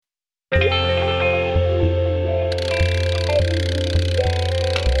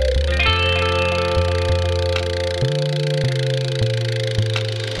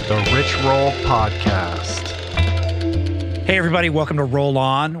podcast. Hey, everybody, welcome to Roll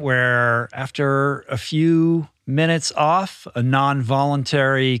On, where after a few minutes off, a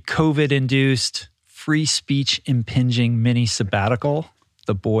non-voluntary, COVID-induced, free speech impinging mini sabbatical,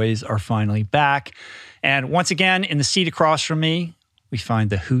 the boys are finally back. And once again, in the seat across from me, we find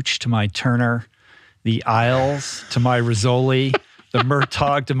the Hooch to my Turner, the Isles to my Rizzoli, the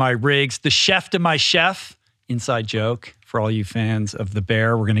Murtaugh to my Riggs, the Chef to my Chef. Inside joke for all you fans of The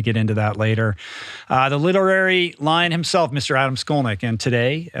Bear. We're going to get into that later. The literary lion himself, Mr. Adam Skolnick. And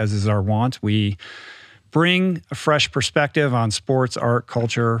today, as is our wont, we bring a fresh perspective on sports, art,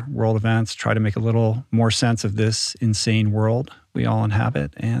 culture, world events, try to make a little more sense of this insane world we all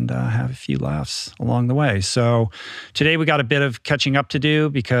inhabit, and have a few laughs along the way. So today we got a bit of catching up to do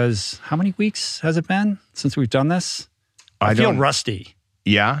because how many weeks has it been since we've done this? I feel rusty.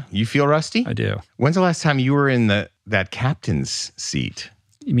 Yeah? You feel rusty? I do. When's the last time you were in that captain's seat?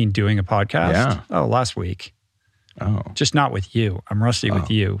 You mean doing a podcast? Yeah. Oh, last week. Oh. Just not with you. I'm rusty with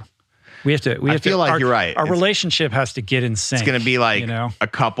you. We have to. I feel like you're right. Our relationship has to get in sync. It's going to be like a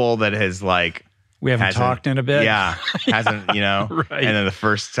couple that has we haven't talked in a bit. Yeah. Hasn't, right. And then the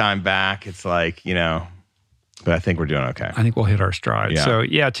first time back, it's like, but I think we're doing okay. I think we'll hit our stride. Yeah. So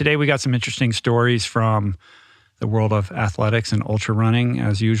today we got some interesting stories from the world of athletics and ultra running.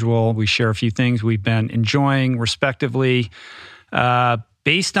 As usual, we share a few things we've been enjoying respectively.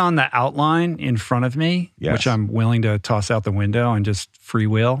 Based on the outline in front of me, which I'm willing to toss out the window and just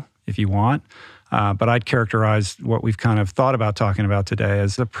freewheel if you want. But I'd characterize what we've kind of thought about talking about today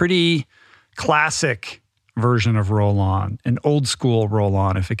as a pretty classic version of Roll On, an old school Roll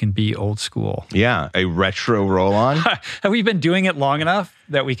On, if it can be old school. Yeah, a retro Roll On. Have we been doing it long enough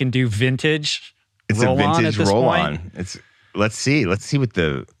that we can do vintage? It's a vintage Roll On. Let's see what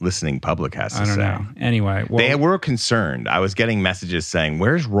the listening public has to say. I don't know. Anyway, they were concerned. I was getting messages saying,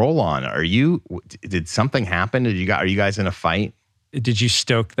 "Where's Roll On? Did something happen? Are you guys in a fight?" Did you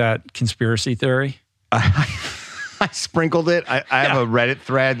stoke that conspiracy theory? I sprinkled it. I have a Reddit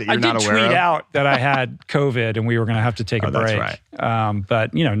thread that you're not aware of. I did tweet out that I had COVID and we were going to have to take a break. That's right.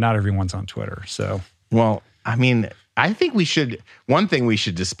 But, not everyone's on Twitter. So, well, I mean, I think one thing we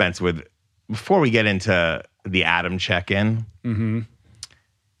should dispense with before we get into the Adam check-in. Mm-hmm.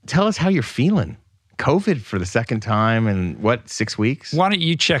 Tell us how you're feeling. COVID for the second time in 6 weeks? Why don't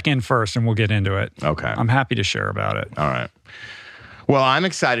you check in first and we'll get into it? Okay. I'm happy to share about it. All right. Well, I'm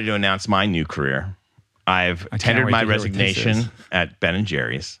excited to announce my new career. I've tendered my resignation at Ben &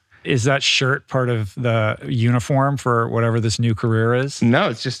 Jerry's. Is that shirt part of the uniform for whatever this new career is? No,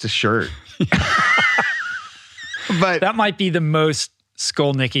 it's just a shirt. But that might be the most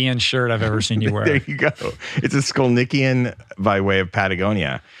Skolnickian shirt I've ever seen you wear. There you go. It's a Skolnickian by way of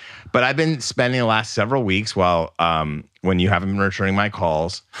Patagonia. But I've been spending the last several weeks while when you haven't been returning my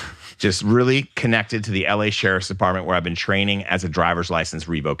calls, just really connected to the LA Sheriff's Department where I've been training as a driver's license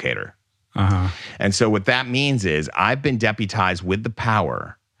revocator. Uh-huh. And so what that means is I've been deputized with the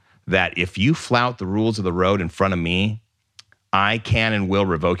power that if you flout the rules of the road in front of me, I can and will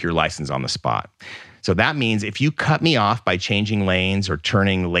revoke your license on the spot. So that means if you cut me off by changing lanes or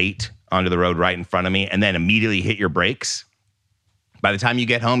turning late onto the road right in front of me and then immediately hit your brakes, by the time you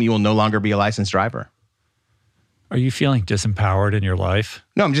get home, you will no longer be a licensed driver. Are you feeling disempowered in your life?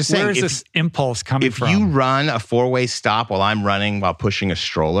 No, I'm just saying. Where is this impulse coming from? If you run a four-way stop while I'm running while pushing a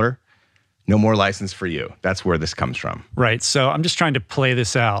stroller, no more license for you. That's where this comes from. Right. So I'm just trying to play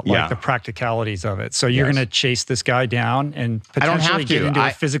this out, like the practicalities of it. So you're going to chase this guy down and potentially get into a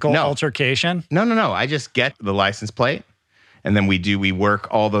physical altercation? No. I just get the license plate, and then we work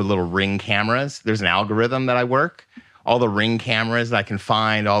all the little Ring cameras. There's an algorithm that I work. All the Ring cameras that I can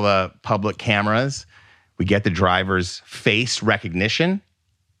find, all the public cameras. We get the driver's face recognition,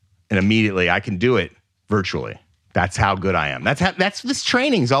 and immediately I can do it virtually. That's how good I am. That's what this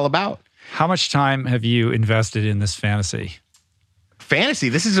training's all about. How much time have you invested in this fantasy? Fantasy?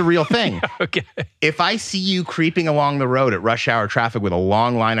 This is a real thing. Okay. If I see you creeping along the road at rush hour traffic with a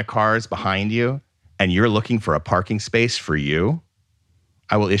long line of cars behind you, and you're looking for a parking space for you,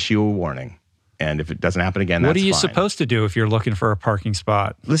 I will issue a warning. And if it doesn't happen again, that's fine. What are you supposed to do if you're looking for a parking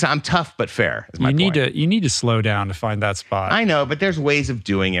spot? Listen, I'm tough but fair, is my point. You need to slow down to find that spot. I know, but there's ways of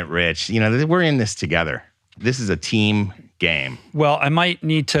doing it, Rich. We're in this together. This is a team game. Well, I might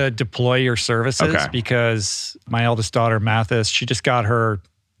need to deploy your services because my eldest daughter, Mathis, she just got her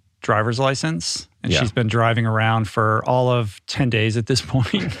driver's license and she's been driving around for all of 10 days at this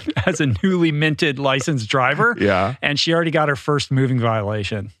point as a newly minted licensed driver. Yeah. And she already got her first moving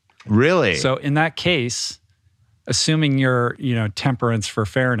violation. Really? So in that case, assuming your, temperance for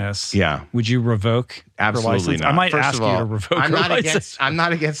fairness, would you revoke your Absolutely license? not. I might First ask of all, you to revoke I'm your not license. I'm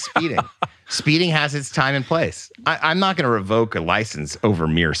not against speeding. Speeding has its time and place. I'm not going to revoke a license over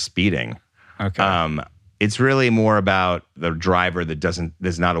mere speeding. Okay. It's really more about the driver that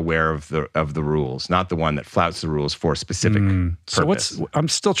is not aware of the rules, not the one that flouts the rules for a specific purpose. So I'm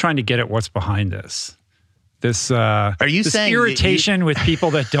still trying to get at what's behind this. This Are you this saying irritation with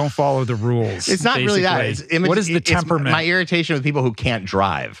people that don't follow the rules? It's not really that. What is the temperament? It's my irritation with people who can't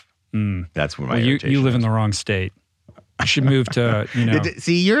drive. That's what my irritation you live is. in the wrong state. You should move to,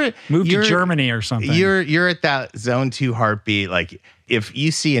 See, move to Germany or something. You're at that zone 2 heartbeat. Like, if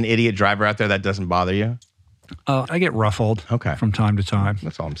you see an idiot driver out there, that doesn't bother you? I get ruffled from time to time.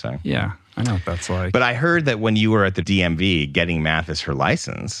 That's all I'm saying. Yeah, I know what that's like. But I heard that when you were at the DMV getting Mathis her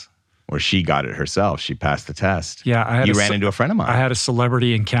license, or she got it herself, she passed the test. Yeah, you ran into a friend of mine. I had a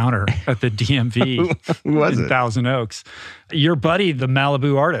celebrity encounter at the DMV Who was in it? Thousand Oaks. Your buddy, the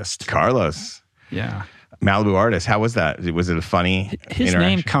Malibu artist. Carlos. Yeah. Malibu artist. How was that? Was it a funny His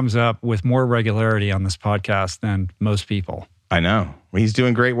name comes up with more regularity on this podcast than most people. I know. Well, he's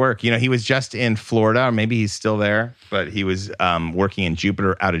doing great work. He was just in Florida, or maybe he's still there, but he was working in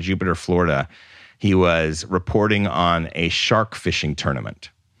out of Jupiter, Florida. He was reporting on a shark fishing tournament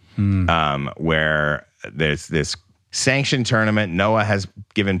where there's this sanctioned tournament. NOAA has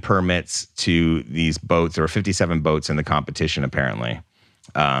given permits to these boats. There were 57 boats in the competition, apparently.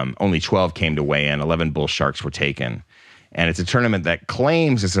 Only 12 came to weigh in. 11 bull sharks were taken. And it's a tournament that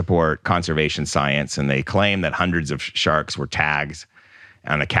claims to support conservation science, and they claim that hundreds of sharks were tagged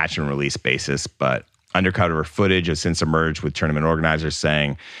on a catch and release basis. But undercover footage has since emerged with tournament organizers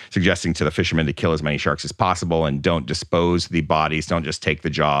suggesting to the fishermen to kill as many sharks as possible and don't dispose the bodies, don't just take the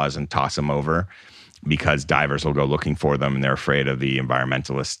jaws and toss them over, because divers will go looking for them and they're afraid of the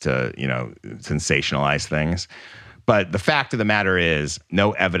environmentalists to, sensationalize things. But the fact of the matter is,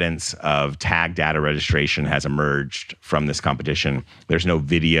 no evidence of tag data registration has emerged from this competition. There's no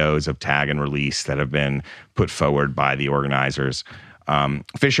videos of tag and release that have been put forward by the organizers.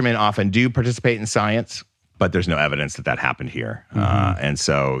 Fishermen often do participate in science, but there's no evidence that happened here. And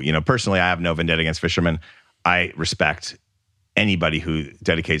so, personally, I have no vendetta against fishermen. I respect anybody who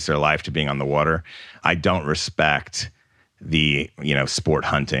dedicates their life to being on the water. I don't respect the sport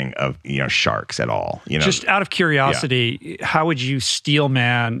hunting of sharks at all. Just out of curiosity, how would you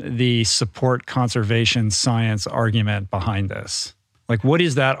steelman the support conservation science argument behind this? Like, what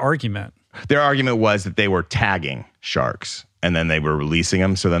is that argument? Their argument was that they were tagging sharks and then they were releasing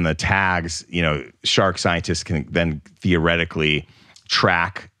them. So then the tags, shark scientists can then theoretically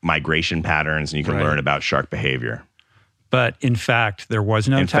track migration patterns, and you can learn about shark behavior. But in fact, there was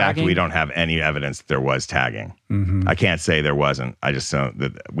no tagging? In fact, we don't have any evidence that there was tagging. I can't say there wasn't. I just know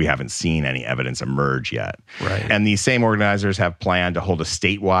that we haven't seen any evidence emerge yet. Right. And these same organizers have planned to hold a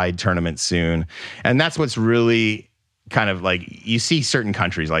statewide tournament soon. And that's what's really kind of like, you see certain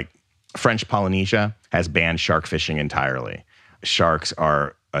countries like French Polynesia has banned shark fishing entirely. Sharks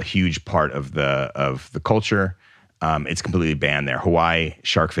are a huge part of the culture. It's completely banned there. Hawaii,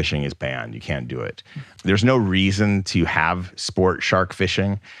 shark fishing is banned. You can't do it. There's no reason to have sport shark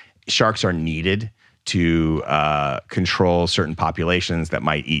fishing. Sharks are needed to control certain populations that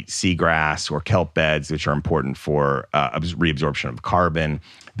might eat seagrass or kelp beds, which are important for reabsorption of carbon.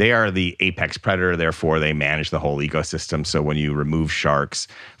 They are the apex predator, therefore they manage the whole ecosystem. So when you remove sharks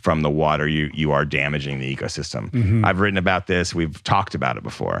from the water, you are damaging the ecosystem. I've written about this. We've talked about it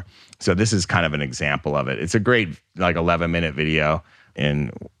before. So this is kind of an example of it. It's a great 11-minute video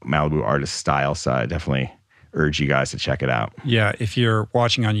in Malibu artist style. So I definitely urge you guys to check it out. Yeah, if you're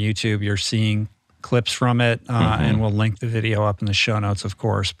watching on YouTube, you're seeing clips from it, and we'll link the video up in the show notes, of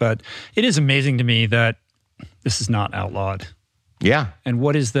course. But it is amazing to me that this is not outlawed. Yeah. And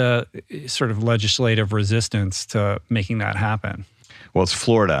what is the sort of legislative resistance to making that happen? Well, it's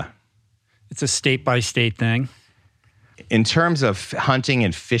Florida. It's a state-by-state thing. In terms of hunting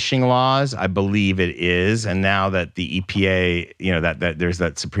and fishing laws, I believe it is. And now that the EPA, that there's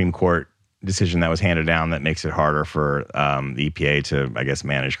that Supreme Court decision that was handed down that makes it harder for the EPA to, I guess,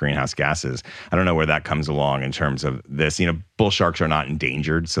 manage greenhouse gases. I don't know where that comes along in terms of this. Bull sharks are not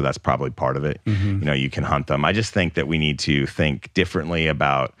endangered, so that's probably part of it. You can hunt them. I just think that we need to think differently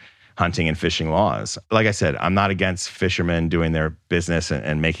about hunting and fishing laws. Like I said, I'm not against fishermen doing their business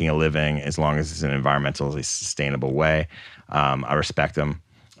and making a living as long as it's an environmentally sustainable way. I respect them.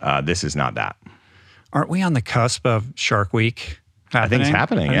 This is not that. Aren't we on the cusp of Shark Week? I think it's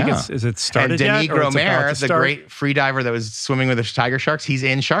happening, Is it started yet? And Denis Gromer, the great free diver that was swimming with the tiger sharks, he's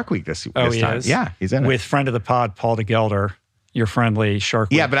in Shark Week this time. Is? Yeah, he's in with friend of the pod, Paul de Gelder. your friendly Shark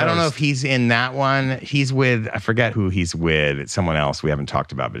Week Yeah, but I don't know host. if he's in that one. He's with, I forget who he's with. It's someone else we haven't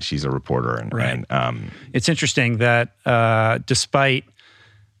talked about, but she's a reporter. And, Right. and It's interesting that despite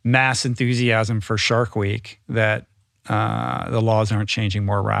mass enthusiasm for Shark Week, that the laws aren't changing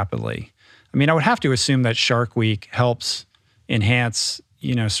more rapidly. I mean, I would have to assume that Shark Week helps enhance,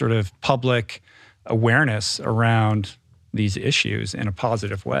 sort of public awareness around these issues in a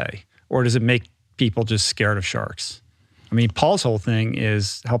positive way. Or does it make people just scared of sharks? I mean, Paul's whole thing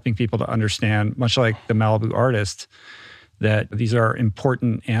is helping people to understand, much like the Malibu artist, that these are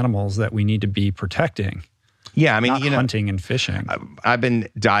important animals that we need to be protecting. yeah, I mean, Not hunting and fishing. I've been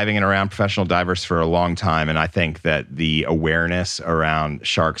diving and around professional divers for a long time, and I think that the awareness around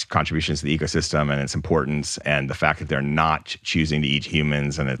sharks' contributions to the ecosystem and its importance, and the fact that they're not choosing to eat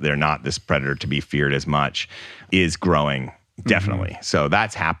humans and that they're not this predator to be feared as much, is growing, definitely. So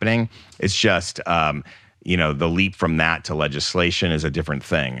that's happening. It's just, the leap from that to legislation is a different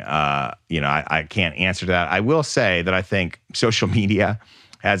thing. I can't answer to that. I will say that I think social media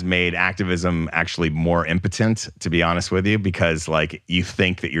has made activism actually more impotent, to be honest with you, because like you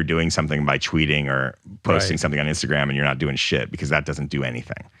think that you're doing something by tweeting or posting Right. something on Instagram and you're not doing shit, because that doesn't do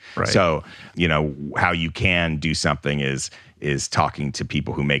anything. Right. So, how you can do something is talking to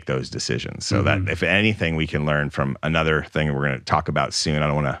people who make those decisions. So that if anything we can learn from another thing we're going to talk about soon, I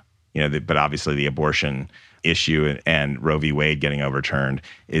don't want to, but obviously the abortion issue and Roe v. Wade getting overturned,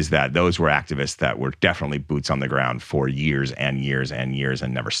 is that those were activists that were definitely boots on the ground for years and years and years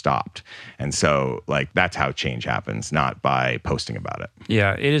and never stopped. And so that's how change happens, not by posting about it.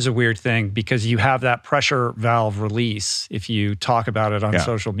 Yeah, it is a weird thing because you have that pressure valve release if you talk about it on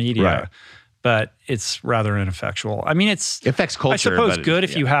social media, Right. but it's rather ineffectual. I mean, it affects culture. I suppose but good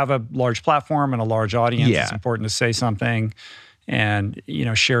if you have a large platform and a large audience. Yeah. It's important to say something and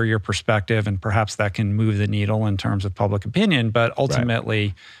share your perspective, and perhaps that can move the needle in terms of public opinion. But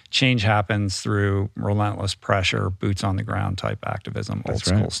ultimately, change happens through relentless pressure, boots on the ground type activism, old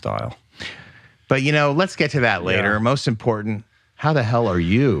school style. But let's get to that later. Yeah. Most important, how the hell are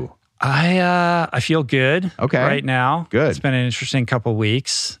you? I feel good right now. Good. It's been an interesting couple of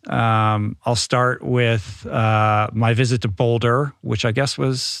weeks. I'll start with my visit to Boulder, which I guess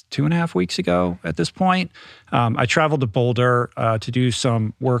was 2.5 weeks ago at this point. I traveled to Boulder to do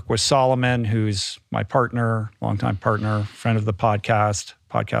some work with Solomon, who's my partner, longtime partner, friend of the podcast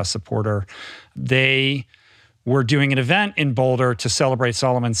supporter. They were doing an event in Boulder to celebrate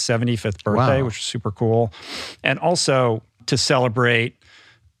Solomon's 75th birthday, which was super cool. And also to celebrate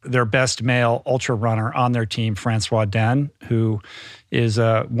their best male ultra runner on their team, Francois Den, who is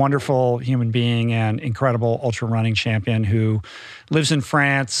a wonderful human being and incredible ultra running champion who lives in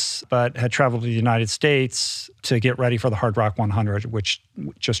France, but had traveled to the United States to get ready for the Hard Rock 100, which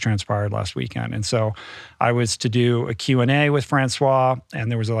just transpired last weekend. And so I was to do a Q&A with Francois, and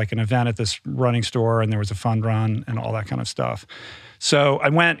there was an event at this running store, and there was a fun run and all that kind of stuff. So I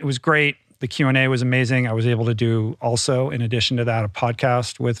went, it was great. The Q&A was amazing. I was able to do also, in addition to that, a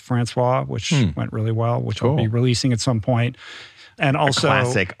podcast with Francois, which went really well, which I'll be releasing at some point. And also a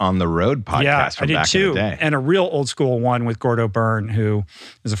classic on the road podcast from back in the day. And a real old school one with Gordo Byrne, who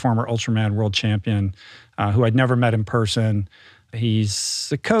is a former Ultraman world champion, who I'd never met in person. He's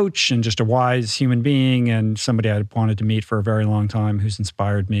a coach and just a wise human being and somebody I wanted to meet for a very long time, who's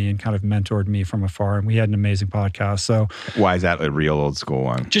inspired me and kind of mentored me from afar. And we had an amazing podcast. So why is that a real old school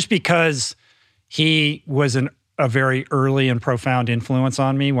one? Just because he was a very early and profound influence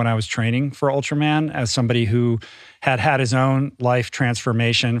on me when I was training for Ultraman, as somebody who had his own life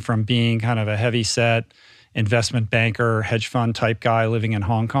transformation from being kind of a heavy set investment banker, hedge fund type guy living in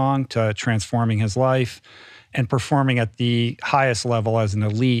Hong Kong to transforming his life and performing at the highest level as an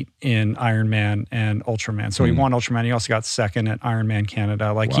elite in Ironman and Ultraman. So he won Ultraman. He also got second at Ironman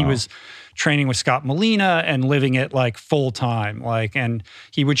Canada. He was training with Scott Molina and living it full time. And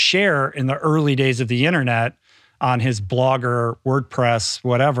he would share in the early days of the internet on his Blogger, WordPress,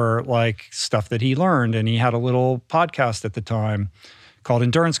 whatever, stuff that he learned. And he had a little podcast at the time called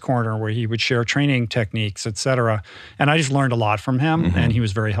Endurance Corner, where he would share training techniques, et cetera. And I just learned a lot from him, and he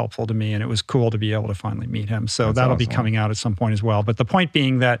was very helpful to me, and it was cool to be able to finally meet him. So that'll be coming out at some point as well. But the point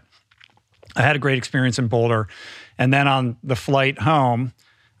being that I had a great experience in Boulder, and then on the flight home,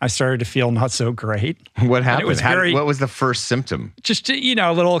 I started to feel not so great. What happened? It was what was the first symptom? Just,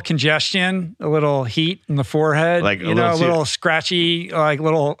 a little congestion, a little heat in the forehead, a little scratchy,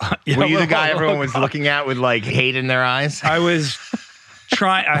 little... Were you the guy everyone was looking at with hate in their eyes? I was...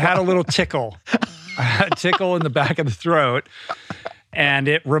 I had a little tickle. I had a tickle in the back of the throat. And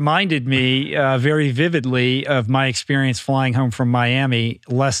it reminded me very vividly of my experience flying home from Miami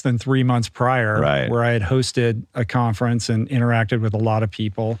less than 3 months prior, where I had hosted a conference and interacted with a lot of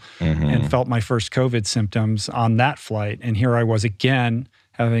people and felt my first COVID symptoms on that flight. And here I was again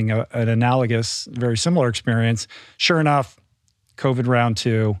having an analogous, very similar experience. Sure enough, COVID round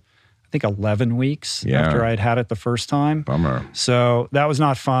 2, I think 11 weeks after I'd had it the first time. Bummer. So that was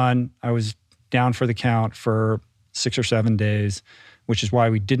not fun. I was down for the count for 6 or 7 days, which is why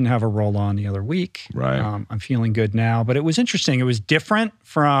we didn't have a roll-on the other week. Right. I'm feeling good now. But it was interesting. It was different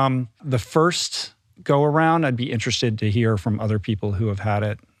from the first go-around. I'd be interested to hear from other people who have had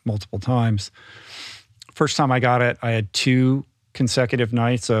it multiple times. First time I got it, I had 2 consecutive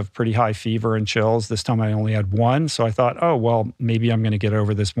nights of pretty high fever and chills. This time I only had 1. So I thought, oh, well, maybe I'm going to get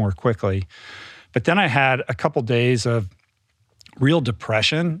over this more quickly. But then I had a couple days of real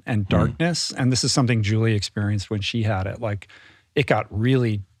depression and darkness. And this is something Julie experienced when she had it. Like, it got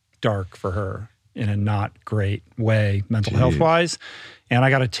really dark for her in a not great way, mental health wise. And I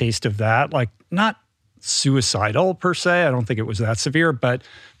got a taste of that, like not suicidal per se. I don't think it was that severe, but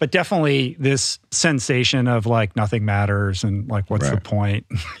definitely this sensation of like nothing matters and like, what's the point?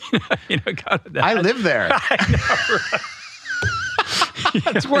 I live there. I know, right?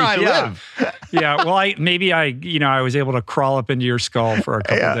 That's where I live. Yeah. Well, I was able to crawl up into your skull for a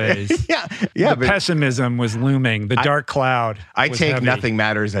couple days. Yeah. The pessimism was looming. The dark cloud. I take heavy. nothing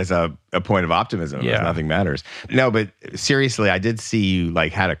matters as a point of optimism. Yeah. Nothing matters. No, but seriously, I did see you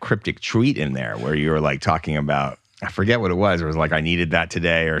like had a cryptic tweet in there where you were like talking about, I forget what it was. It was like, I needed that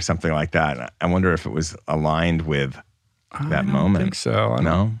today or something like that. I wonder if it was aligned with that moment. I think so.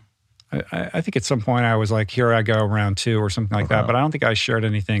 No? I think at some point I was like, here I go, round 2 or something like that. But I don't think I shared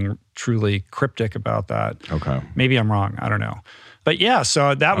anything truly cryptic about that. Okay. Maybe I'm wrong. I don't know. But yeah,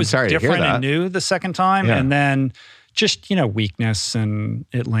 so that was different and new the second time. Yeah. And then just, weakness, and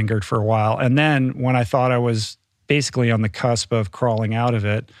it lingered for a while. And then when I thought I was basically on the cusp of crawling out of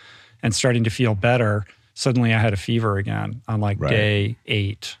it and starting to feel better, suddenly I had a fever again on like day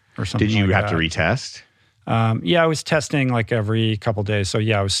 8 or something. Did you like have that. to retest? I was testing like every couple days. So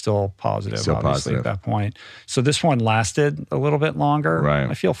yeah, I was still positive, obviously, at that point. So this one lasted a little bit longer. Right.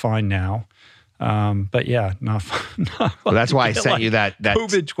 I feel fine now. But yeah, not fun. Well, that's why I sent you that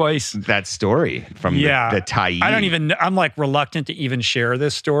COVID twice. That story from the Tyee. I'm like reluctant to even share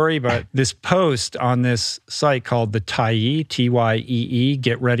this story, but this post on this site called the Tyee, Tyee,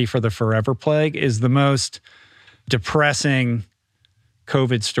 Get Ready for the Forever Plague, is the most depressing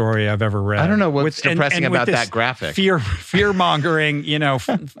COVID story I've ever read. I don't know what's depressing about that graphic. Fear-mongering,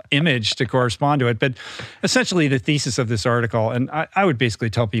 image to correspond to it. But essentially the thesis of this article, and I would basically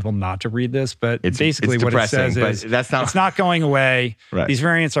tell people not to read this, but it's what it says is it's not going away. Right. These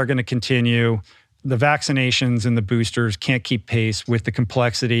variants are going to continue. The vaccinations and the boosters can't keep pace with the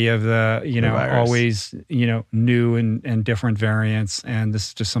complexity of the always, new and different variants. And this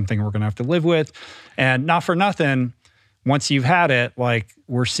is just something we're going to have to live with. And not for nothing, once you've had it, like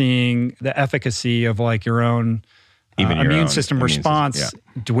we're seeing the efficacy of like your own immune system response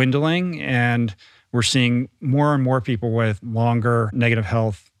dwindling, and we're seeing more and more people with longer negative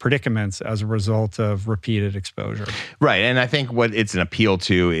health predicaments as a result of repeated exposure. Right. And I think what it's an appeal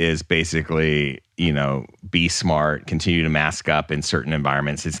to is basically, be smart, continue to mask up in certain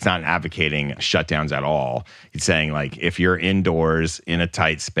environments. It's not advocating shutdowns at all. It's saying like, if you're indoors in a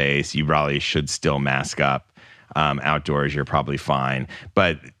tight space, you probably should still mask up. Outdoors, you're probably fine.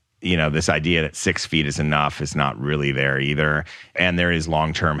 But, this idea that 6 feet is enough is not really there either. And there is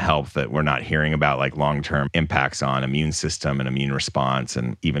long-term help that we're not hearing about, like long-term impacts on immune system and immune response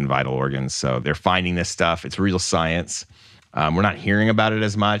and even vital organs. So they're finding this stuff. It's real science. We're not hearing about it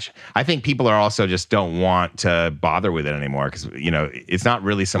as much. I think people are also just don't want to bother with it anymore because, it's not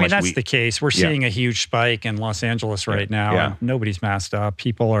really so much. That's the case. We're seeing a huge spike in Los Angeles right now. Yeah. And nobody's masked up.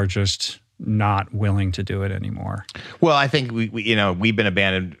 People are just not willing to do it anymore. Well, I think we've been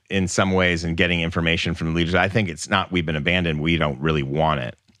abandoned in some ways in getting information from the leaders. I think it's not we've been abandoned. We don't really want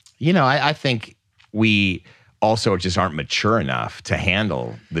it. I think we also just aren't mature enough to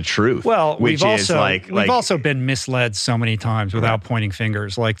handle the truth. Well, we've also been misled so many times without pointing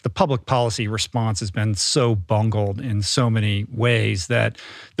fingers. Like the public policy response has been so bungled in so many ways that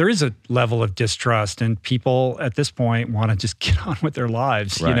there is a level of distrust, and people at this point want to just get on with their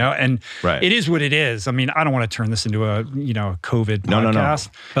lives, and it is what it is. I mean, I don't want to turn this into a COVID podcast.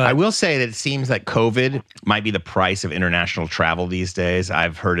 No. But I will say that it seems like COVID might be the price of international travel these days.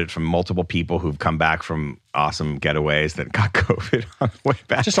 I've heard it from multiple people who've come back from awesome getaways that got COVID on the way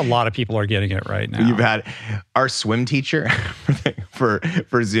back. Just a lot of people are getting it right now. You've had our swim teacher for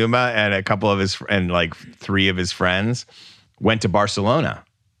Zuma and a couple of his and like 3 of his friends went to Barcelona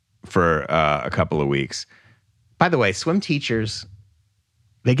for a couple of weeks. By the way, swim teachers,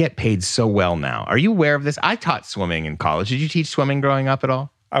 they get paid so well now. Are you aware of this? I taught swimming in college. Did you teach swimming growing up at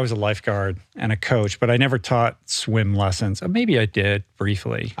all? I was a lifeguard and a coach, but I never taught swim lessons. Maybe I did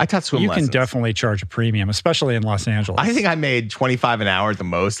briefly. I taught swim lessons. You can definitely charge a premium, especially in Los Angeles. I think I made $25 an hour at the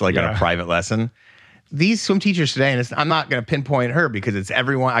most, on a private lesson. These swim teachers today, and I'm not going to pinpoint her because it's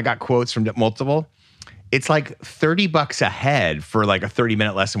everyone. I got quotes from multiple. It's like $30 a head for like a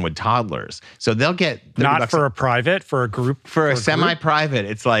 30-minute lesson with toddlers. So they'll get not for a private, for a group, for a semi-private.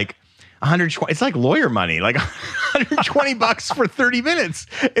 It's like 120. It's like lawyer money, like $120 for 30 minutes.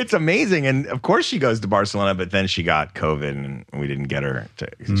 It's amazing. And of course, she goes to Barcelona, but then she got COVID, and we didn't get her.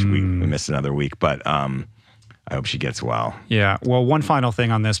 We missed another week, but I hope she gets well. Yeah. Well, one final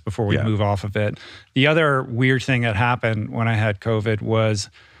thing on this before we move off of it. The other weird thing that happened when I had COVID was,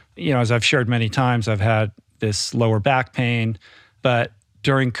 as I've shared many times, I've had this lower back pain, but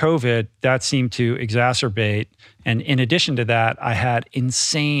during COVID, that seemed to exacerbate. And in addition to that, I had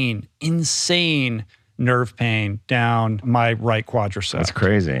insane nerve pain down my right quadricep. That's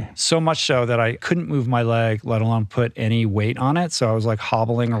crazy. So much so that I couldn't move my leg, let alone put any weight on it. So I was like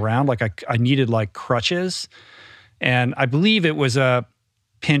hobbling around, like I needed like crutches. And I believe it was a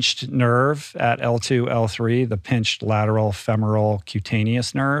pinched nerve at L2, L3, the pinched lateral femoral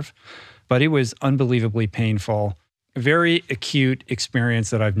cutaneous nerve. But it was unbelievably painful. A very acute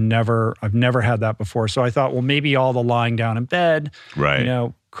experience that I've never had that before. So I thought, well, maybe all the lying down in bed,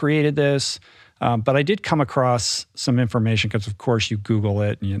 created this. But I did come across some information because, of course, you Google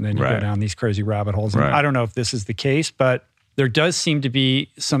it and then you go down these crazy rabbit holes. And I don't know if this is the case, but there does seem to be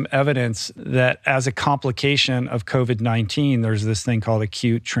some evidence that as a complication of COVID-19, there's this thing called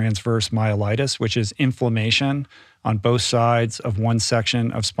acute transverse myelitis, which is inflammation on both sides of one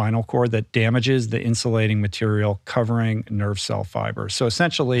section of spinal cord that damages the insulating material covering nerve cell fibers. So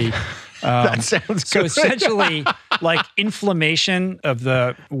essentially, that sounds good. So essentially, like inflammation of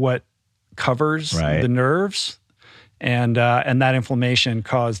what covers the nerves, and that inflammation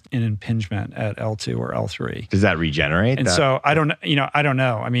caused an impingement at L2 or L3. Does that regenerate? And so I don't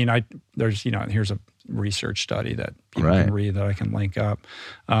know. I mean, there's here's a research study that people can read that I can link up.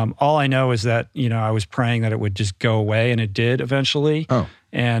 All I know is that I was praying that it would just go away, and it did eventually. Oh.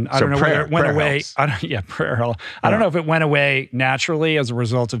 And I don't know whether it went away. Prayer helps. I don't know if it went away naturally as a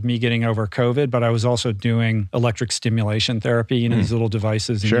result of me getting over COVID, but I was also doing electric stimulation therapy, these little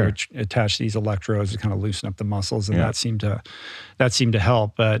devices, and you attach these electrodes to kind of loosen up the muscles, and that seemed to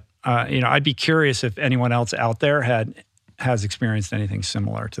help. But I'd be curious if anyone else out there has experienced anything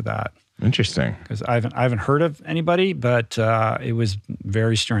similar to that. Interesting. Because I haven't heard of anybody, but it was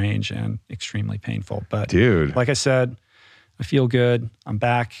very strange and extremely painful. But dude, like I said, I feel good. I'm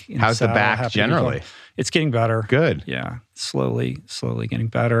back. How's the back generally? It's getting better. Good. Yeah. Slowly getting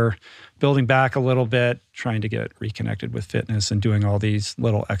better. Building back a little bit, trying to get reconnected with fitness and doing all these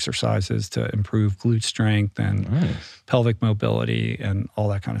little exercises to improve glute strength and pelvic mobility and all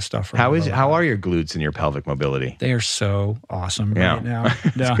that kind of stuff. How are your glutes and your pelvic mobility? They are so awesome right now.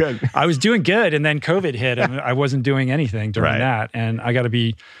 No, good. I was doing good, and then COVID hit, and I wasn't doing anything during that. And I got to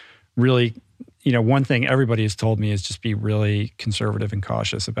be really, one thing everybody has told me is just be really conservative and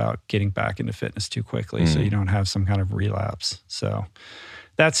cautious about getting back into fitness too quickly so you don't have some kind of relapse. So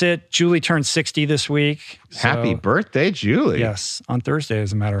that's it. Julie turned 60 this week. Happy birthday, Julie. Yes, on Thursday,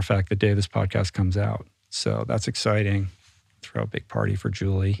 as a matter of fact, the day this podcast comes out. So that's exciting. Throw a big party for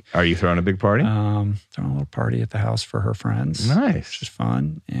Julie. Are you throwing a big party? Throwing a little party at the house for her friends. Nice. Which is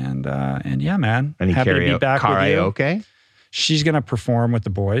fun. And yeah, man. Any happy to be back karaoke? With you. She's going to perform with the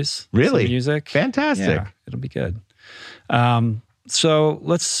boys. Really? Some music. Fantastic. Yeah, it'll be good. So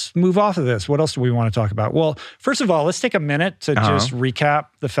let's move off of this. What else do we want to talk about? Well, first of all, let's take a minute to just recap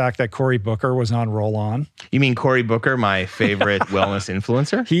the fact that Cory Booker was on Roll On. You mean Cory Booker, my favorite wellness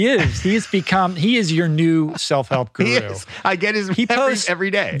influencer? He is. He is your new self-help guru. He is. I get his posts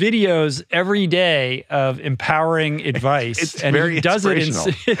every day. Videos every day of empowering advice. It's very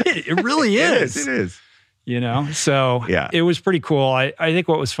inspirational. It really is. It is. So it was pretty cool. I think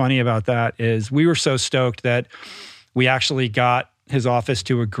what was funny about that is we were so stoked that we actually got his office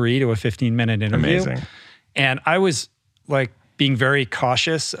to agree to a 15-minute interview. Amazing. And I was like being very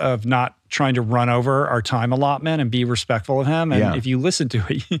cautious of not trying to run over our time allotment and be respectful of him. And if you listen to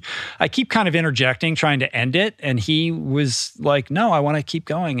it, I keep kind of interjecting, trying to end it. And he was like, no, I want to keep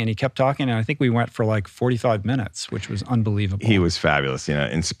going. And he kept talking. And I think we went for like 45 minutes, which was unbelievable. He was fabulous,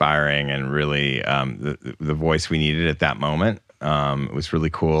 inspiring and really the voice we needed at that moment. It was really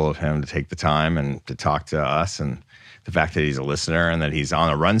cool of him to take the time and to talk to us. And the fact that he's a listener and that he's on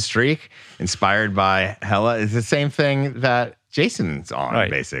a run streak, inspired by Hella, is the same thing that Jason's on,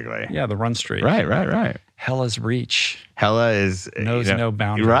 basically. Yeah, the run streak. Right. Hella's reach. Hella knows no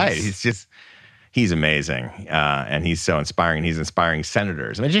boundaries. Right. He's amazing. And he's so inspiring. And he's inspiring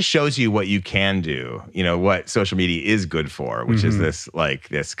senators. And it just shows you what you can do, what social media is good for, which is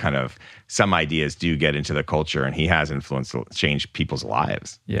this kind of, some ideas do get into the culture, and he has influenced, changed people's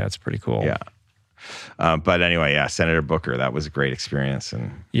lives. Yeah, it's pretty cool. Yeah. But anyway, Senator Booker, that was a great experience.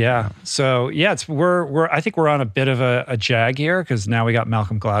 And so I think we're on a bit of a jag here, because now we got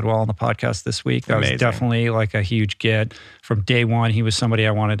Malcolm Gladwell on the podcast this week. That was definitely like a huge get. From day one, he was somebody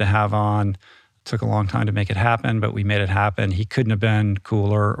I wanted to have on. Took a long time to make it happen, but we made it happen. He couldn't have been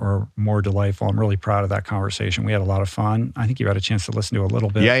cooler or more delightful. I'm really proud of that conversation. We had a lot of fun. I think you had a chance to listen to a little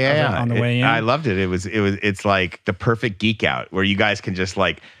bit on the way in. I loved it. It's like the perfect geek out, where you guys can just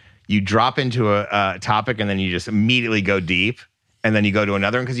you drop into a topic and then you just immediately go deep, and then you go to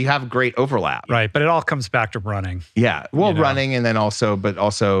another one because you have great overlap. Right, but it all comes back to running. Yeah, well, running, and then also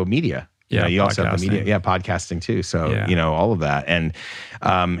media. Yeah, you also have the media, podcasting too. So, all of that. And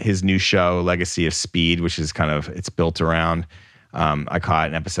his new show, Legacy of Speed, which is it's built around, I caught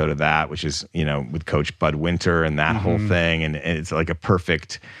an episode of that, which is, with Coach Bud Winter and that whole thing. And it's like a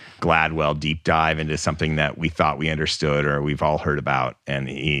perfect Gladwell deep dive into something that we thought we understood or we've all heard about. And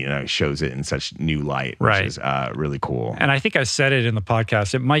he shows it in such new light, which is really cool. And I think I said it in the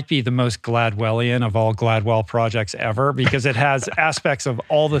podcast. It might be the most Gladwellian of all Gladwell projects ever, because it has aspects of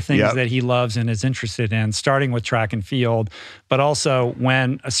all the things that he loves and is interested in, starting with track and field, but also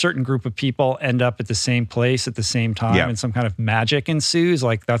when a certain group of people end up at the same place at the same time and some kind of magic ensues.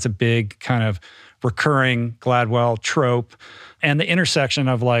 That's a big kind of recurring Gladwell trope. And the intersection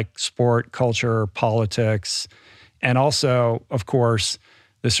of sport, culture, politics, and also, of course,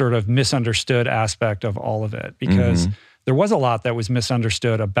 the sort of misunderstood aspect of all of it. Because there was a lot that was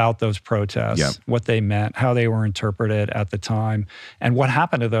misunderstood about those protests, what they meant, how they were interpreted at the time, and what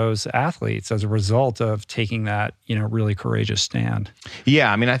happened to those athletes as a result of taking that, really courageous stand.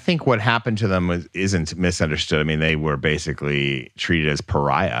 Yeah, I think what happened to them isn't misunderstood. They were basically treated as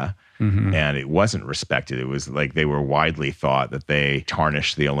pariah. And it wasn't respected. It was they were widely thought that they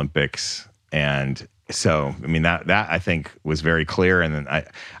tarnished the Olympics. And so, that I think was very clear. And then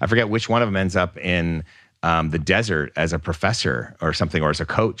I forget which one of them ends up in the desert as a professor or something, or as a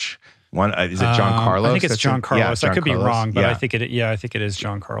coach. One is it John Carlos? I think it's John Carlos. I could be wrong, but I think it is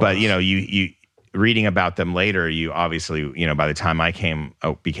John Carlos. But you reading about them later, you obviously, by the time I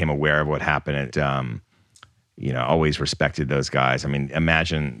became aware of what happened at always respected those guys.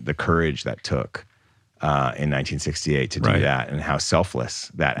 Imagine the courage that took in 1968 to do that, and how selfless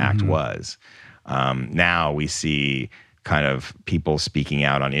that act was. Now we see kind of people speaking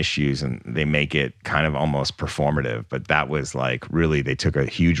out on issues, and they make it kind of almost performative. But that was really, they took a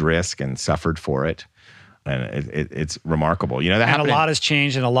huge risk and suffered for it. And it's remarkable. That and a lot has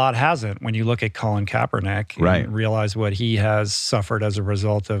changed and a lot hasn't. When you look at Colin Kaepernick and realize what he has suffered as a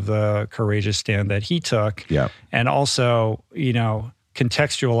result of the courageous stand that he took. Yeah. And also,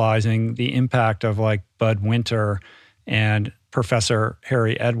 contextualizing the impact of Bud Winter and Professor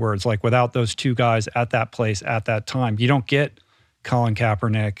Harry Edwards. Without those two guys at that place at that time, you don't get Colin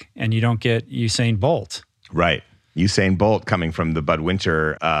Kaepernick and you don't get Usain Bolt. Right. Usain Bolt coming from the Bud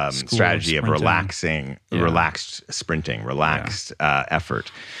Winter strategy of relaxed sprinting,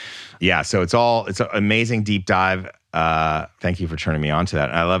 effort. Yeah, so it's an amazing deep dive. Thank you for turning me on to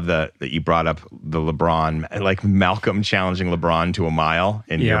that. I love that you brought up the LeBron, Malcolm challenging LeBron to a mile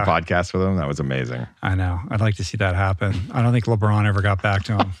in your podcast with him. That was amazing. I know. I'd like to see that happen. I don't think LeBron ever got back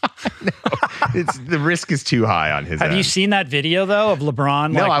to him. No, the risk is too high on his end. Have you seen that video though of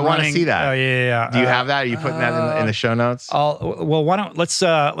LeBron? No, I want to see that. Oh yeah. Do you have that? Are you putting that in the show notes? Why don't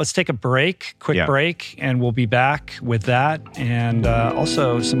let's take a quick break, and we'll be back with that and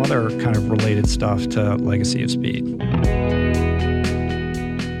also some other kind of related stuff to Legacy of Speed.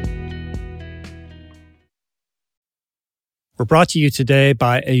 We're brought to you today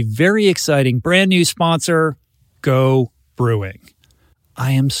by a very exciting brand new sponsor, Go Brewing.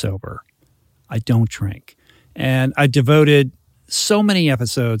 I am sober. I don't drink. And I devoted so many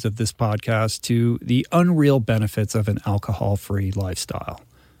episodes of this podcast to the unreal benefits of an alcohol-free lifestyle.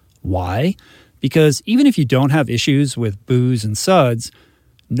 Why? Because even if you don't have issues with booze and suds,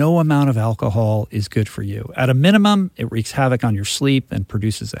 no amount of alcohol is good for you. At a minimum, it wreaks havoc on your sleep and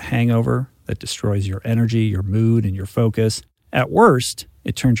produces a hangover that destroys your energy, your mood, and your focus. At worst,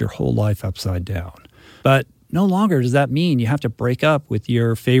 it turns your whole life upside down. But no longer does that mean you have to break up with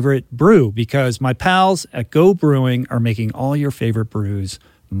your favorite brew, because my pals at Go Brewing are making all your favorite brews,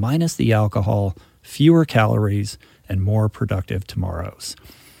 minus the alcohol, fewer calories, and more productive tomorrows.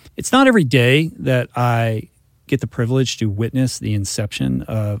 It's not every day that I get the privilege to witness the inception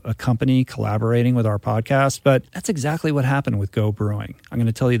of a company collaborating with our podcast, but that's exactly what happened with Go Brewing. I'm going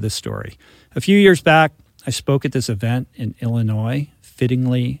to tell you this story. A few years back, I spoke at this event in Illinois,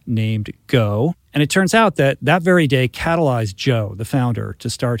 fittingly named Go, and it turns out that very day catalyzed Joe, the founder, to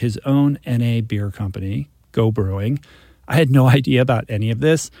start his own NA beer company, Go Brewing. I had no idea about any of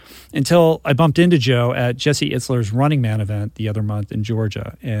this until I bumped into Joe at Jesse Itzler's Running Man event the other month in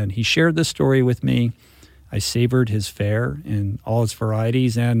Georgia, and he shared this story with me. I savored his fare in all its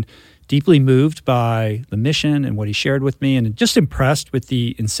varieties and deeply moved by the mission and what he shared with me, and just impressed with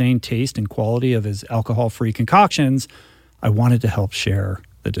the insane taste and quality of his alcohol-free concoctions, I wanted to help share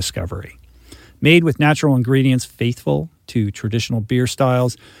the discovery. Made with natural ingredients faithful to traditional beer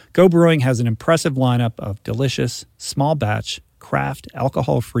styles, Go Brewing has an impressive lineup of delicious, small batch, craft,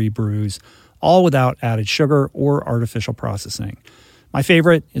 alcohol-free brews, all without added sugar or artificial processing. My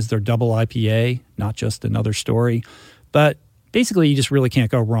favorite is their double IPA, Not Just Another Story. But basically, you just really can't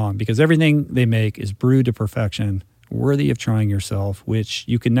go wrong because everything they make is brewed to perfection, worthy of trying yourself, which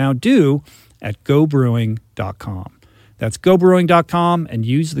you can now do at gobrewing.com. That's gobrewing.com and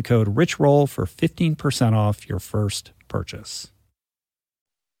use the code RichRoll for 15% off your first purchase.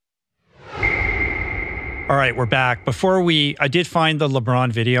 All right, we're back. I did find the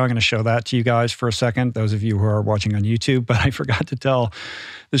LeBron video. I'm going to show that to you guys for a second, those of you who are watching on YouTube, but I forgot to tell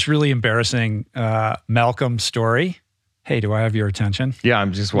this really embarrassing Malcolm story. Hey, do I have your attention? Yeah,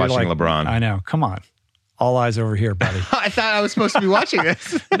 I'm just watching LeBron. I know. Come on. All eyes over here, buddy. I thought I was supposed to be watching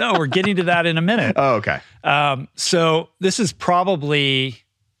this. No, we're getting to that in a minute. Oh, okay. So this is probably,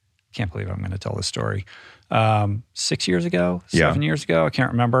 can't believe I'm going to tell this story. 6 years ago, 7 years ago, I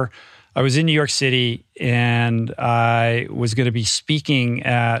can't remember. I was in New York City and I was going to be speaking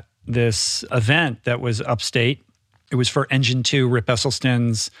at this event that was upstate. It was for Engine 2, Rip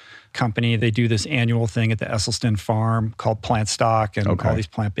Esselstyn's company. They do this annual thing at the Esselstyn farm called Plant Stock, and all these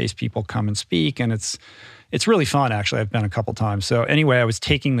plant-based people come and speak, and it's really fun, actually. I've been a couple times. So anyway, I was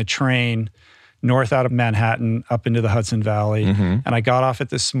taking the train north out of Manhattan up into the Hudson Valley, and I got off at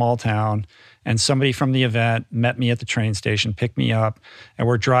this small town, and somebody from the event met me at the train station, picked me up, and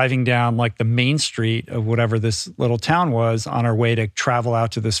we're driving down like the main street of whatever this little town was on our way to travel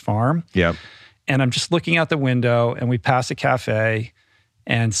out to this farm. Yep. And I'm just looking out the window, and we pass a cafe,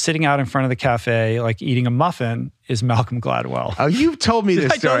 and sitting out in front of the cafe, like eating a muffin, is Malcolm Gladwell. Oh, you've told me this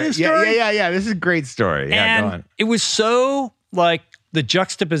Did I tell story. you this story? Yeah. This is a great story. Yeah, go on. It was so like the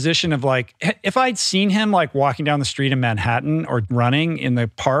juxtaposition of like, if I'd seen him like walking down the street in Manhattan or running in the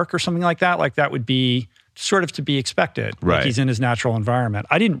park or something like that would be sort of to be expected. Right. Like he's in his natural environment.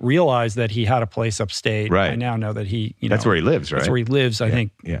 I didn't realize that he had a place upstate. Right. I now know that that's where he lives, right? That's where he lives, I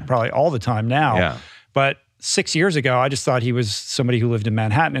think, probably all the time now. Yeah. But 6 years ago, I just thought he was somebody who lived in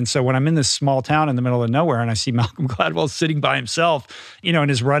Manhattan. And so when I'm in this small town in the middle of nowhere and I see Malcolm Gladwell sitting by himself, in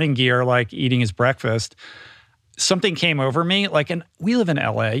his running gear, like eating his breakfast, something came over me. Like, and we live in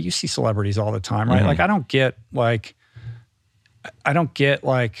LA. You see celebrities all the time, right? Like, I don't get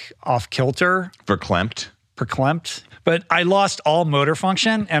off kilter. Verklempt. But I lost all motor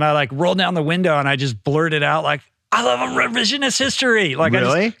function and I like rolled down the window and I just blurted out like, I love a revisionist history. Like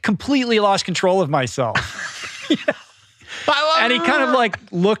really? I just completely lost control of myself. And he kind of like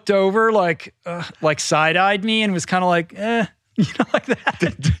looked over, like side-eyed me and was kind of like, like that.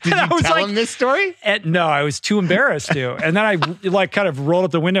 Did you tell him this story? No, I was too embarrassed to. And then I like kind of rolled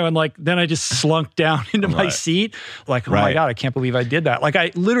up the window and like, then I just slunk down into my seat. Like, oh my God, I can't believe I did that. Like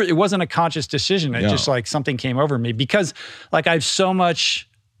I literally, it wasn't a conscious decision. It just like something came over me because like I have so much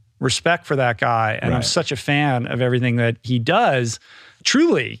respect for that guy. And I'm such a fan of everything that he does.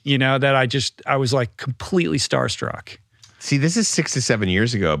 Truly, that I was like completely starstruck. See, this is 6 to 7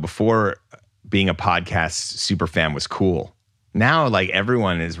 years ago, before being a podcast super fan was cool. Now, like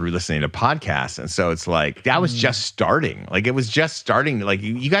everyone is listening to podcasts, and so it's like that was just starting. Like it was just starting. Like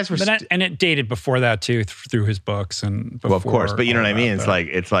you guys were, and it dated before that too, through his books and. Well, of course, but you know what I mean. It's like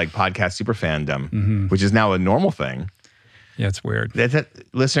podcast super fandom, which is now a normal thing. Yeah, it's weird.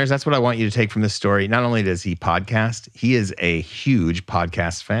 Listeners, that's what I want you to take from this story. Not only does he podcast, he is a huge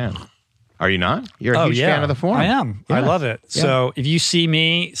podcast fan. Are you not? You're a huge fan of the forum. I am. Yeah. I love it. Yeah. So if you see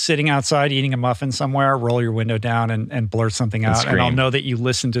me sitting outside eating a muffin somewhere, roll your window down and blurt something out, and I'll know that you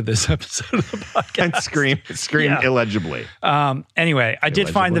listened to this episode of the podcast. And scream illegibly. Anyway, I did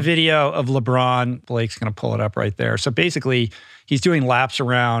find the video of LeBron. Blake's going to pull it up right there. So basically, he's doing laps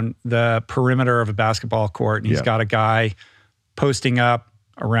around the perimeter of a basketball court, and he's got a guy posting up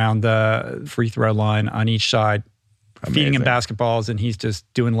around the free throw line on each side, feeding him Amazing. basketballs, and he's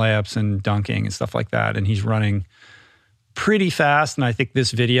just doing layups and dunking and stuff like that. And he's running pretty fast. And I think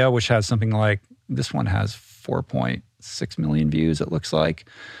this video, which has something like, this one has 4.6 million views, it looks like,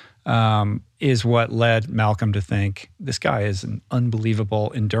 is what led Malcolm to think this guy is an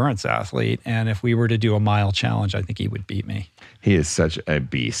unbelievable endurance athlete. And if we were to do a mile challenge, I think he would beat me. He is such a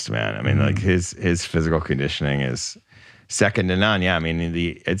beast, man. I mean, like his physical conditioning is second to none. Yeah, I mean,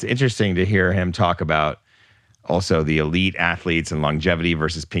 it's interesting to hear him talk about also the elite athletes and longevity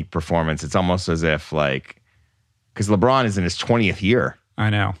versus peak performance. It's almost as if like, because LeBron is in his 20th year. I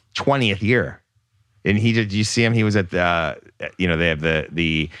know. 20th year. And did you see him? He was at they have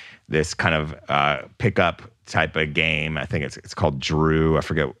this kind of pickup type of game. I think it's called Drew. I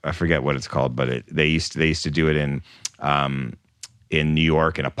forget what it's called, but they used to do it in New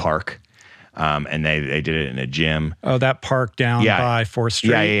York in a park. And they did it in a gym. Oh, that park down by 4th Street?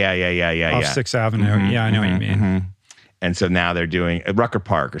 Yeah. Off 6th Avenue. Yeah, I know what you mean. And so now they're doing at Rucker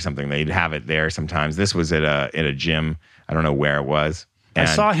Park or something. They'd have it there sometimes. This was at a gym. I don't know where it was. I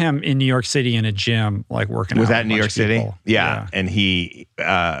saw him in New York City in a gym, like working out. Was that in New York City? People. Yeah. And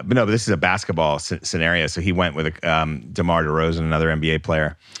but this is a basketball scenario. So he went with DeMar DeRozan, another NBA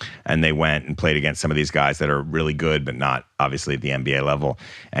player, and they went and played against some of these guys that are really good, but not obviously at the NBA level.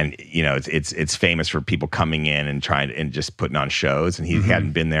 And it's famous for people coming in and trying and just putting on shows. And he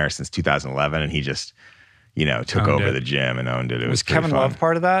hadn't been there since 2011, and he just took over the gym and owned it. It was Kevin Love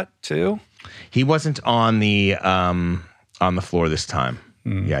part of that too? He wasn't on the floor this time.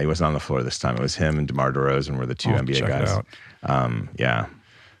 Yeah, he wasn't on the floor this time. It was him and DeMar DeRozan were the two NBA guys. Yeah.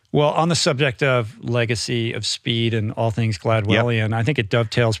 Well, on the subject of legacy of speed and all things Gladwellian, I think it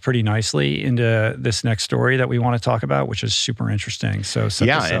dovetails pretty nicely into this next story that we want to talk about, which is super interesting. So set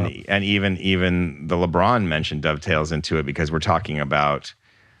this up. And even the LeBron mention dovetails into it because we're talking about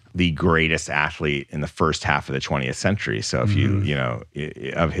the greatest athlete in the first half of the 20th century. So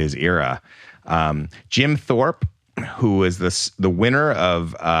if of his era, Jim Thorpe, who was the winner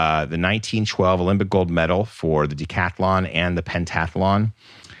of the 1912 Olympic gold medal for the decathlon and the pentathlon,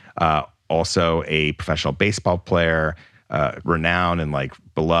 also a professional baseball player, renowned and like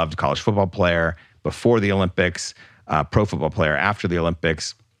beloved college football player before the Olympics, pro football player after the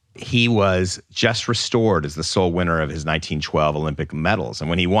Olympics. He was just restored as the sole winner of his 1912 Olympic medals. And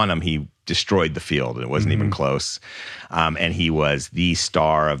when he won them, he destroyed the field. It wasn't even close. And he was the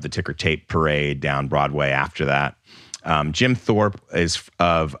star of the ticker tape parade down Broadway after that. Jim Thorpe is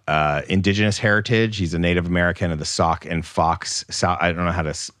of indigenous heritage. He's a Native American of the Sauk and Fox, I don't know how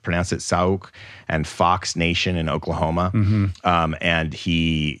to pronounce it, Sauk and Fox Nation in Oklahoma. And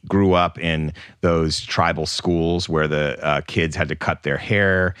he grew up in those tribal schools where the kids had to cut their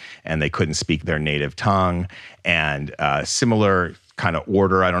hair and they couldn't speak their native tongue. And similar kind of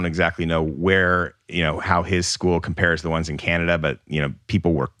order. I don't exactly know where, how his school compares to the ones in Canada, but,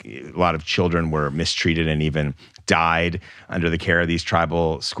 a lot of children were mistreated and even died under the care of these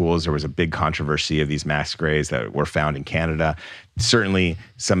tribal schools. There was a big controversy of these mass graves that were found in Canada. Certainly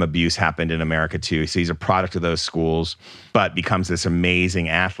some abuse happened in America too. So he's a product of those schools, but becomes this amazing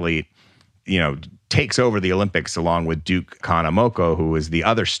athlete, takes over the Olympics along with Duke Kahanamoku, who was the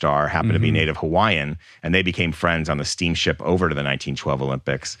other star, happened to be Native Hawaiian, and they became friends on the steamship over to the 1912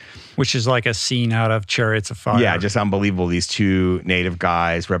 Olympics. Which is like a scene out of Chariots of Fire. Yeah, just unbelievable. These two Native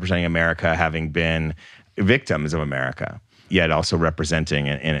guys representing America, having been victims of America, yet also representing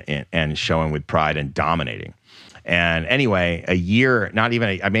and showing with pride and dominating. And anyway, a year, not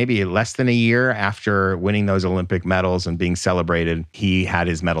even maybe less than a year after winning those Olympic medals and being celebrated, he had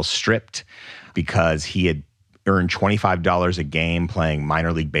his medals stripped because he had earned $25 a game playing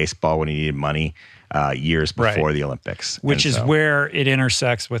minor league baseball when he needed money years before the Olympics. Which is where it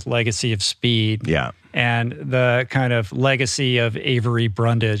intersects with legacy of speed. Yeah. And the kind of legacy of Avery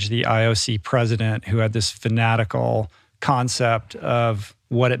Brundage, the IOC president, who had this fanatical concept of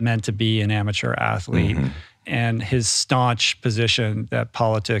what it meant to be an amateur athlete, and his staunch position that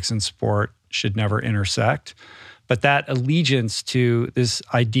politics and sport should never intersect. But that allegiance to this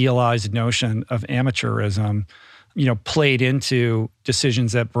idealized notion of amateurism, played into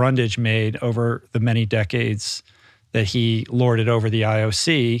decisions that Brundage made over the many decades that he lorded over the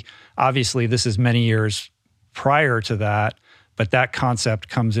IOC. Obviously, this is many years prior to that, but that concept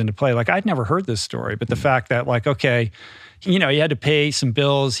comes into play. Like, I'd never heard this story, but the fact that, like, okay, he had to pay some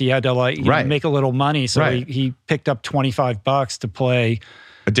bills, he had to make a little money, so he picked up $25 to play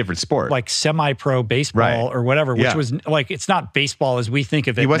a different sport, like semi-pro baseball or whatever, which was like, it's not baseball as we think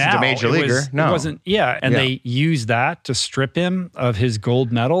of it. He wasn't now. a major leaguer. No, it wasn't. Yeah, and they used that to strip him of his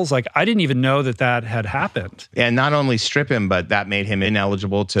gold medals. Like, I didn't even know that had happened. And not only strip him, but that made him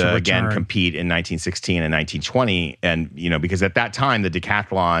ineligible to again compete in 1916 and 1920. And because at that time the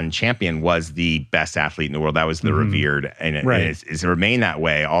decathlon champion was the best athlete in the world. That was the revered, and it's remained that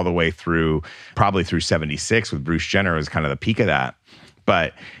way all the way through, probably through 76 with Bruce Jenner was kind of the peak of that.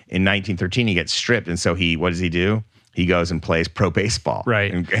 But in 1913, he gets stripped. And so what does he do? He goes and plays pro baseball.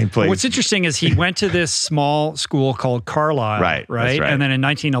 Right. And plays. What's interesting is he went to this small school called Carlisle. Right. And then in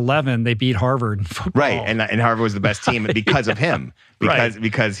 1911, they beat Harvard in football. Right. And Harvard was the best team because of him.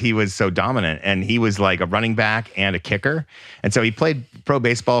 Because he was so dominant, and he was like a running back and a kicker. And so he played pro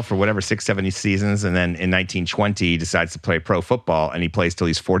baseball for 6-7 seasons. And then in 1920, he decides to play pro football, and he plays till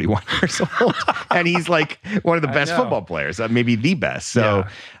he's 41 years old. And he's like one of the best football players, maybe the best. So,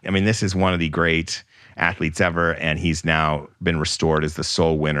 I mean, this is one of the great athletes ever, and he's now been restored as the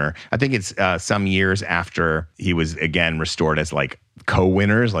sole winner. I think it's some years after he was again restored as like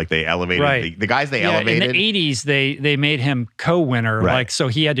co-winners, like they elevated the guys they elevated. In the 80s, they made him co-winner, like so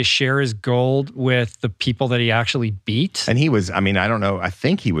he had to share his gold with the people that he actually beat. And he was, I mean, I don't know, I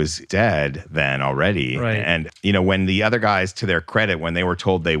think he was dead then already. Right. And when the other guys, to their credit, when they were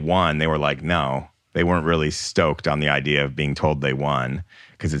told they won, they were like, no, they weren't really stoked on the idea of being told they won,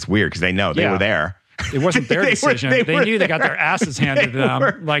 because it's weird because they know they were there. It wasn't their decision. They knew they got their asses handed to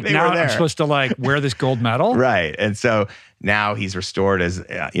them. Now I'm supposed to wear this gold medal. Right. And so now he's restored as,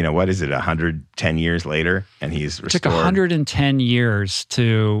 what is it, 110 years later? And he's restored. It took 110 years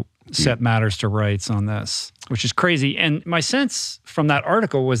to set matters to rights on this, which is crazy. And my sense from that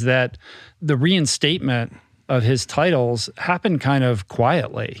article was that the reinstatement of his titles happened kind of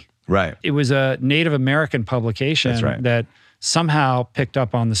quietly. Right. It was a Native American publication that somehow picked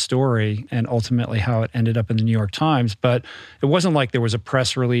up on the story and ultimately how it ended up in the New York Times. But it wasn't like there was a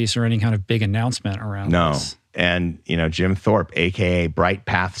press release or any kind of big announcement around this. And, Jim Thorpe, a.k.a. Bright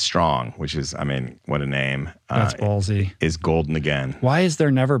Path Strong, which is, I mean, what a name. That's ballsy. Is golden again. Why has there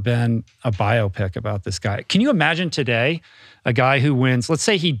never been a biopic about this guy? Can you imagine today a guy who wins, let's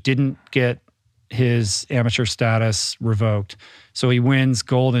say he didn't get his amateur status revoked. So he wins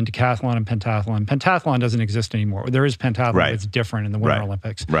gold in decathlon and pentathlon. Pentathlon doesn't exist anymore. There is pentathlon, but it's different in the Winter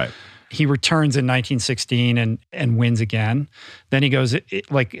Olympics. Right. He returns in 1916 and wins again. Then he goes,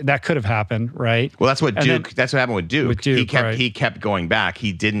 that could have happened, right? Well, that's what that's what happened with Duke. With Duke, he kept going back.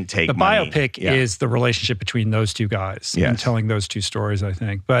 He didn't take the money. biopic is the relationship between those two guys and telling those two stories, I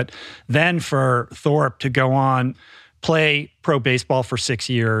think. But then for Thorpe to go on, play pro baseball for 6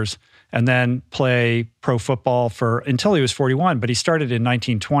 years, and then play pro football until he was 41. But he started in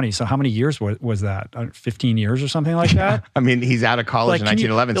 1920. So how many years was that? 15 years or something like that? I mean, he's out of college in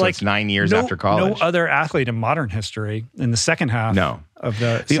 1911, so it's 9 years after college. No other athlete in modern history in the second half of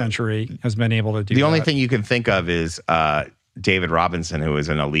the century has been able to do that. The only thing you can think of is David Robinson, who was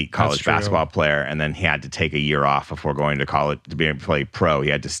an elite college basketball player, and then he had to take a year off before going to college to be able to play pro. He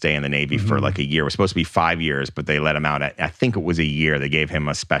had to stay in the Navy for like a year. It was supposed to be 5 years, but they let him out I think it was a year. They gave him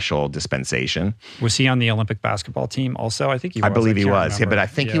a special dispensation. Was he on the Olympic basketball team also? I think he was. I believe he was. Yeah, but I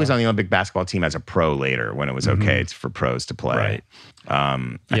think he was on the Olympic basketball team as a pro later when it was okay for pros to play. Right.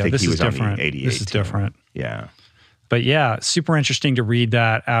 I think he was on the 88 This is team. different. Yeah. But yeah, super interesting to read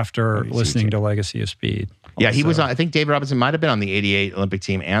that after listening to Legacy of Speed. Yeah, he was on, I think David Robinson might have been on the 88 Olympic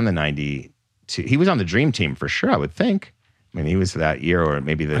team and the 92. He was on the Dream Team for sure, I would think. I mean, he was that year or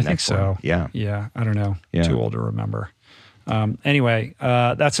maybe the next one. I think so. Yeah. Yeah, I don't know. Too old to remember. Anyway,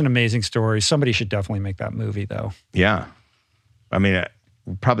 that's an amazing story. Somebody should definitely make that movie, though. Yeah. I mean,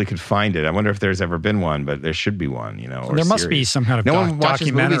 we probably could find it. I wonder if there's ever been one, but there should be one, or there must be some kind of no one watches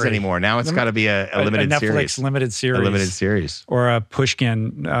documentary movies anymore. Now it's got to be a limited Netflix series. limited series. A limited series. Or a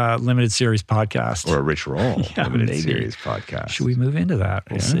Pushkin limited series podcast. Or a Rich Roll limited series podcast. Should we move into that?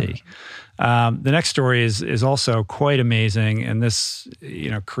 We'll see. The next story is also quite amazing, and this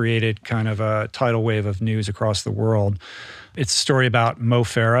created kind of a tidal wave of news across the world. It's a story about Mo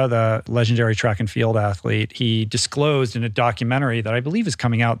Farah, the legendary track and field athlete. He disclosed in a documentary that I believe is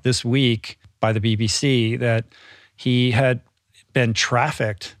coming out this week by the BBC that he had been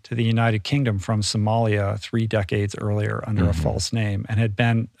trafficked to the United Kingdom from Somalia 3 decades earlier under a false name and had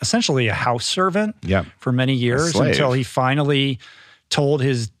been essentially a house servant for many years until he finally told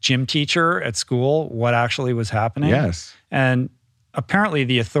his gym teacher at school what actually was happening. Yes. And apparently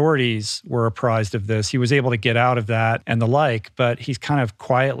the authorities were apprised of this. He was able to get out of that and the like, but he's kind of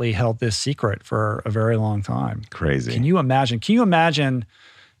quietly held this secret for a very long time. Crazy. Can you imagine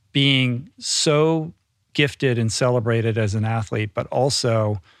being so gifted and celebrated as an athlete, but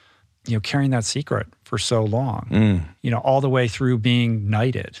also, carrying that secret for so long, all the way through being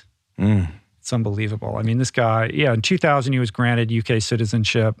knighted. It's unbelievable. I mean, this guy, in 2000, he was granted UK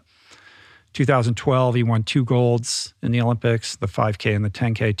citizenship. 2012, he won 2 golds in the Olympics, the 5K and the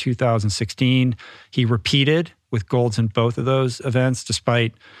 10K. 2016, he repeated with golds in both of those events,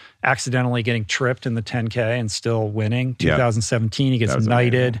 despite accidentally getting tripped in the 10K and still winning. 2017, he gets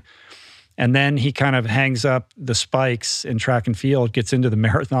knighted. Amazing. And then he kind of hangs up the spikes in track and field, gets into the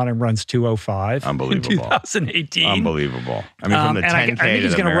marathon and runs 2:05. Unbelievable. In 2018. Unbelievable. I mean, from the 10K I think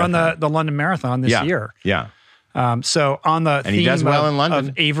he's going to run the London Marathon this year. Yeah. So on the theme he does well in London.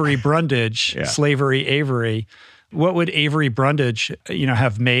 Of Avery Brundage, Slavery Avery, what would Avery Brundage,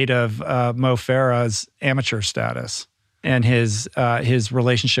 have made of Mo Farah's amateur status and his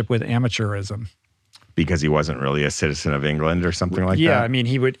relationship with amateurism? Because he wasn't really a citizen of England or something like that? Yeah, I mean,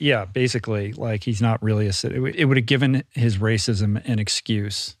 he would, basically, like, he's not really a citizen. It would have given his racism an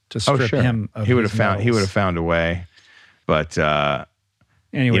excuse to strip him of he would his have found medals. He would have found a way. But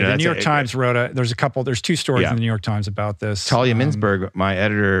anyway, the New York Times wrote there's 2 stories in the New York Times about this. Talia Minsberg, my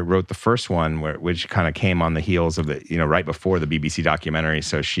editor, wrote the first one, which kind of came on the heels of the, right before the BBC documentary.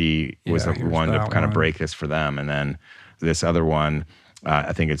 So she was the one to kind of break this for them. And then this other one,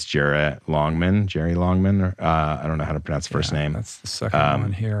 I think it's Jerry Longman, or I don't know how to pronounce the first name. That's the second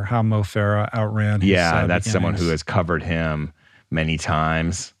one here. How Mo Farah outran his that's someone who has covered him many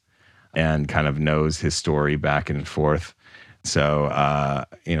times and kind of knows his story back and forth. So,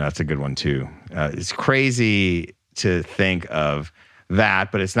 that's a good one too. It's crazy to think of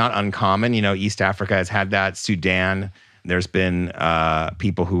that, but it's not uncommon. East Africa has had that. Sudan, there's been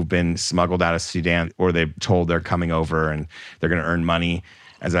people who've been smuggled out of Sudan, or they're told they're coming over and they're going to earn money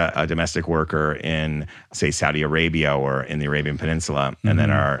as a domestic worker in, say, Saudi Arabia or in the Arabian Peninsula, and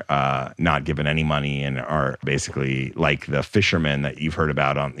then are not given any money and are basically like the fishermen that you've heard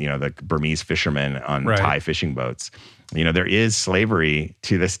about on, the Burmese fishermen on Thai fishing boats. There is slavery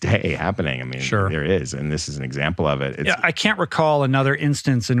to this day happening. I mean, there is, and this is an example of it. I can't recall another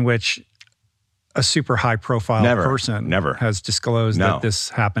instance in which a super high profile person has disclosed that this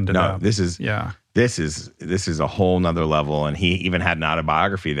happened to them. This is a whole nother level. And he even had an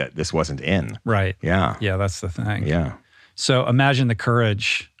autobiography that this wasn't in. Right. Yeah. Yeah, that's the thing. Yeah. So imagine the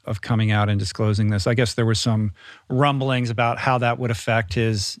courage of coming out and disclosing this. I guess there was some rumblings about how that would affect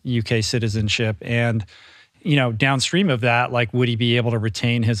his UK citizenship. And, downstream of that, like, would he be able to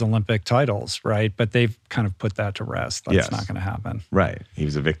retain his Olympic titles, right? But they've kind of put that to rest. That's not going to happen. Right. He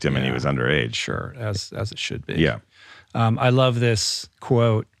was a victim and he was underage. Sure, as it should be. Yeah. I love this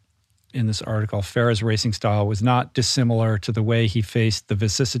quote in this article. Farah's racing style was not dissimilar to the way he faced the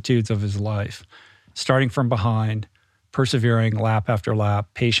vicissitudes of his life, starting from behind, persevering lap after lap,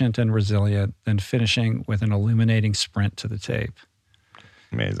 patient and resilient, then finishing with an illuminating sprint to the tape.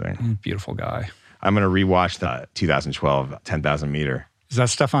 Amazing. Beautiful guy. I'm going to rewatch the 2012 10,000 meter. Is that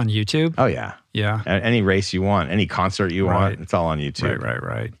stuff on YouTube? Oh, yeah. Yeah. Any race you want, any concert you want, it's all on YouTube.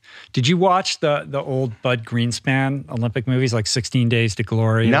 Right. Did you watch the old Bud Greenspan Olympic movies, like 16 Days to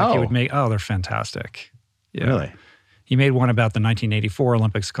Glory? No. Like he would make, they're fantastic. Yeah. Really? He made one about the 1984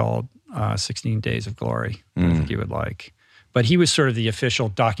 Olympics called 16 Days of Glory. I think you would like. But he was sort of the official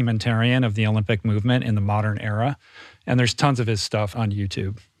documentarian of the Olympic movement in the modern era. And there's tons of his stuff on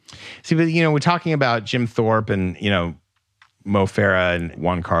YouTube. See, but, we're talking about Jim Thorpe and, Mo Farah and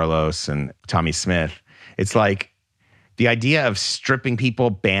Juan Carlos and Tommy Smith. It's like the idea of stripping people,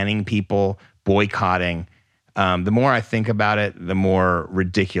 banning people, boycotting. The more I think about it, the more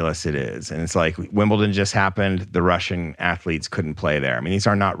ridiculous it is. And it's like Wimbledon just happened. The Russian athletes couldn't play there. I mean, these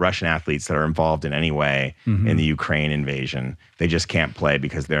are not Russian athletes that are involved in any way in the Ukraine invasion. They just can't play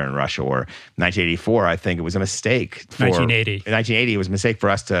because they're in Russia. Or 1984, I think it was a mistake. 1980, it was a mistake for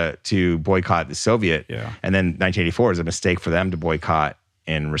us to boycott the Soviet. Yeah. And then 1984 was a mistake for them to boycott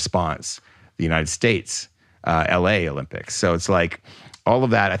in response the United States, LA Olympics. So it's like all of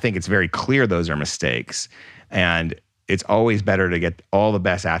that, I think it's very clear those are mistakes. And it's always better to get all the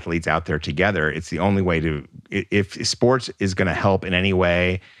best athletes out there together. It's the only way to, if sports is going to help in any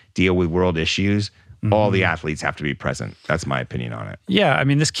way deal with world issues, all the athletes have to be present. That's my opinion on it. Yeah, I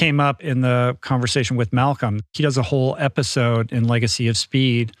mean, this came up in the conversation with Malcolm. He does a whole episode in Legacy of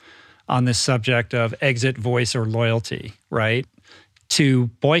Speed on this subject of exit, voice, or loyalty, right? To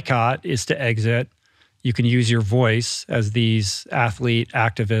boycott is to exit. You can use your voice, as these athlete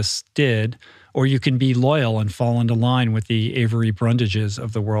activists did, or you can be loyal and fall into line with the Avery Brundages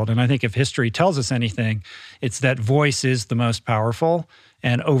of the world. And I think if history tells us anything, it's that voice is the most powerful.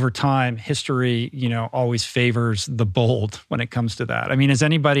 And over time, history, always favors the bold when it comes to that. I mean, has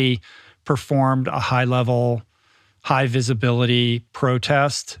anybody performed a high-level, high-visibility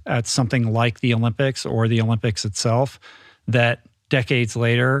protest at something like the Olympics or the Olympics itself, that decades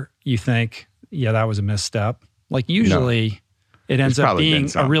later you think, yeah, that was a misstep. Like usually it ends up being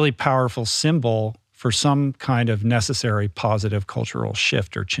a really powerful symbol for some kind of necessary positive cultural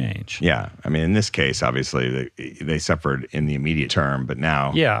shift or change. Yeah. I mean, in this case, obviously, they suffered in the immediate term, but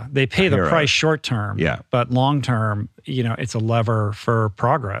now... Yeah, they pay the price short term. Yeah. But long term, it's a lever for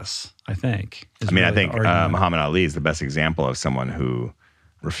progress, I think. I think Muhammad Ali is the best example of someone who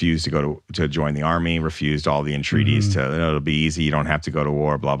refused to join the army, refused all the entreaties to, it'll be easy, you don't have to go to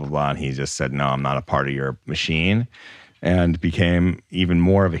war, blah, blah, blah. And he just said, no, I'm not a part of your machine, and became even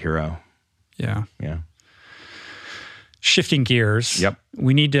more of a hero. Yeah. Yeah. Shifting gears. Yep.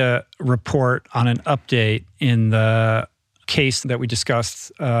 We need to report on an update in the case that we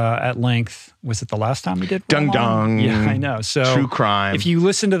discussed at length. Was it the last time we did Roll On? Dung. Yeah, I know. So true crime. If you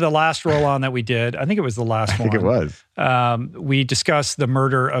listen to the last Roll On that we did, I think it was the last one. I think it was. We discussed the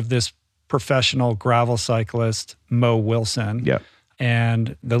murder of this professional gravel cyclist, Mo Wilson. Yep.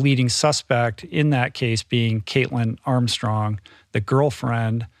 And the leading suspect in that case being Caitlin Armstrong, the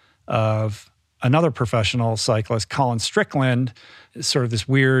girlfriend of another professional cyclist, Colin Strickland. Sort of this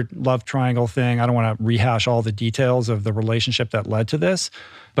weird love triangle thing. I don't want to rehash all the details of the relationship that led to this.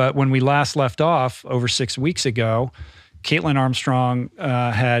 But when we last left off over 6 weeks ago, Caitlin Armstrong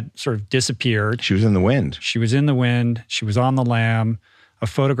had sort of disappeared. She was in the wind. She was in the wind. She was on the lam. A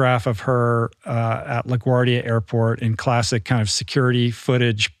photograph of her at LaGuardia Airport in classic kind of security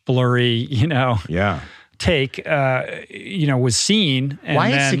footage, blurry, take, was seen. And why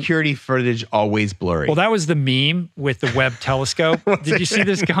is security footage always blurry? Well, that was the meme with the Webb telescope. Did you see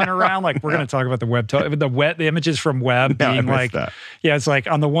this going around? Like, we're going to talk about the Webb, the images from Webb being like, yeah, it's like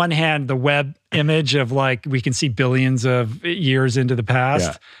on the one hand, the Webb image of like, we can see billions of years into the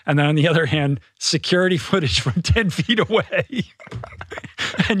past. Yeah. And then on the other hand, security footage from 10 feet away.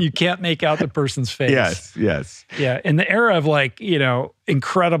 And you can't make out the person's face. Yes. Yeah. In the era of like,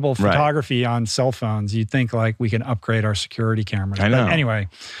 incredible photography on cell phones, you'd think like we can upgrade our security cameras. I know. But anyway,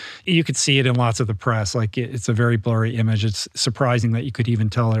 you could see it in lots of the press. Like it's a very blurry image. It's surprising that you could even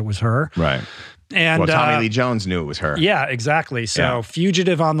tell that it was her. Right. And Tommy Lee Jones knew it was her. Yeah, exactly. So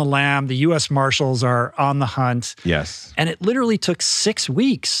fugitive on the lam, the U.S. Marshals are on the hunt. Yes. And it literally took 6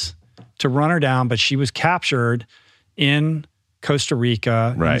 weeks to run her down, but she was captured in Costa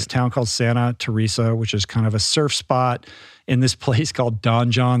Rica, in this town called Santa Teresa, which is kind of a surf spot in this place called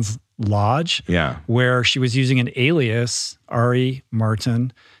Don John's Lodge, where she was using an alias, Ari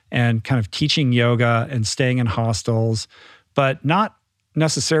Martin, and kind of teaching yoga and staying in hostels, but not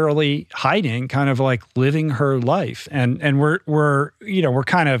necessarily hiding, kind of like living her life. And we're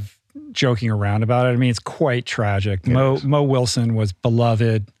kind of joking around about it. I mean, it's quite tragic. Mo Wilson was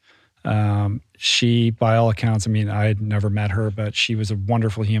beloved. She, by all accounts, I mean, I had never met her, but she was a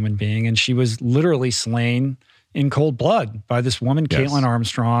wonderful human being. And she was literally slain in cold blood by this woman, Caitlin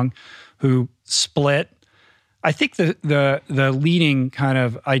Armstrong, who split. I think the leading kind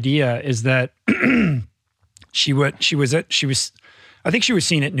of idea is that she was I think she was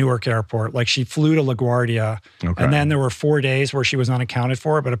seen at Newark Airport. Like she flew to LaGuardia, and then there were 4 days where she was unaccounted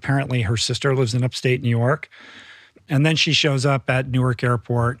for, but apparently her sister lives in upstate New York. And then she shows up at Newark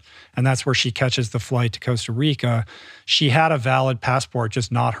Airport, and that's where she catches the flight to Costa Rica. She had a valid passport,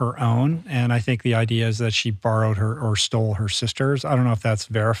 just not her own. And I think the idea is that she borrowed her or stole her sister's. I don't know if that's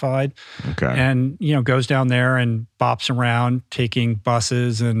verified. Okay. And, goes down there and bops around, taking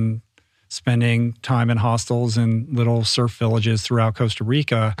buses and spending time in hostels and little surf villages throughout Costa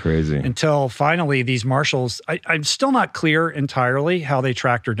Rica. Crazy. Until finally these marshals, I'm still not clear entirely how they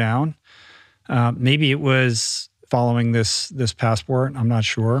tracked her down. Maybe it was following this passport. I'm not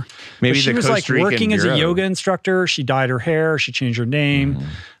sure. Maybe she was like working as a yoga instructor. She dyed her hair. She changed her name.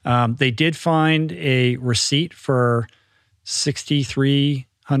 They did find a receipt for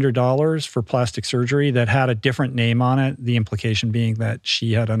 $6,300 for plastic surgery that had a different name on it. The implication being that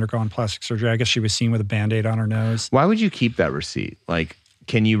she had undergone plastic surgery. I guess she was seen with a Band-Aid on her nose. Why would you keep that receipt? Like,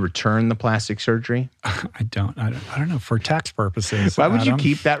 can you return the plastic surgery? I don't know, for tax purposes. Why would you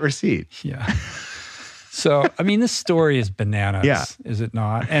keep that receipt? Yeah. So, I mean, this story is bananas, is it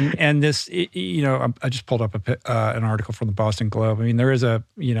not? And this, I just pulled up an article from the Boston Globe. I mean, there is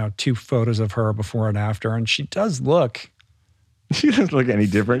 2 photos of her before and after, and she does look. She doesn't look any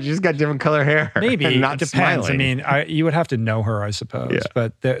different. She's got different color hair. Maybe. Not it depends. Smiling. I mean, you would have to know her, I suppose. Yeah.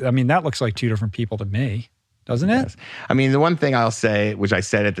 But, that looks like 2 different people to me, doesn't it? Yes. I mean, the one thing I'll say, which I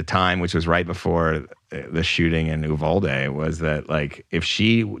said at the time, which was right before the shooting in Uvalde, was that, like, if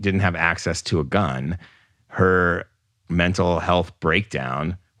she didn't have access to a gun, her mental health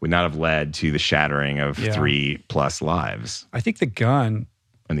breakdown would not have led to the shattering of 3+ lives. I think the gun,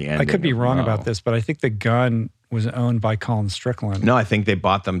 and the ending. I could be wrong about this, but I think the gun was owned by Colin Strickland. No, I think they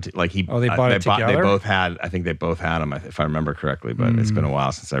bought them. They bought it together? They both had, I think they both had them, if I remember correctly, but it's been a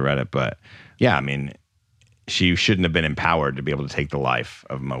while since I read it. But yeah, I mean, she shouldn't have been empowered to be able to take the life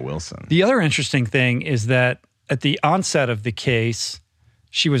of Mo Wilson. The other interesting thing is that at the onset of the case,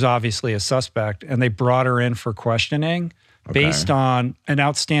 she was obviously a suspect, and they brought her in for questioning based on an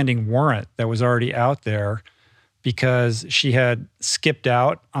outstanding warrant that was already out there because she had skipped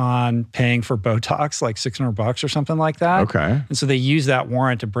out on paying for Botox, like $600 or something like that. Okay. And so they used that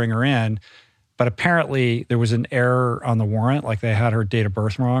warrant to bring her in. But apparently there was an error on the warrant, like they had her date of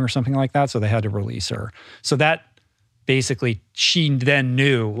birth wrong or something like that, so they had to release her. So that basically, she then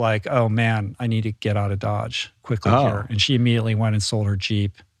knew, like, oh man, I need to get out of Dodge quickly here. And she immediately went and sold her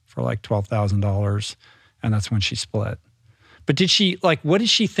Jeep for like $12,000, and that's when she split. But did she, like, what did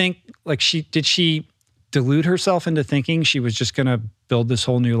she think? Like, did she delude herself into thinking she was just going to build this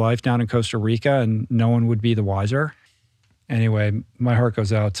whole new life down in Costa Rica and no one would be the wiser? Anyway, my heart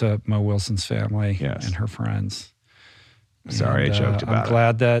goes out to Mo Wilson's family and her friends. Sorry, I joked about it. I'm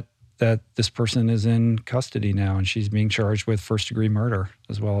glad that this person is in custody now and she's being charged with first-degree murder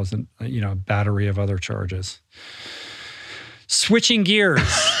as well as a battery of other charges. Switching gears.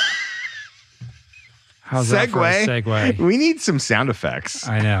 How's that for a segue? We need some sound effects.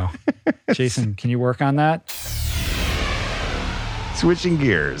 I know. Jason, can you work on that? Switching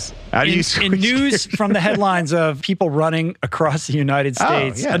gears. How do you switch in news from the headlines of people running across the United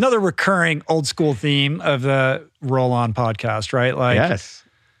States, another recurring old school theme of the Roll On podcast, right? Like,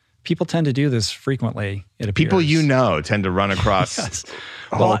 people tend to do this frequently, it appears. People tend to run across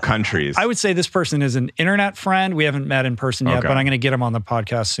whole countries. I would say this person is an internet friend. We haven't met in person yet, but I'm going to get him on the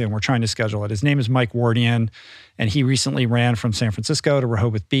podcast soon. We're trying to schedule it. His name is Mike Wardian, and he recently ran from San Francisco to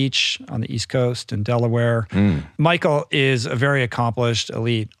Rehoboth Beach on the East Coast in Delaware. Michael is a very accomplished,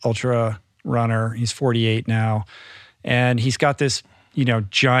 elite ultra runner. He's 48 now, and he's got this,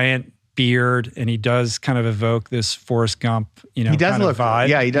 giant beard, and he does kind of evoke this Forrest Gump, he does kind look, of vibe.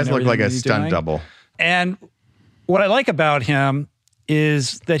 Yeah, he does look like a stunt double. And what I like about him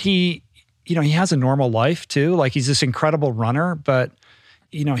is that he has a normal life too. Like, he's this incredible runner, but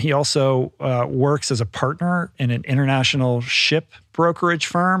he also works as a partner in an international ship brokerage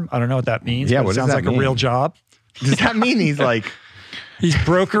firm. I don't know what that means. Yeah, but it sounds like a real job. Does that mean he's like... He's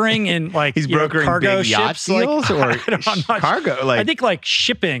brokering in he's brokering cargo big yacht ships, deals or cargo. I think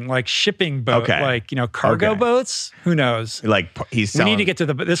shipping boat, cargo boats. Who knows? Like he's selling. We need to get to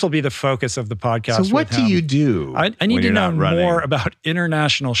this will be the focus of the podcast. So what do you do? I need to know more about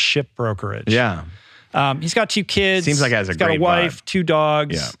international ship brokerage. Yeah. He's got 2 kids. Seems like he's got a wife, vibe. 2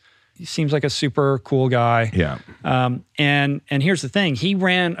 dogs. Yeah. He seems like a super cool guy. Yeah. And here's the thing. He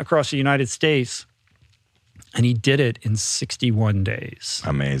ran across the United States, and he did it in 61 days.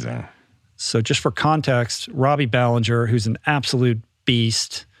 Amazing. So just for context, Robbie Ballinger, who's an absolute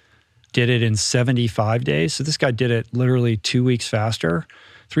beast, did it in 75 days. So this guy did it literally 2 weeks faster.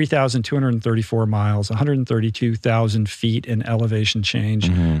 3,234 miles, 132,000 feet in elevation change,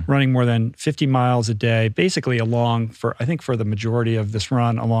 running more than 50 miles a day, basically along for the majority of this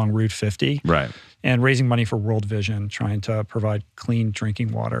run along Route 50. Right. And raising money for World Vision, trying to provide clean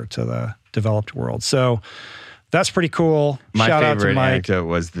drinking water to the developed world. So that's pretty cool. My Shout out to favorite Mike. anecdote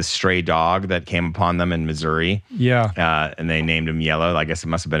was the stray dog that came upon them in Missouri. Yeah. And they named him Yellow. I guess it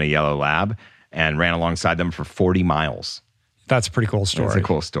must have been a yellow lab, and ran alongside them for 40 miles. That's a pretty cool story. It's a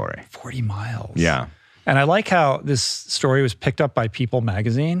cool story. 40 miles. Yeah. And I like how this story was picked up by People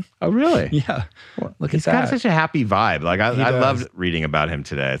magazine. Oh, really? Yeah. Look He's at that. got such a happy vibe. Like I loved reading about him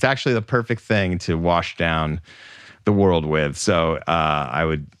today. It's actually the perfect thing to wash down the world with. So I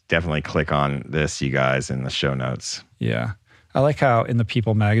would definitely click on this, you guys, in the show notes. Yeah. I like how in the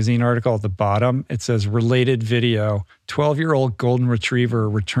People magazine article at the bottom, it says related video, 12-year-old golden retriever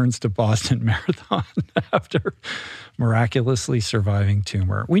returns to Boston Marathon after miraculously surviving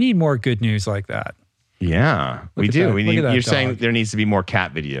tumor. We need more good news like that. Yeah, we do. That. We need. You're dog. saying there needs to be more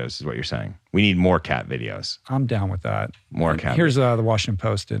cat videos, is what you're saying. We need more cat videos. I'm down with that. More cat. Here's the Washington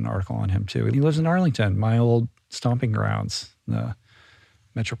Post did an article on him too. He lives in Arlington, my old stomping grounds, the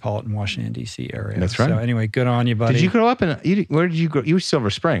metropolitan Washington, D.C. area. That's right. So anyway, good on you, buddy. Did you grow up where did you grow? You were Silver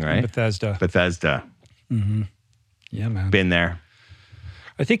Spring, right? Bethesda. Mm-hmm. Yeah, man. Been there.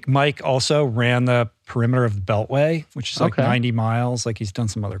 I think Mike also ran the perimeter of the Beltway, which is like 90 miles. Like, he's done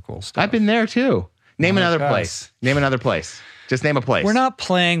some other cool stuff. I've been there too. Name another place. Name another place. Just name a place. We're not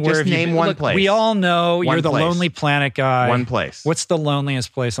playing where Just name one place. We all know One you're the place. Lonely Planet guy. One place. What's the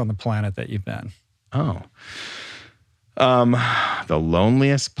loneliest place on the planet that you've been? Oh. The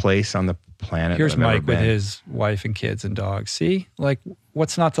loneliest place on the planet. Here's I've ever Mike with been. his wife and kids and dogs. See, like,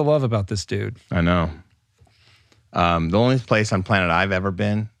 what's not to love about this dude? I know. The loneliest place on planet I've ever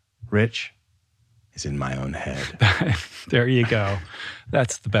been, Rich, is in my own head. There you go.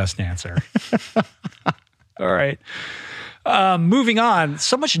 That's the best answer. All right. Moving on.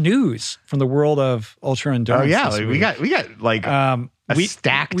 So much news from the world of ultra endurance. Oh yeah, this like, week. we got like a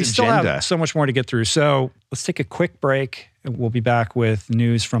stacked we still agenda. have so much more to get through. So let's take a quick break. We'll be back with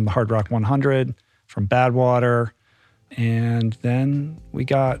news from the Hard Rock 100, from Badwater, and then we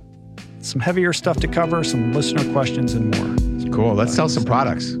got some heavier stuff to cover, some listener questions, and more. Cool. Let's sell some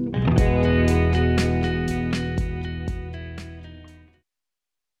products.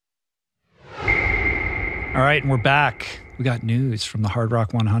 All right, and we're back. We got news from the Hard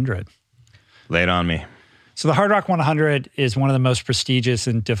Rock 100. Lay it on me. So the Hard Rock 100 is one of the most prestigious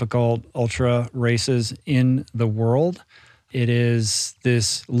and difficult ultra races in the world. It is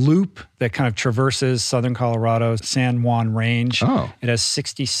this loop that kind of traverses southern Colorado's San Juan Range. Oh. It has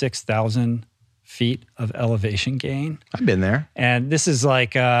 66,000 feet of elevation gain. I've been there. And this is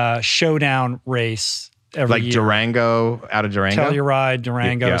like a showdown race every Like year. Durango, out of Durango? Telluride,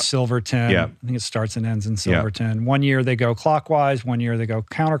 Durango, Yep. Silverton. Yep. I think it starts and ends in Silverton. One year they go clockwise, one year they go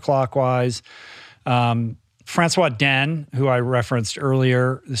counterclockwise. Francois Den, who I referenced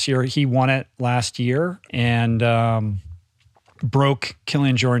earlier this year, he won it last year and broke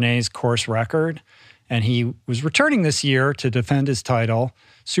Kilian Jornet's course record. And he was returning this year to defend his title.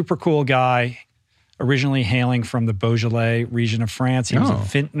 Super cool guy, originally hailing from the Beaujolais region of France. He was a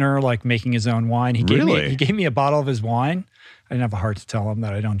vintner, like making his own wine. He gave me a bottle of his wine. I didn't have a heart to tell him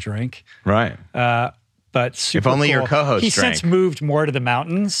that I don't drink. Right. But super If only cool. your co-host He's drank. since moved more to the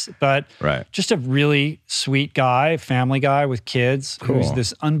mountains, but just a really sweet guy, family guy with kids, who's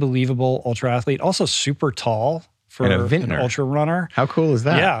this unbelievable ultra athlete, also super tall for And a vintner. an ultra runner. How cool is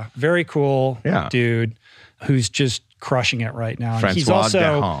that? Yeah, very cool dude who's just crushing it right now. And he's Francois also,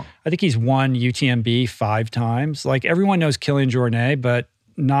 Dehaene. I think he's won UTMB 5 times. Like everyone knows Kilian Jornet, but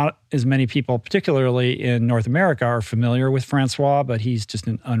not as many people, particularly in North America, are familiar with Francois, but he's just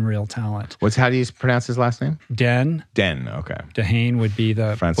an unreal talent. How do you pronounce his last name? Den. Okay. Dehaene would be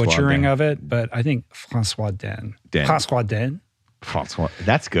the Francois butchering Den. of it, but I think Francois Den. Den. Francois Den. Francois.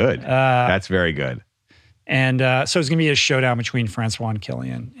 That's good. That's very good. And so it's going to be a showdown between Francois and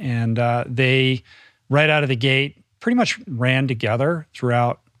Kilian. And they, right out of the gate, pretty much ran together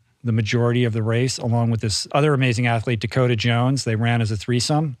throughout the majority of the race, along with this other amazing athlete, Dakota Jones. They ran as a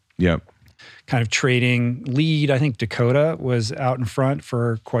threesome. Yep. Kind of trading lead. I think Dakota was out in front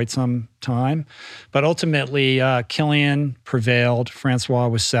for quite some time. But ultimately, Kilian prevailed. Francois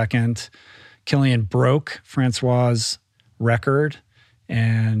was second. Kilian broke Francois' record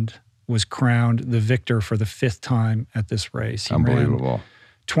and was crowned the victor for the 5th time at this race. He Unbelievable. ran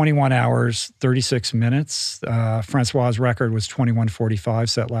 21 hours, 36 minutes. Francois' record was 21:45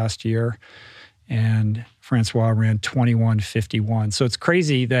 set last year. And Francois ran 21:51. So it's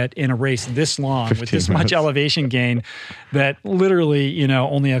crazy that in a race this long with this much elevation gain, that literally,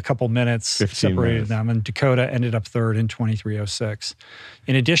 only a couple minutes separated them. And Dakota ended up third in 23:06.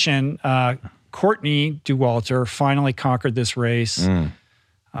 In addition, Courtney Dauwalter finally conquered this race,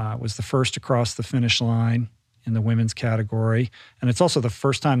 was the first to cross the finish line in the women's category. And it's also the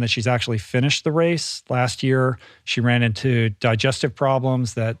first time that she's actually finished the race. Last year, she ran into digestive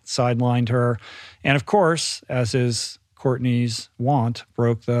problems that sidelined her. And of course, as is Courtney's wont,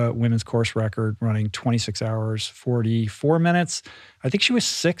 broke the women's course record running 26 hours, 44 minutes. I think she was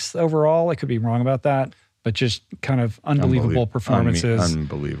 6th overall. I could be wrong about that. But just kind of unbelievable performances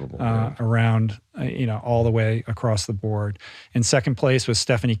around, all the way across the board. In second place was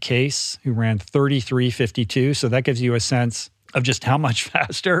Stephanie Case, who ran 33:52. So that gives you a sense of just how much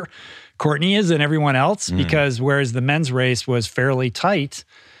faster Courtney is than everyone else, because whereas the men's race was fairly tight,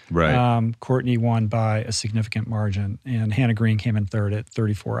 Courtney won by a significant margin, and Hannah Green came in third at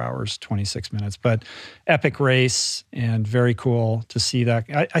 34 hours, 26 minutes. But epic race and very cool to see that.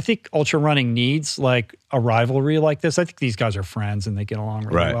 I think ultra running needs like a rivalry like this. I think these guys are friends and they get along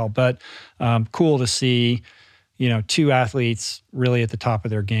really well. But cool to see, 2 athletes really at the top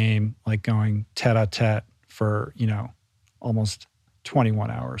of their game, like going tete-a-tete for, almost 21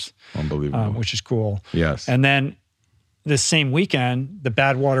 hours. Unbelievable. Which is cool. Yes. And then this same weekend, the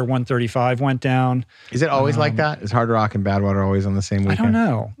Badwater 135 went down. Is it always like that? Is Hard Rock and Badwater always on the same weekend? I don't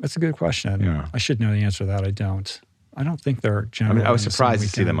know. That's a good question. Yeah. I should know the answer to that. I don't think they're generally. I was surprised to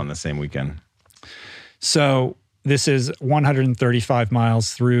see them on the same weekend. So this is 135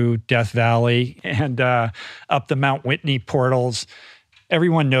 miles through Death Valley and up the Mount Whitney portals.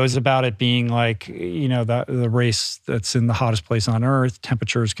 everyone knows about it being like, the race that's in the hottest place on earth.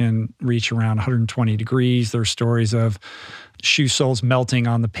 Temperatures can reach around 120 degrees. There's stories of shoe soles melting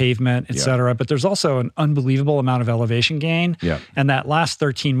on the pavement, et cetera. But there's also an unbelievable amount of elevation gain. Yeah. And that last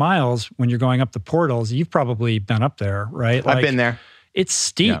 13 miles, when you're going up the portals, you've probably been up there, right? I've been there. It's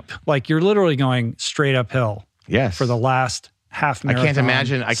steep. Like you're literally going straight uphill. Yes. For the last half marathon.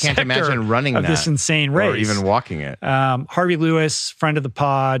 I can't imagine running of this insane race. Or even walking it. Harvey Lewis, friend of the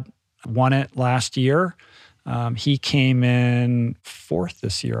pod, won it last year. He came in 4th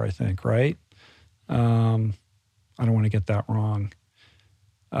this year, I think, right? I don't want to get that wrong.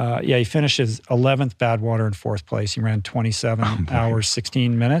 He finished his 11th Badwater in 4th place. He ran 27 hours,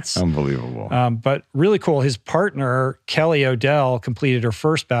 16 minutes. Unbelievable. But really cool. His partner, Kelly O'Dell, completed her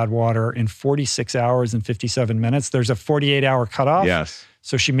first Badwater in 46 hours and 57 minutes. There's a 48-hour cutoff. Yes.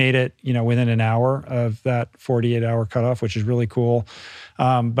 So she made it, within an hour of that 48-hour cutoff, which is really cool.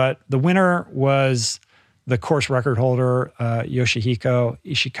 But the winner was the course record holder, Yoshihiko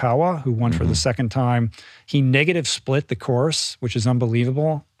Ishikawa, who won for the second time. He negative split the course, which is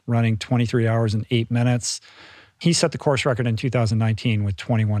unbelievable, running 23 hours and 8 minutes. He set the course record in 2019 with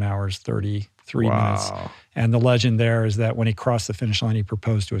 21 hours, 33 minutes. And the legend there is that when he crossed the finish line, he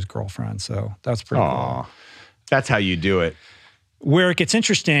proposed to his girlfriend. So that's pretty cool. That's how you do it. Where it gets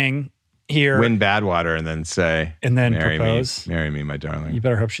interesting here. Win Badwater and then say, and then marry propose. Marry me, my darling. You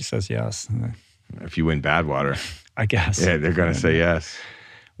better hope she says yes. If you win Badwater. I guess. Yeah, they're going to say yes.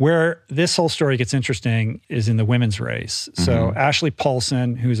 Where this whole story gets interesting is in the women's race. So Ashley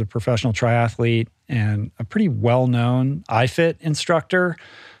Paulson, who's a professional triathlete and a pretty well-known iFit instructor,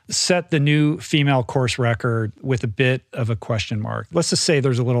 set the new female course record with a bit of a question mark. Let's just say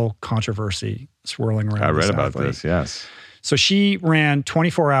there's a little controversy swirling around. I read about this, yes. So she ran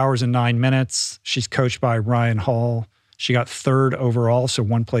 24 hours and 9 minutes. She's coached by Ryan Hall. She got 3rd overall, so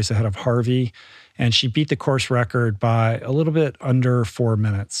 1 place ahead of Harvey. And she beat the course record by a little bit under 4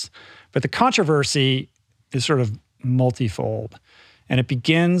 minutes. But the controversy is sort of multifold. And it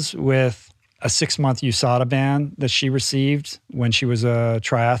begins with a 6-month USADA ban that she received when she was a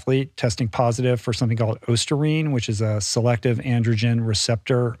triathlete, testing positive for something called Ostarine, which is a selective androgen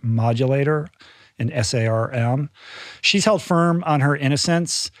receptor modulator, an SARM. She's held firm on her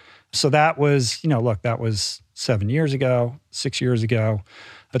innocence. So that was, that was 7 years ago, 6 years ago.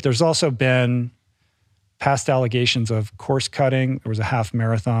 But there's also been past allegations of course cutting. There was a half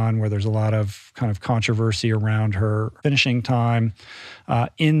marathon where there's a lot of kind of controversy around her finishing time.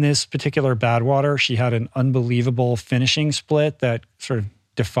 In this particular Badwater, she had an unbelievable finishing split that sort of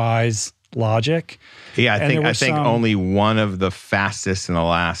defies logic. Yeah, I think only one of the fastest in the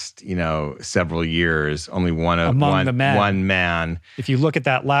last, several years, only one man. If you look at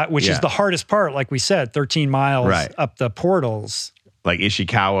that, which is the hardest part, like we said, 13 miles up the portals. Like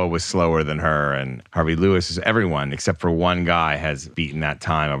Ishikawa was slower than her, and Harvey Lewis is everyone except for one guy has beaten that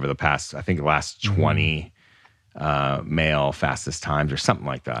time over the past, I think, the last 20 male fastest times or something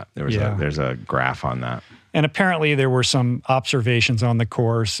like that. There's a graph on that. And apparently there were some observations on the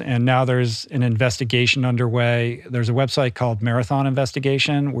course, and now there's an investigation underway. There's a website called Marathon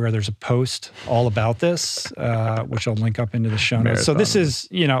Investigation where there's a post all about this, which I'll link up into the show notes. So this is,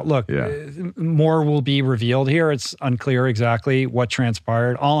 more will be revealed here. It's unclear exactly what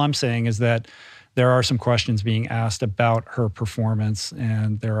transpired. All I'm saying is that there are some questions being asked about her performance,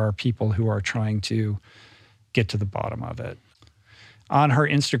 and there are people who are trying to get to the bottom of it. On her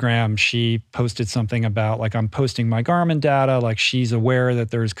Instagram, she posted something about, like, I'm posting my Garmin data, like she's aware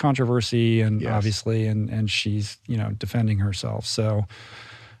that there's controversy and obviously, and she's, defending herself. So,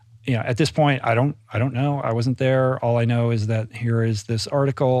 at this point, I don't know. I wasn't there. All I know is that here is this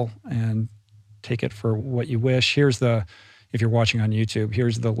article, and take it for what you wish. If you're watching on YouTube,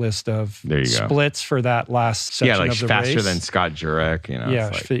 here's the list of splits for that last section of the race. Yeah, like faster than Scott Jurek.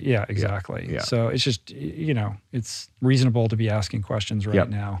 Exactly. Yeah. So it's just, it's reasonable to be asking questions right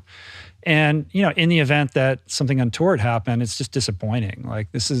now. And, in the event that something untoward happened, it's just disappointing. Like,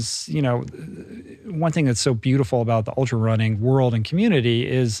 this is, one thing that's so beautiful about the ultra running world and community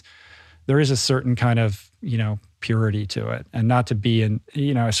is there is a certain kind of, purity to it, and not to be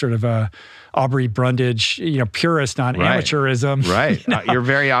sort of a Aubrey Brundage, purist on amateurism. Right. You're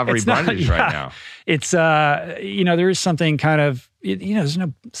very Aubrey Brundage right now. It's, there is something kind of, it's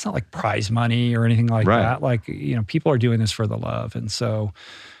not like prize money or anything like that. Like, people are doing this for the love. And so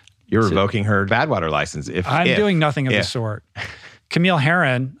you're revoking her Badwater license. I'm doing nothing of the sort. Camille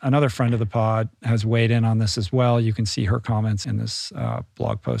Herron, another friend of the pod, has weighed in on this as well. You can see her comments in this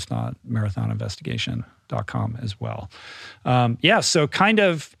blog post on marathoninvestigation.com as well. So kind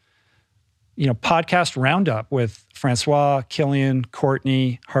of, podcast roundup with Francois, Killian,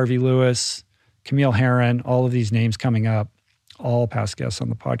 Courtney, Harvey Lewis, Camille Herron, all of these names coming up, all past guests on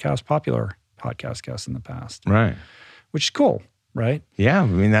the podcast, popular podcast guests in the past. Right. Which is cool, right? Yeah. I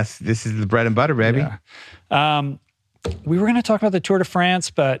mean, this is the bread and butter, baby. Yeah. We were going to talk about the Tour de France,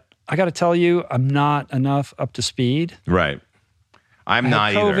 but I got to tell you, I'm not enough up to speed. Right. I'm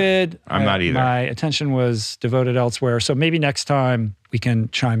not COVID. I'm not either. My attention was devoted elsewhere. So maybe next time we can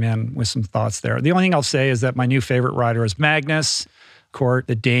chime in with some thoughts there. The only thing I'll say is that my new favorite rider is Magnus Cort,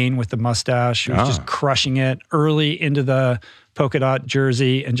 the Dane with the mustache, who's just crushing it early into the polka dot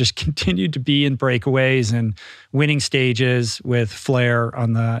jersey and just continued to be in breakaways and winning stages with flair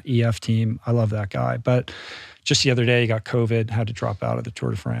on the EF team. I love that guy. But just the other day, he got COVID, had to drop out of the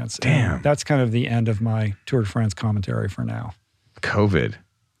Tour de France. Damn. And that's kind of the end of my Tour de France commentary for now. COVID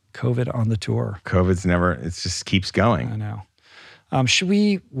on the tour. COVID's never, it just keeps going. I know. Should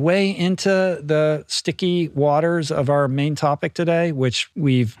we weigh into the sticky waters of our main topic today, which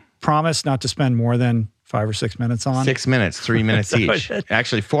we've promised not to spend more than 5 or 6 minutes on? 6 minutes, 3 minutes each.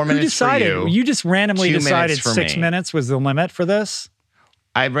 Actually, 4 minutes for you. You just randomly 2 decided minutes for 6 me. minutes was the limit for this?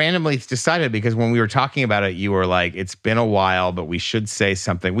 I randomly decided because when we were talking about it, you were like, it's been a while, but we should say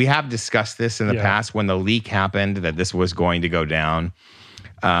something. We have discussed this in the past when the leak happened that this was going to go down.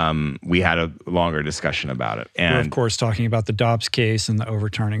 We had a longer discussion about it. And We're, of course, talking about the Dobbs case and the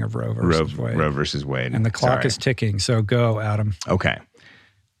overturning of Roe versus Wade. Roe versus Wade. And the clock is ticking, so go, Adam. Okay.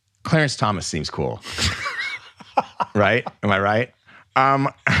 Clarence Thomas seems cool. Right? Am I right?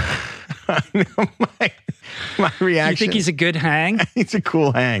 My reaction. You think he's a good hang? He's a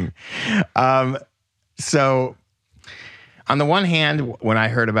cool hang. So on the one hand, when I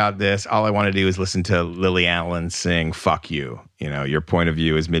heard about this, all I want to do is listen to Lily Allen sing, "Fuck you." Your point of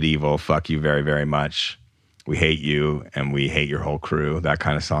view is medieval. Fuck you very, very much. We hate you and we hate your whole crew. That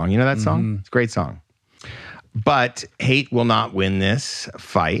kind of song. You know that song? It's a great song. But hate will not win this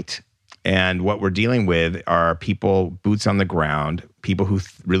fight. And what we're dealing with are people, boots on the ground, people who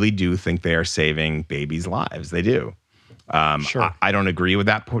really do think they are saving babies' lives. They do. Sure. I don't agree with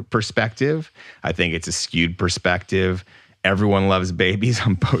that perspective. I think it's a skewed perspective. Everyone loves babies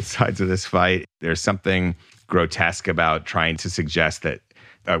on both sides of this fight. There's something grotesque about trying to suggest that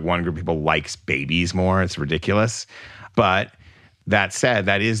one group of people likes babies more. It's ridiculous. But that said,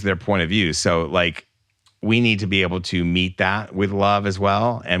 that is their point of view. So, we need to be able to meet that with love as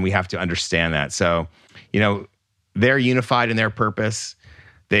well. And we have to understand that. So, they're unified in their purpose.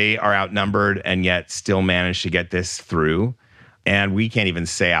 They are outnumbered and yet still manage to get this through. And we can't even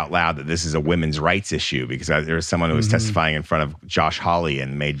say out loud that this is a women's rights issue because there was someone who was testifying in front of Josh Hawley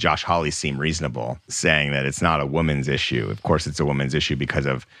and made Josh Hawley seem reasonable, saying that it's not a woman's issue. Of course, it's a woman's issue because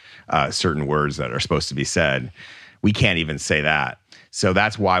of certain words that are supposed to be said. We can't even say that. So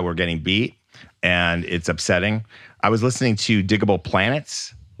that's why we're getting beat. And it's upsetting. I was listening to Diggable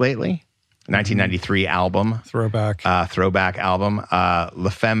Planets lately, 1993 album. Throwback album. La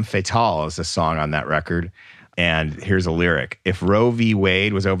Femme Fatale is a song on that record. And here's a lyric. If Roe v.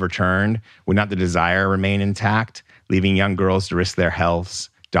 Wade was overturned, would not the desire remain intact, leaving young girls to risk their healths,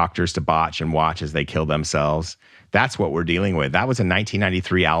 doctors to botch and watch as they kill themselves? That's what we're dealing with. That was a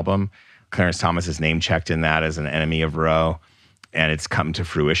 1993 album. Clarence Thomas is name checked in that as an enemy of Roe. And it's come to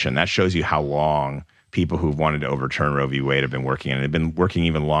fruition. That shows you how long people who've wanted to overturn Roe v. Wade have been working. And they've been working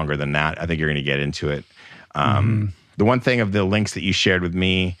even longer than that. I think you're going to get into it. The one thing of the links that you shared with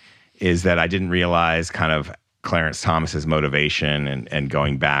me is that I didn't realize kind of Clarence Thomas's motivation and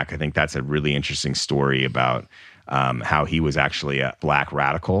going back. I think that's a really interesting story about how he was actually a black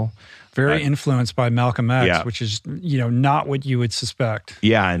radical. Very influenced by Malcolm X, Yeah. which is, not what you would suspect.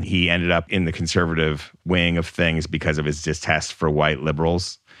 Yeah, and he ended up in the conservative wing of things because of his distaste for white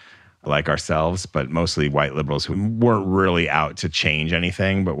liberals like ourselves, but mostly white liberals who weren't really out to change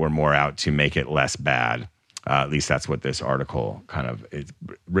anything, but were more out to make it less bad. At least that's what this article kind of is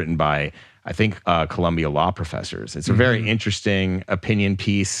written by, I think, Columbia law professors. It's a very interesting opinion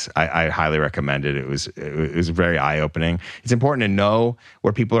piece. I highly recommend it. It was very eye-opening. It's important to know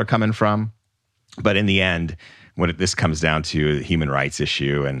where people are coming from, but in the end, what this comes down to, the human rights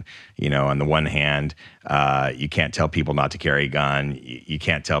issue, and on the one hand, you can't tell people not to carry a gun. You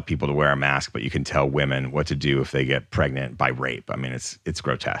can't tell people to wear a mask, but you can tell women what to do if they get pregnant by rape. I mean, it's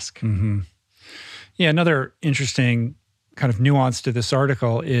grotesque. Mm-hmm. Yeah, another interesting kind of nuance to this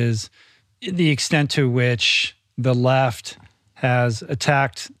article is the extent to which the left has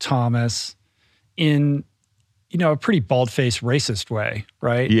attacked Thomas in, a pretty bald-faced racist way,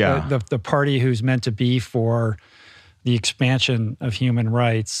 right? Yeah. The party who's meant to be for the expansion of human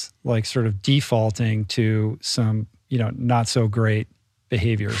rights, sort of defaulting to some, not so great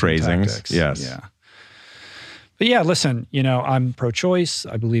behaviors, phrasings. and tactics. Yes. Yeah. But yeah, listen, I'm pro-choice.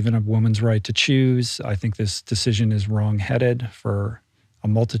 I believe in a woman's right to choose. I think this decision is wrong-headed for a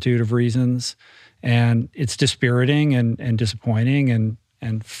multitude of reasons. And it's dispiriting and disappointing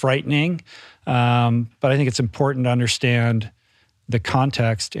and frightening. But I think it's important to understand the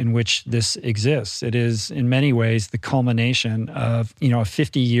context in which this exists. It is, in many ways, the culmination of, a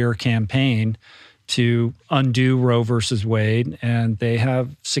 50-year campaign to undo Roe versus Wade, and they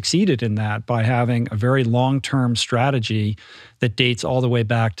have succeeded in that by having a very long-term strategy that dates all the way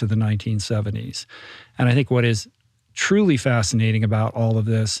back to the 1970s. And I think what is truly fascinating about all of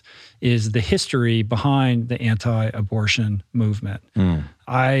this is the history behind the anti-abortion movement.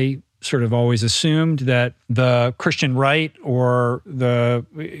 I sort of always assumed that the Christian right or the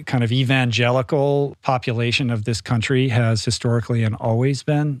kind of evangelical population of this country has historically and always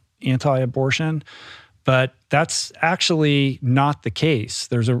been anti-abortion, but that's actually not the case.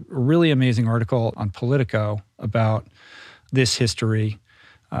 There's a really amazing article on Politico about this history.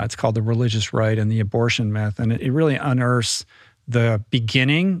 It's called The Religious Right and the Abortion Myth, and it really unearths the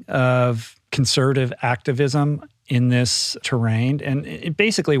beginning of conservative activism in this terrain. And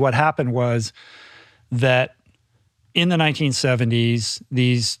basically what happened was that in the 1970s,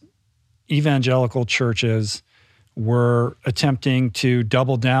 these evangelical churches were attempting to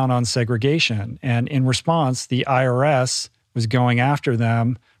double down on segregation. And in response, the IRS was going after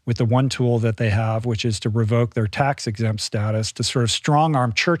them with the one tool that they have, which is to revoke their tax-exempt status, to sort of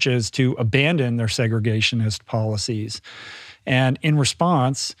strong-arm churches to abandon their segregationist policies. And in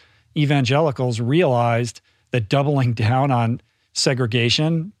response, evangelicals realized that doubling down on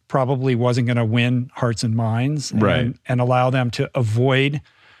segregation probably wasn't going to win hearts and minds and allow them to avoid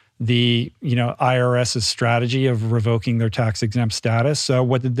the IRS's strategy of revoking their tax-exempt status. So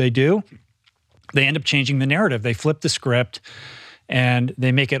what did they do? They end up changing the narrative. They flip the script and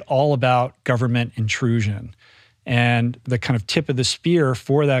they make it all about government intrusion. And the kind of tip of the spear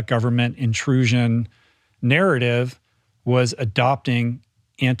for that government intrusion narrative was adopting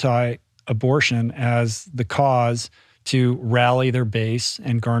anti-abortion as the cause to rally their base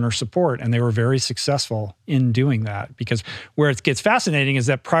and garner support. And they were very successful in doing that, because where it gets fascinating is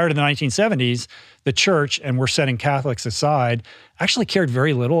that prior to the 1970s, the church, and we're setting Catholics aside, actually cared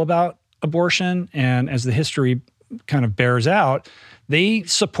very little about abortion. And as the history kind of bears out, they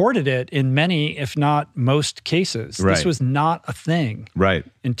supported it in many, if not most cases. Right. This was not a thing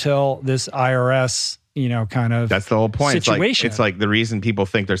until this IRS kind of that's the whole point. Situation. It's like the reason people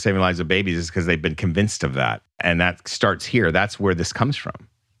think they're saving lives of babies is because they've been convinced of that. And that starts here. That's where this comes from.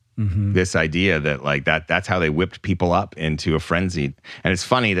 Mm-hmm. This idea that that's how they whipped people up into a frenzy. And it's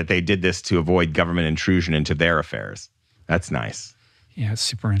funny that they did this to avoid government intrusion into their affairs. That's nice. Yeah, it's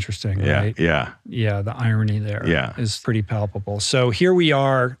super interesting, yeah, right? Yeah. Yeah, the irony there is pretty palpable. So here we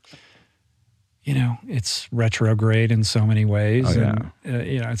are. It's retrograde in so many ways. Oh, yeah.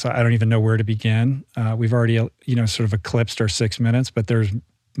 And, I don't even know where to begin. We've already, sort of eclipsed our 6 minutes, but there's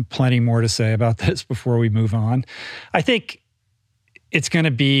plenty more to say about this before we move on. I think it's going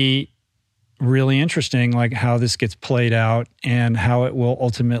to be really interesting, like how this gets played out and how it will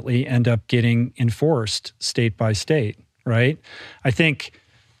ultimately end up getting enforced state by state, right? I think,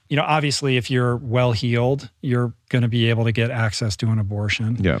 obviously, if you're well-heeled, you're going to be able to get access to an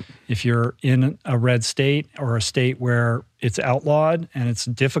abortion. Yeah. If you're in a red state or a state where it's outlawed and it's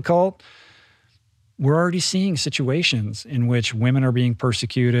difficult, we're already seeing situations in which women are being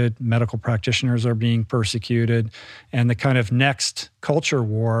persecuted, medical practitioners are being persecuted, and the kind of next culture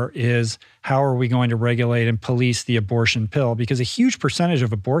war is how are we going to regulate and police the abortion pill? Because a huge percentage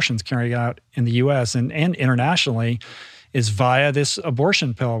of abortions carried out in the U.S. and internationally is via this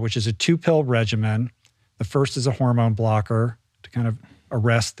abortion pill, which is a 2-pill regimen. The first is a hormone blocker to kind of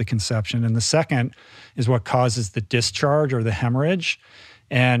arrest the conception. And the second is what causes the discharge or the hemorrhage.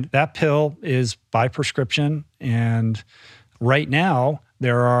 And that pill is by prescription. And right now,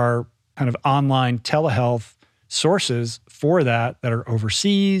 there are kind of online telehealth sources for that are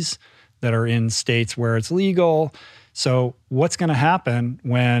overseas, that are in states where it's legal. So what's going to happen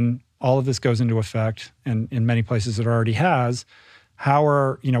when all of this goes into effect, and in many places it already has?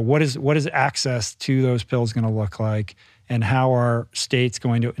 What is access to those pills going to look like? And how are states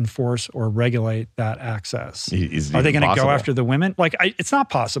going to enforce or regulate that access? Are they going to go after the women? It's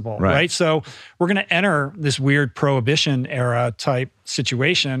not possible, right? So we're going to enter this weird prohibition era type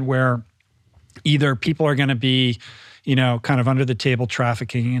situation where either people are going to be, kind of under the table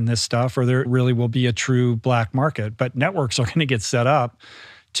trafficking in this stuff, or there really will be a true black market. But networks are going to get set up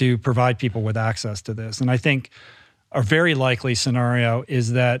to provide people with access to this. And I think a very likely scenario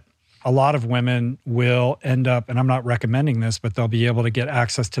is that a lot of women will end up, and I'm not recommending this, but they'll be able to get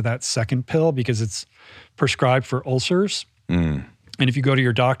access to that second pill because it's prescribed for ulcers. And if you go to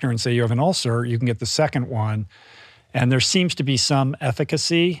your doctor and say you have an ulcer, you can get the second one. And there seems to be some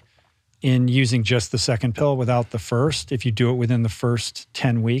efficacy in using just the second pill without the first. If you do it within the first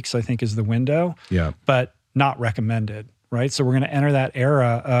 10 weeks, I think is the window. Yeah. But not recommended, right? So we're going to enter that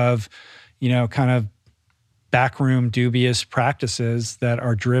era of, kind of backroom dubious practices that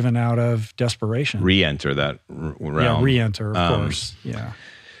are driven out of desperation. Re-enter that realm. Yeah, re-enter, of course. Yeah.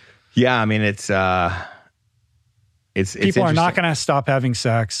 Yeah, I mean, it's people are not going to stop having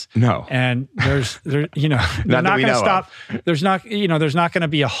sex. No. And they're not going to stop. There's not going to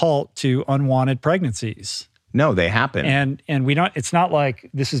be a halt to unwanted pregnancies. No, they happen. And we don't, it's not like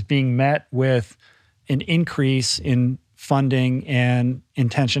this is being met with an increase in funding and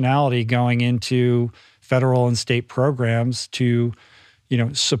intentionality going into federal and state programs to,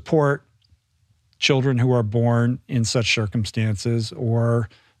 support children who are born in such circumstances, or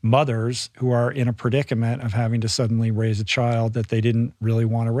mothers who are in a predicament of having to suddenly raise a child that they didn't really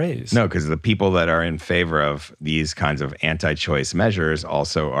want to raise. No, because the people that are in favor of these kinds of anti-choice measures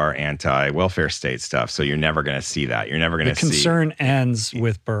also are anti-welfare state stuff. So you're never going to see that. You're never going to see. The concern ends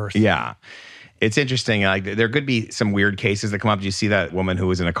with birth. Yeah. It's interesting. Like, there could be some weird cases that come up. Do you see that woman who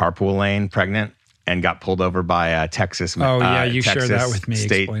was in a carpool lane pregnant and got pulled over by a Texas you Texas shared that with me.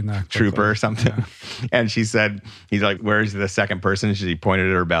 State Explain that quickly. Trooper or something. Yeah. And she said, he's like, where's the second person? She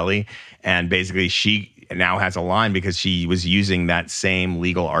pointed at her belly. And basically she now has a line because she was using that same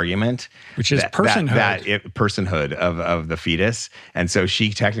legal argument. Which is personhood. Personhood of the fetus. And so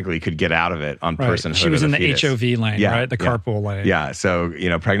she technically could get out of it on personhood. She was of in the fetus. HOV lane, right? The carpool lane. Yeah. So,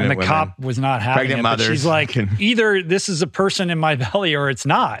 pregnant and the women. cop was not having pregnant it, mothers but she's like, either this is a person in my belly or it's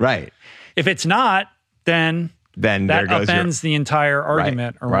not. Right. If it's not, then that there goes upends the entire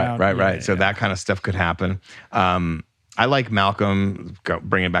argument around. Right. So that kind of stuff could happen. I like Malcolm,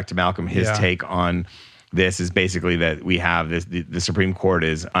 bring it back to Malcolm, his take on this is basically that we have this, the Supreme Court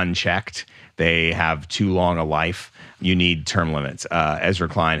is unchecked. They have too long a life. You need term limits. Ezra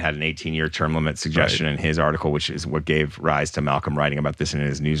Klein had an 18-year term limit suggestion in his article, which is what gave rise to Malcolm writing about this in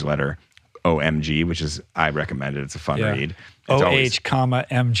his newsletter, OMG, which is, I recommend it. It's a fun read. It's OH,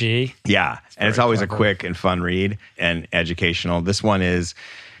 MG. Yeah. And it's always clever. A quick and fun read and educational. This one is,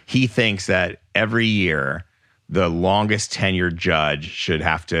 he thinks that every year, the longest tenured judge should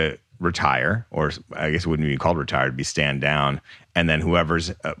have to retire, or I guess it wouldn't be called retired, it'd be stand down. And then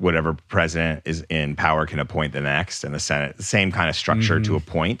whatever president is in power can appoint the next, and the Senate, the same kind of structure to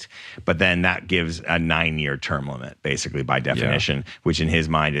appoint. But then that gives a 9-year term limit, basically by definition, which in his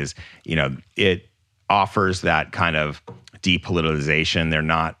mind is, it offers that kind of depoliticization. They're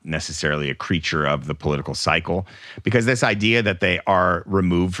not necessarily a creature of the political cycle, because this idea that they are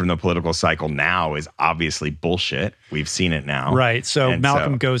removed from the political cycle now is obviously bullshit. We've seen it now. Right. So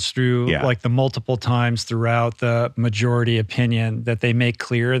Malcolm goes through like the multiple times throughout the majority opinion that they make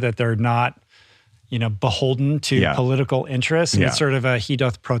clear that they're not, beholden to political interests. And it's sort of a he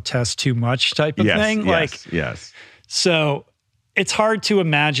doth protest too much type of thing. Yes. So it's hard to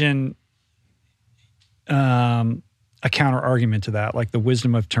imagine a counter argument to that. Like, the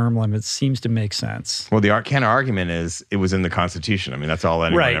wisdom of term limits seems to make sense. Well, the counter argument is it was in the Constitution. I mean, that's all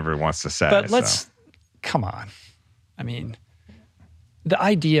anyone ever wants to say. But come on. I mean, the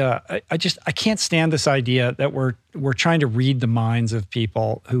idea, I can't stand this idea that we're trying to read the minds of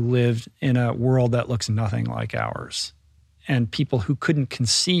people who lived in a world that looks nothing like ours, and people who couldn't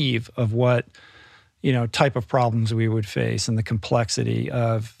conceive of what type of problems we would face and the complexity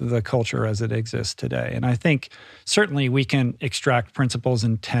of the culture as it exists today. And I think certainly we can extract principles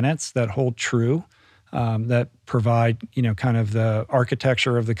and tenets that hold true, that provide, kind of the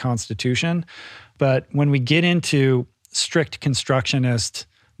architecture of the Constitution. But when we get into strict constructionist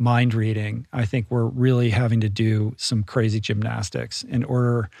mind reading, I think we're really having to do some crazy gymnastics in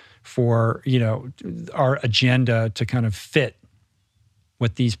order for, our agenda to kind of fit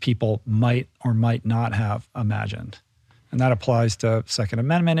what these people might or might not have imagined. And that applies to Second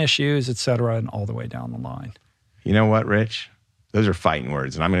Amendment issues, et cetera, and all the way down the line. You know what, Rich? Those are fighting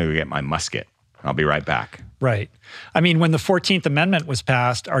words, and I'm going to go get my musket. I'll be right back. Right. I mean, when the 14th Amendment was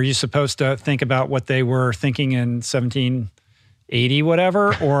passed, are you supposed to think about what they were thinking in 1780,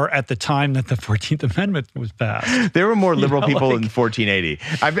 whatever, or at the time that the 14th Amendment was passed? There were more liberal people in 1480.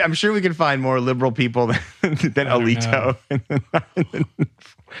 I'm sure we can find more liberal people than Alito in 1480.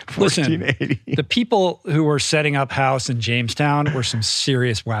 Listen, the people who were setting up house in Jamestown were some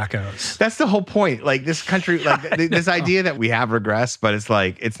serious wackos. That's the whole point. Like, this country, like this idea that we have regressed, but it's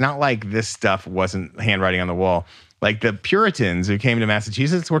like, it's not like this stuff wasn't handwriting on the wall. Like the Puritans who came to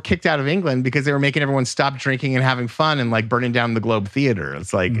Massachusetts were kicked out of England because they were making everyone stop drinking and having fun and like burning down the Globe Theater.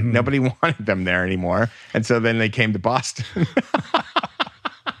 It's like nobody wanted them there anymore. And so then they came to Boston.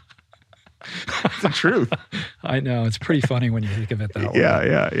 That's the truth. I know. It's pretty funny when you think of it that way.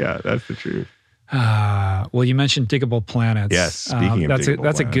 Yeah. That's the truth. Well, you mentioned Diggable Planets. Yes, speaking of that's Diggable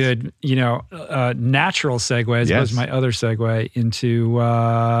that's Planets. A good, natural segue, as opposed to my other segue, into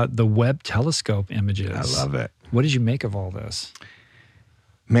the Webb telescope images. I love it. What did you make of all this?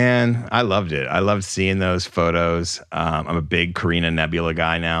 Man, I loved it. I loved seeing those photos. I'm a big Carina Nebula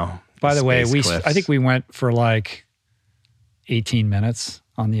guy now. By the way, Space cliffs. I think we went for like 18 minutes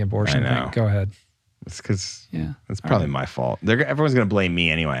on the abortion I know. thing. Go ahead. It's because Yeah. it's probably my fault. Everyone's going to blame me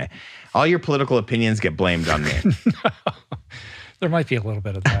anyway. All your political opinions get blamed on me. There might be a little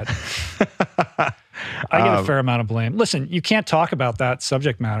bit of that. I get a fair amount of blame. Listen, you can't talk about that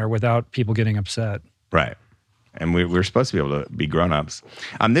subject matter without people getting upset. Right. And we're supposed to be able to be grown-ups.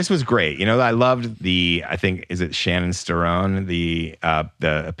 This was great. You know, I loved I think, is it Shannon Sterone, the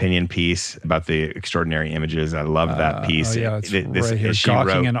opinion piece about the extraordinary images. I love that piece. Oh, yeah, it's right here.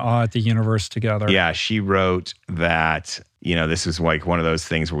 Gawking in awe at the universe together. Yeah, she wrote that, you know, this is like one of those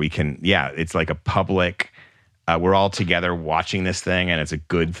things where we can, it's like a public, we're all together watching this thing, and it's a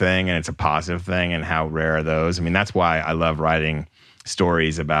good thing, and it's a positive thing, and how rare are those? I mean, that's why I love writing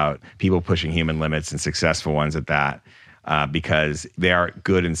stories about people pushing human limits and successful ones at that, because they are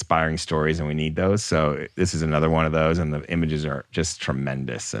good, inspiring stories, and we need those. So this is another one of those, and the images are just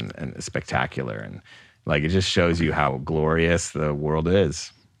tremendous and spectacular, and like it just shows you how glorious the world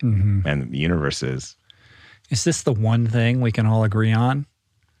is and the universe is. Is this the one thing we can all agree on?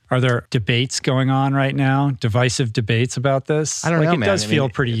 Are there debates going on right now? Divisive debates about this? I don't know, It man. does I feel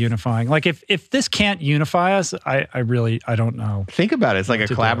mean, pretty unifying. Like if this can't unify us, I don't know. Think about it. It's like a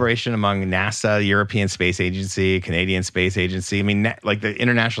do. collaboration among NASA, European Space Agency, Canadian Space Agency. I mean, like the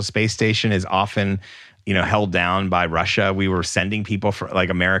International Space Station is often, you know, held down by Russia. We were sending people like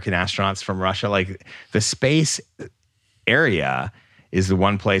American astronauts from Russia. Like the space area is the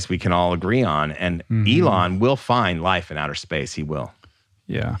one place we can all agree on. And Elon will find life in outer space. He will.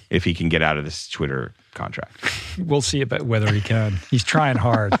 Yeah. If he can get out of this Twitter contract. We'll see about whether he can. He's trying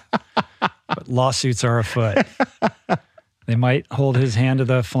hard, but lawsuits are afoot. They might hold his hand to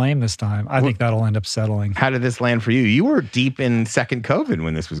the flame this time. I think that'll end up settling. How did this land for you? You were deep in second COVID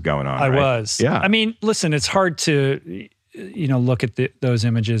when this was going on. I right? was. Yeah. I mean, listen, it's hard to, you know, look at those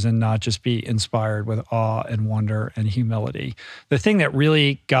images and not just be inspired with awe and wonder and humility. The thing that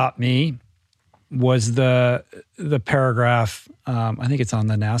really got me was the paragraph, I think it's on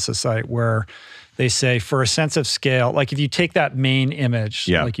the NASA site, where they say, for a sense of scale, like if you take that main image,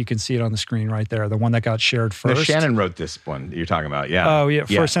 like you can see it on the screen right there, the one that got shared first. No, Shannon wrote this one that you're talking about, yeah. Oh, yeah.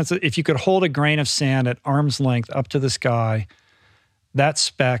 For a sense of, if you could hold a grain of sand at arm's length up to the sky, that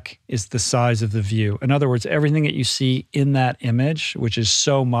speck is the size of the view. In other words, everything that you see in that image, which is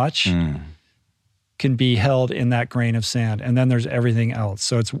so much, can be held in that grain of sand. And then there's everything else.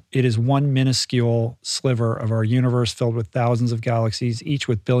 So it is one minuscule sliver of our universe filled with thousands of galaxies, each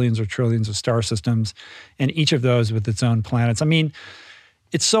with billions or trillions of star systems, and each of those with its own planets. I mean,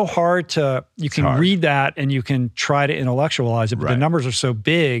 it's so hard to, you can read that and you can try to intellectualize it, but the numbers are so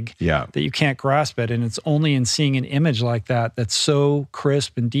big that you can't grasp it. And it's only in seeing an image like that that's so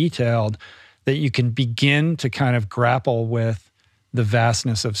crisp and detailed that you can begin to kind of grapple with the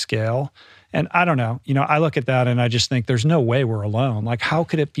vastness of scale. And I don't know, you know, I look at that and I just think there's no way we're alone. Like, how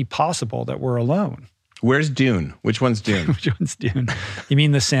could it be possible that we're alone? Where's Dune? Which one's Dune? Which one's Dune? You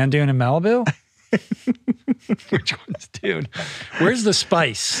mean the sand dune in Malibu? Which one's Dune? Where's the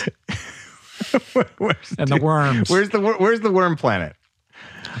spice? And the worms? Where's the worm planet?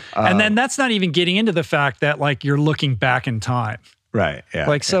 And then that's not even getting into the fact that like you're looking back in time. Right. Yeah.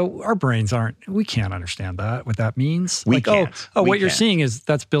 Like, so our brains we can't understand that, what that means. We like, can't. What you're seeing is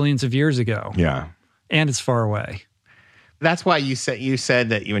that's billions of years ago. Yeah. And it's far away. That's why you said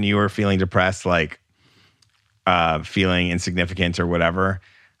that when you were feeling depressed, like feeling insignificant or whatever,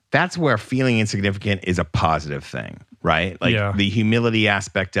 that's where feeling insignificant is a positive thing, right? Like the humility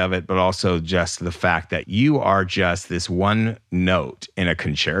aspect of it, but also just the fact that you are just this one note in a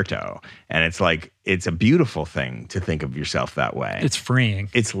concerto. And it's like, it's a beautiful thing to think of yourself that way. It's freeing.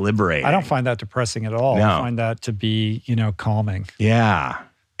 It's liberating. I don't find that depressing at all. No. I find that to be, you know, calming. Yeah.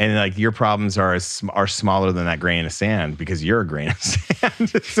 And like your problems are smaller than that grain of sand because you're a grain of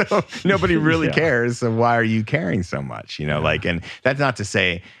sand. So nobody really cares. So why are you caring so much? You know, like, and that's not to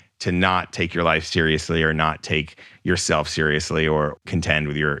say to not take your life seriously or not take yourself seriously or contend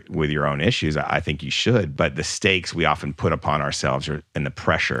with your own issues. I think you should, but the stakes we often put upon ourselves and the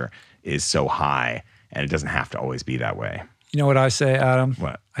pressure is so high. and it doesn't have to always be that way. You know what I say, Adam?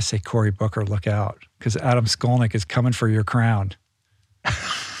 What? I say, Cory Booker, look out, because Adam Skolnick is coming for your crown.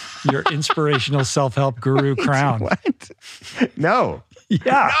 Your inspirational self-help guru crown. What? No.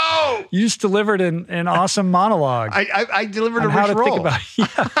 Yeah. No. You just delivered an awesome monologue. I delivered a on how Rich to Roll. think about it.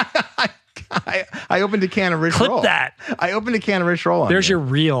 Yeah. I opened a can of Rich Roll. Clip that. I opened a can of Rich Roll on There's you. your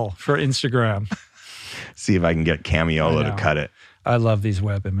reel for Instagram. See if I can get Camiolo I to know. cut it. I love these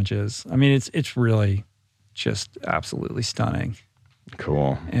web images. I mean, it's really just absolutely stunning.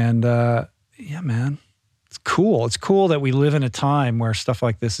 Cool. And yeah, man, it's cool. It's cool that we live in a time where stuff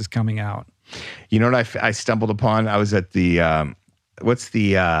like this is coming out. You know what I stumbled upon? I was at the what's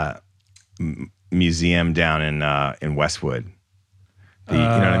the museum down in Westwood? You know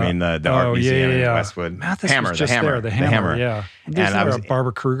what I mean? The art museum in Westwood. Mathis Hammer, was just the hammer, there. The hammer, yeah. Isn't there a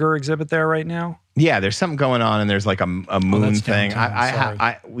Barbara Kruger exhibit there right now? Yeah, there's something going on, and there's like a moon that's thing.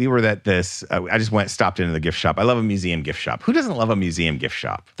 downtown, We were at this. I just stopped into the gift shop. I love a museum gift shop. Who doesn't love a museum gift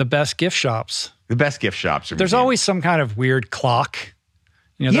shop? The best gift shops. The best gift shops are. There's museums. always some kind of weird clock.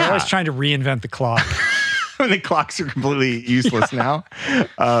 You know, they're Yeah. always trying to reinvent the clock. The clocks are completely useless now.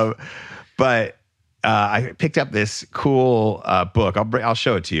 But I picked up this cool book. I'll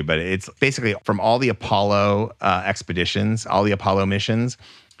show it to you, but it's basically from all the Apollo expeditions, all the Apollo missions,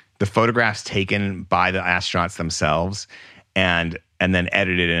 the photographs taken by the astronauts themselves, and then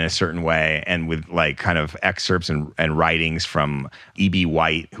edited in a certain way, and with like kind of excerpts and writings from E.B.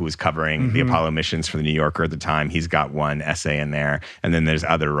 White, who was covering the Apollo missions for the New Yorker at the time. He's got one essay in there, and then there's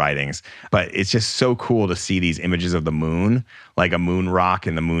other writings. But it's just so cool to see these images of the moon, like a moon rock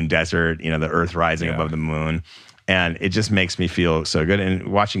in the moon desert, you know, the Earth rising above the moon. And it just makes me feel so good. And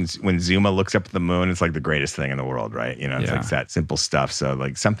watching when Zuma looks up at the moon, it's like the greatest thing in the world, right? You know, it's like that simple stuff. So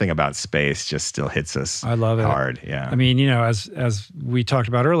like something about space just still hits us. I love it. Hard. Yeah. I mean, you know, as we talked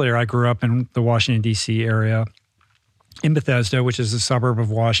about earlier, I grew up in the Washington, D.C. area in Bethesda, which is a suburb of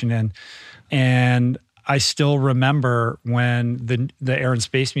Washington. And I still remember when the Air and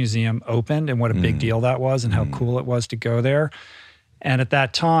Space Museum opened and what a big deal that was and how cool it was to go there. And at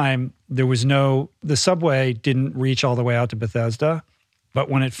that time, the subway didn't reach all the way out to Bethesda. But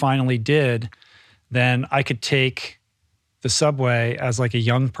when it finally did, then I could take the subway as like a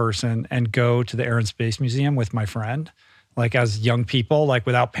young person and go to the Air and Space Museum with my friend, like as young people, like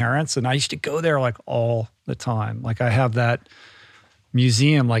without parents. And I used to go there like all the time. Like I have that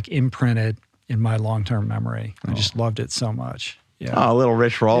museum like imprinted in my long-term memory. I just loved it so much. Yeah. Oh, a little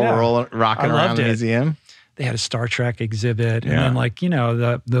Rich Roll rocking around the museum. They had a Star Trek exhibit, and then like, you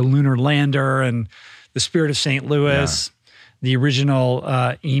know, the lunar lander and the Spirit of St. Louis, the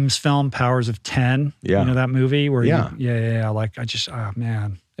original Eames film, Powers of 10. Yeah. You know that movie where Yeah. like I just, oh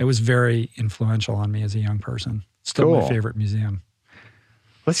man, it was very influential on me as a young person. Still my favorite museum.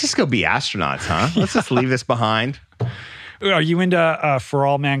 Let's just go be astronauts, huh? Let's just leave this behind. Are you into For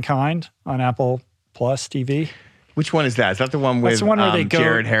All Mankind on Apple Plus TV? Which one is that? Is that the one with That's the one where they go,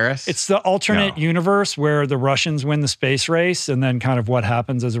 Jared Harris? It's the alternate universe where the Russians win the space race and then kind of what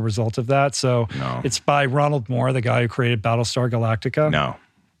happens as a result of that. So it's by Ronald Moore, the guy who created Battlestar Galactica. No.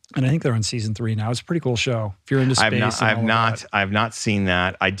 And I think they're on season 3 now. It's a pretty cool show. If you're into space. I've not seen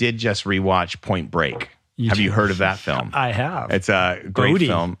that. I did just rewatch Point Break. Have you heard of that film? I have. It's a great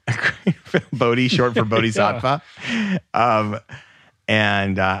film. Bodhi, short for Bodhisattva.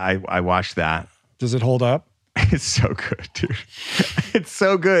 And I watched that. Does it hold up? It's so good, dude. It's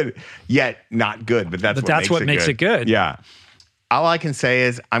so good, yet not good. But that's what makes it good. Yeah. All I can say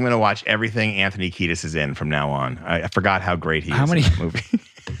is I'm going to watch everything Anthony Kiedis is in from now on. I forgot how great he is in that movie.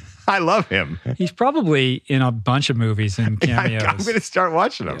 I love him. He's probably in a bunch of movies and cameos. I'm going to start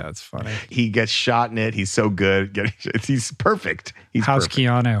watching him. Yeah, it's funny. He gets shot in it. He's so good. He's perfect. How's perfect.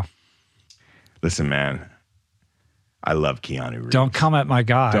 Keanu? Listen, man. I love Keanu Reeves. Don't come at my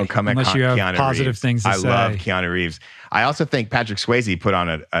guy. Don't come at unless you have Keanu positive Reeves. things to say. I love Keanu Reeves. I also think Patrick Swayze put on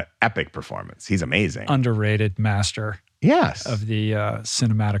an epic performance. He's amazing. Underrated master. Yes. Of the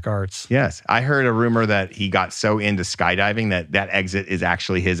cinematic arts. Yes. I heard a rumor that he got so into skydiving that exit is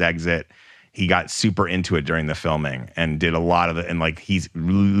actually his exit. He got super into it during the filming and did a lot of it. And like he's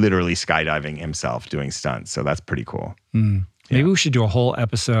literally skydiving himself doing stunts. So that's pretty cool. Maybe we should do a whole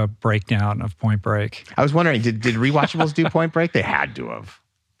episode breakdown of Point Break. I was wondering, did Rewatchables do Point Break? They had to have.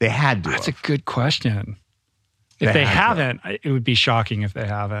 That's a good question. If they haven't, it would be shocking if they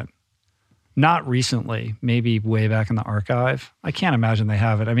haven't. Not recently, maybe way back in the archive. I can't imagine they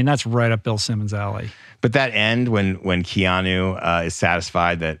haven't. I mean, that's right up Bill Simmons' alley. But that end when Keanu is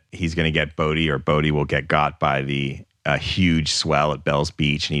satisfied that he's going to get Bodhi or Bodhi will get got by the huge swell at Bell's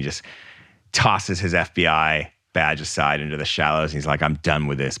Beach, and he just tosses his FBI badge aside into the shallows, and he's like, I'm done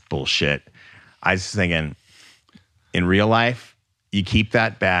with this bullshit. I was thinking, in real life, you keep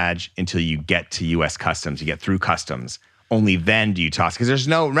that badge until you get to U.S. Customs. You get through Customs. Only then do you toss. Because there's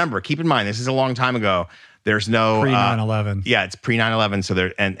no, remember, keep in mind, this is a long time ago. There's no Pre 9/11. Yeah, it's pre 9/11. So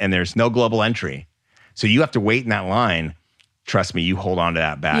there and there's no global entry. So you have to wait in that line. Trust me, you hold on to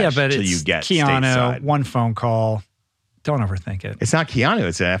that badge until you get Keanu, stateside. one phone call. Don't overthink it. It's not Keanu.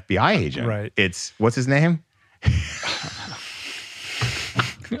 It's an FBI agent. Right. It's, what's his name?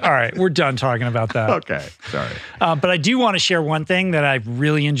 All right, we're done talking about that. Okay, sorry. But I do want to share one thing that I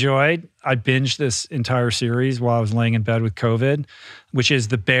really enjoyed. I binged this entire series while I was laying in bed with COVID, which is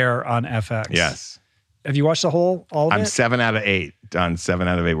The Bear on FX. Yes. Have you watched all of it? I'm 7 out of 8. Done 7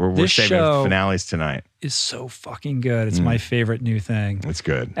 out of 8. We're This saving show finales tonight. Is so fucking good. It's my favorite new thing. It's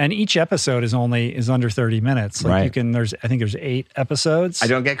good. And each episode is under 30 minutes. Like Right. you can, I think there's 8 episodes. I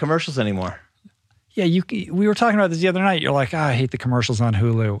don't get commercials anymore. Yeah, we were talking about this the other night. You're like, I hate the commercials on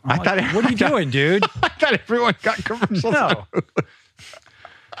Hulu. I'm like, what are you doing, dude? I thought everyone got commercials. No.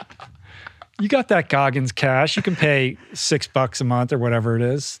 You got that Goggins cash. You can pay $6 a month or whatever it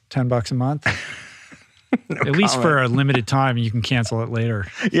is, $10 a month. At least for a limited time, you can cancel it later.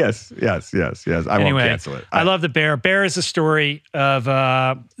 Yes. I won't cancel it. I love The Bear. Bear is a story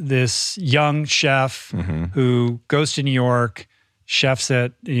of this young chef who goes to New York, chefs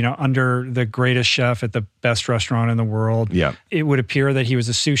at, under the greatest chef at the best restaurant in the world. Yeah. It would appear that he was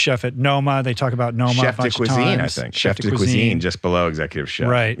a sous chef at Noma. They talk about Noma Chef a de bunch of cuisine, times. I think. Chef de cuisine, just below executive chef.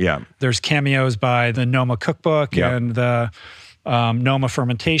 Right. Yeah. There's cameos by the Noma cookbook and the Noma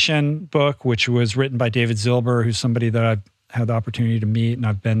fermentation book, which was written by David Zilber, who's somebody that I've had the opportunity to meet, and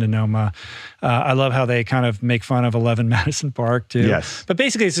I've been to Noma. I love how they kind of make fun of 11 Madison Park, too. Yes. But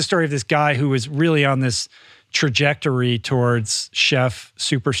basically, it's the story of this guy who was really on this trajectory towards chef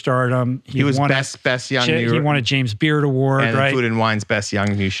superstardom. He was best young new. He won a James Beard Award, and right? Food and Wine's best young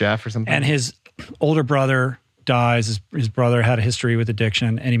new chef or something. And his older brother dies. His brother had a history with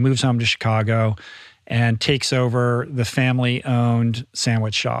addiction, and he moves home to Chicago and takes over the family-owned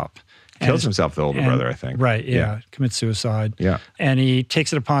sandwich shop. Kills himself, the older brother, I think. Right, yeah. Commits suicide. Yeah. And he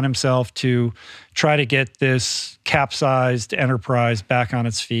takes it upon himself to try to get this capsized enterprise back on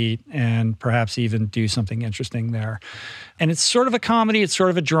its feet and perhaps even do something interesting there. And it's sort of a comedy. It's sort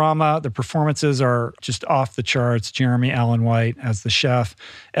of a drama. The performances are just off the charts. Jeremy Allen White as the chef.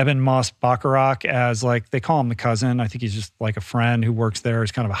 Eben Moss-Bacharach as, they call him the cousin. I think he's just like a friend who works there.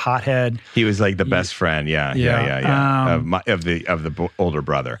 He's kind of a hothead. He was like the best friend. Yeah. Of the older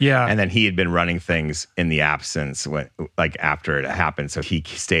brother. Yeah. And then he had been running things in the absence after it happened. So he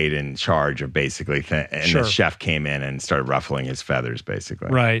stayed in charge of basically the chef came in and started ruffling his feathers,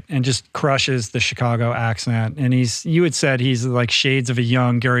 basically. Right, and just crushes the Chicago accent. And you had said he's like shades of a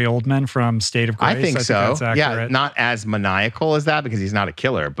young Gary Oldman from State of Grace. I think so. That's accurate. Yeah, not as maniacal as that because he's not a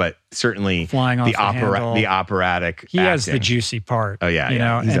killer, but certainly flying off the operatic. He has acting. the juicy part. Oh yeah,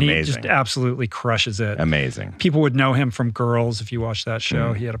 and he's amazing. He just absolutely crushes it. Amazing. People would know him from Girls if you watch that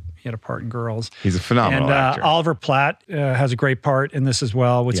show. He had a part in Girls. He's a phenomenal actor. Oliver Platt has a great part in this as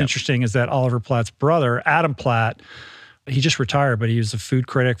well. What's interesting is that Oliver Platt's brother, Adam Platt, he just retired, but he was a food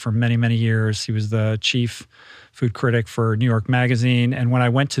critic for many, many years. He was the chief food critic for New York Magazine. And when I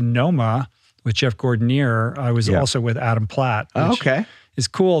went to Noma with Jeff Gordonier, I was also with Adam Platt. Oh, okay. It's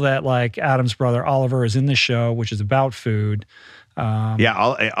cool that Adam's brother Oliver is in the show, which is about food.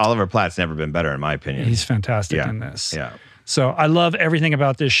 Oliver Platt's never been better, in my opinion. He's fantastic in this. Yeah. So I love everything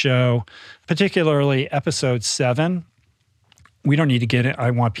about this show, particularly episode 7. We don't need to get it. I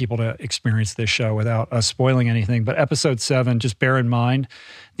want people to experience this show without us spoiling anything. But episode 7, just bear in mind,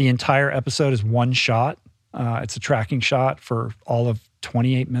 the entire episode is one shot. It's a tracking shot for all of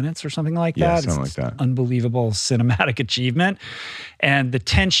 28 minutes or something like that. Yeah, something like that. Unbelievable cinematic achievement. And the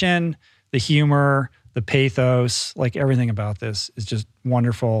tension, the humor, the pathos, everything about this is just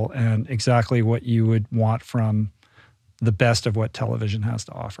wonderful and exactly what you would want from the best of what television has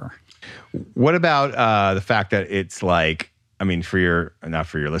to offer. What about the fact that it's not for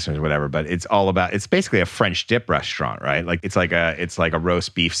your listeners or whatever, but it's basically a French dip restaurant, right? It's like a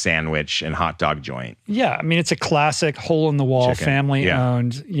roast beef sandwich and hot dog joint. Yeah. It's a classic hole in the wall, family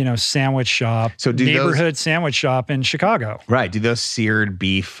owned, sandwich shop, neighborhood sandwich shop in Chicago. Right. Do those seared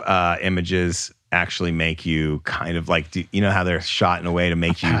beef images actually make you kind of how they're shot in a way to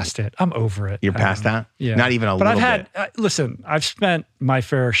make you past it? I'm over it. You're past that? Yeah. Not even a little bit. Listen, I've spent my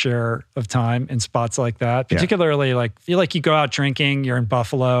fair share of time in spots like that, particularly feel like you go out drinking, you're in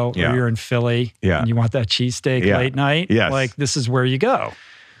Buffalo or you're in Philly and you want that cheesesteak late night. Yes. This is where you go.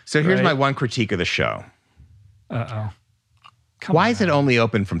 So here's my one critique of the show. Uh-oh. Why is it only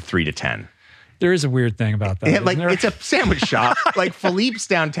open from 3 to 10? There is a weird thing about that. Yeah, like isn't there? it's a sandwich shop. Like Philippe's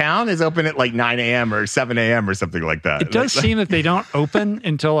downtown is open at like 9 a.m. or 7 a.m. or something like that. It does seem that they don't open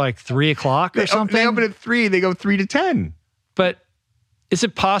until like 3 o'clock or something. They open at 3. They go 3 to 10. But is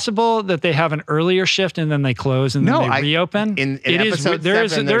it possible that they have an earlier shift and then they close and then they reopen? In episode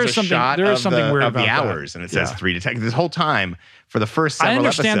 7, there's a shot weird of about the hours, and it says 3 to 10. This whole time, for the first several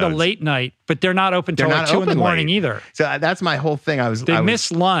episodes. I understand the late night, but they're not open till like 2 in the morning either. So that's my whole thing. They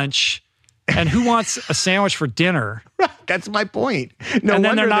miss lunch, and who wants a sandwich for dinner? That's my point. And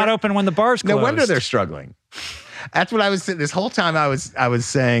then they're not open when the bar's closed. No wonder they're struggling. That's what I was saying. This whole time I was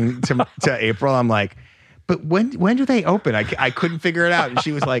saying to April, I'm like, but when do they open? I couldn't figure it out. And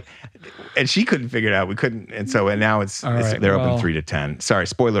she was like, and she couldn't figure it out. We couldn't. And now they're open 3 to 10. Sorry,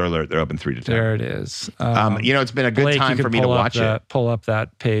 spoiler alert. They're open 3 to 10. There it is. It's been a good time for me to watch it. Pull up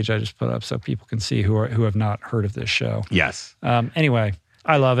that page I just put up so people can see who have not heard of this show. Yes. Anyway,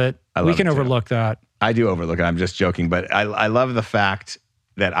 I love it. We can overlook that. I do overlook it. I'm just joking, but I love the fact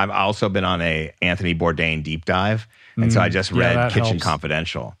that I've also been on a Anthony Bourdain deep dive, and so I just read Kitchen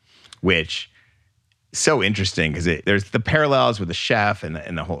Confidential, which so interesting because there's the parallels with the chef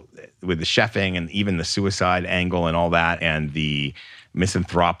and the whole with the chefing and even the suicide angle and all that and the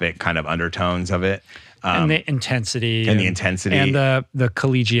misanthropic kind of undertones of it. And the intensity. And the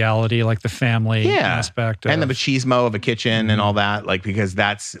collegiality, like the family aspect. And the machismo of a kitchen and all that, like, because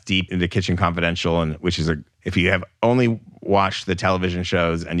that's deep into Kitchen Confidential, and which is if you have only watched the television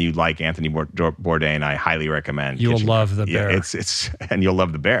shows and you like Anthony Bourdain, I highly recommend. You'll love The Bear. And you'll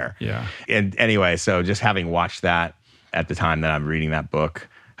love The Bear. Yeah. And anyway, so just having watched that at the time that I'm reading that book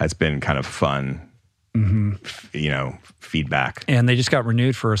has been kind of fun. Feedback. And they just got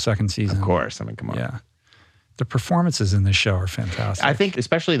renewed for a second season. Of course. I mean, come on. Yeah. The performances in this show are fantastic. I think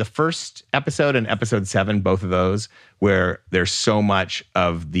especially the first episode and episode 7, both of those, where there's so much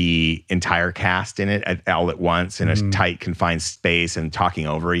of the entire cast in it all at once in a tight, confined space and talking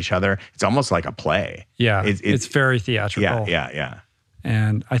over each other. It's almost like a play. Yeah. It's very theatrical. Yeah.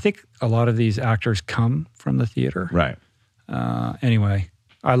 And I think a lot of these actors come from the theater. Right. Anyway,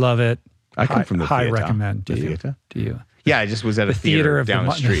 I love it. I come from the theater. High recommend. Do you? Yeah, I just was at a theater down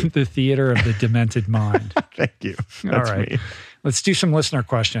the street. The theater of the demented mind. Thank you. All right. Let's do some listener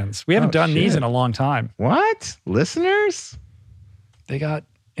questions. We haven't done these in a long time. What? Listeners? They got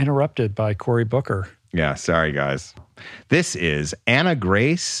interrupted by Cory Booker. Yeah, sorry, guys. This is Anna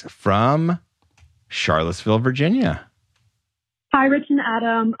Grace from Charlottesville, Virginia. Hi, Rich and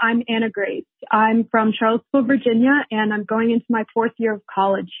Adam. I'm Anna Grace. I'm from Charlottesville, Virginia, and I'm going into my 4th year of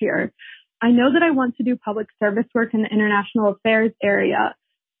college here. I know that I want to do public service work in the international affairs area.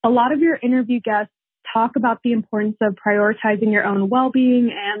 A lot of your interview guests talk about the importance of prioritizing your own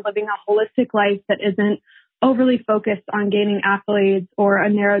well-being and living a holistic life that isn't overly focused on gaining accolades or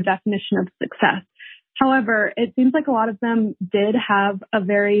a narrow definition of success. However, it seems like a lot of them did have a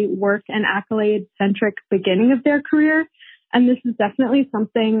very work and accolade-centric beginning of their career. And this is definitely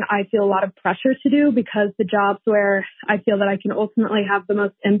something I feel a lot of pressure to do because the jobs where I feel that I can ultimately have the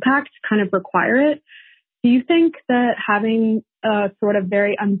most impact kind of require it. Do you think that having a sort of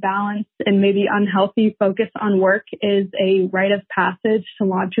very unbalanced and maybe unhealthy focus on work is a rite of passage to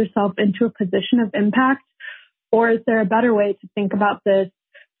launch yourself into a position of impact? Or is there a better way to think about this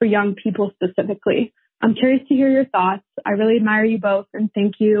for young people specifically? I'm curious to hear your thoughts. I really admire you both and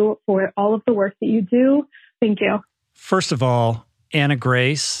thank you for all of the work that you do. Thank you. First of all, Anna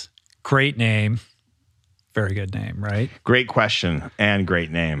Grace, great name. Very good name, right? Great question and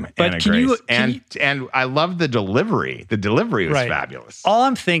great name, but Anna Grace. And I love the delivery. The delivery was fabulous. All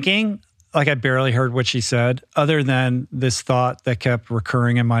I'm thinking, like I barely heard what she said, other than this thought that kept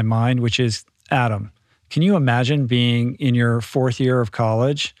recurring in my mind, which is, Adam, can you imagine being in your 4th year of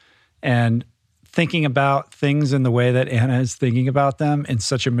college and thinking about things in the way that Anna is thinking about them in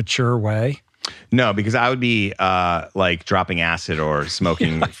such a mature way? No, because I would be like dropping acid or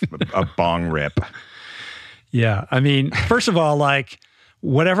smoking a bong rip. Yeah. I mean, first of all, like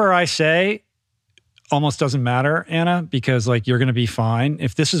whatever I say almost doesn't matter, Anna, because like you're going to be fine.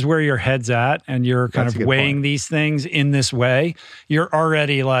 If this is where your head's at and you're kind of weighing these things in this way, you're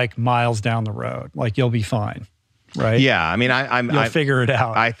already like miles down the road. Like you'll be fine. Right? Yeah. I mean, you'll figure it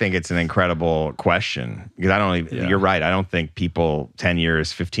out. I think it's an incredible question because you're right. I don't think people 10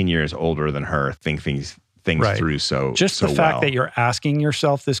 years, 15 years older than her think things through so just the fact that you're asking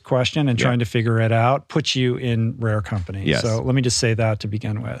yourself this question and trying to figure it out puts you in rare company. Yes. So let me just say that to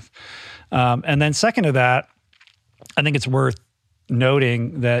begin with. And then second to that, I think it's worth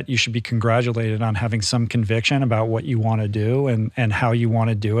noting that you should be congratulated on having some conviction about what you want to do and how you want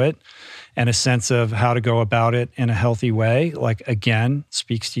to do it, and a sense of how to go about it in a healthy way. Like, again,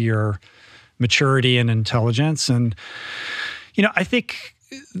 speaks to your maturity and intelligence. And, I think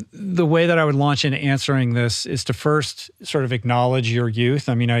the way that I would launch into answering this is to first sort of acknowledge your youth.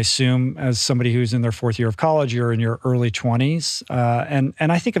 I assume as somebody who's in their fourth year of college, you're in your early 20s.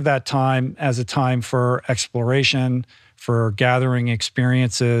 And I think of that time as a time for exploration, for gathering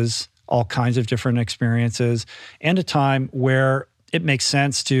experiences, all kinds of different experiences, and a time where it makes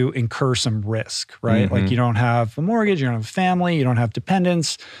sense to incur some risk, right? Mm-hmm. Like you don't have a mortgage, you don't have a family, you don't have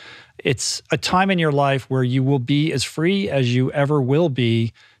dependents. It's a time in your life where you will be as free as you ever will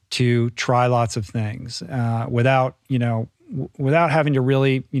be to try lots of things without having to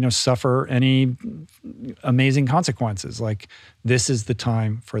really, suffer any amazing consequences. Like this is the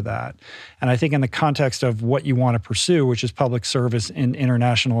time for that. And I think in the context of what you want to pursue, which is public service in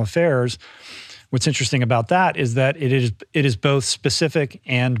international affairs, what's interesting about that is that it is both specific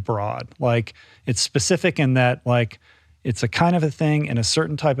and broad. Like it's specific in that like it's a kind of a thing in a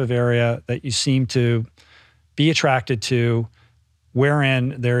certain type of area that you seem to be attracted to,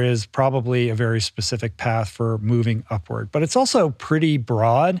 wherein there is probably a very specific path for moving upward. But it's also pretty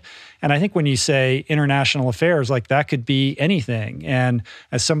broad. And I think when you say international affairs, like that could be anything. And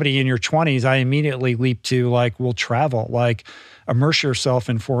as somebody in your 20s, I immediately leap to like, well, travel, like immerse yourself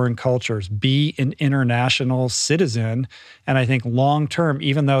in foreign cultures, be an international citizen. And I think long-term,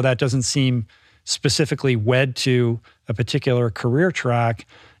 even though that doesn't seem specifically wed to a particular career track,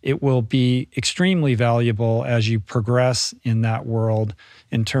 it will be extremely valuable as you progress in that world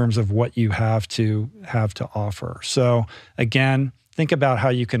in terms of what you have to offer. So again, think about how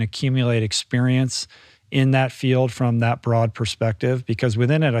you can accumulate experience in that field from that broad perspective, because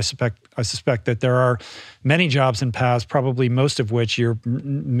within it, I suspect that there are many jobs and paths, probably most of which you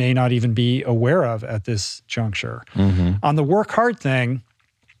may not even be aware of at this juncture. Mm-hmm. On the work hard thing,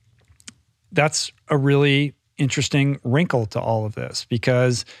 that's a really interesting wrinkle to all of this,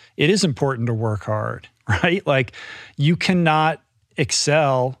 because it is important to work hard, right? Like you cannot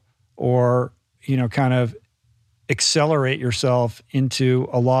excel or, kind of accelerate yourself into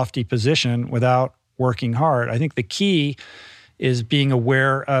a lofty position without working hard. I think the key is being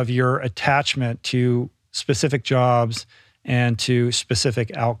aware of your attachment to specific jobs and to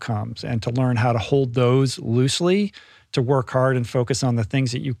specific outcomes, and to learn how to hold those loosely, to work hard and focus on the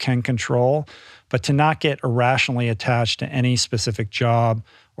things that you can control, but to not get irrationally attached to any specific job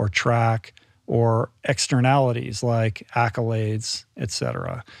or track or externalities like accolades, et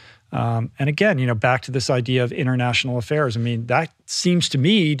cetera. And again, back to this idea of international affairs. That seems to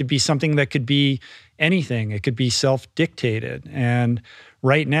me to be something that could be anything. It could be self-dictated. And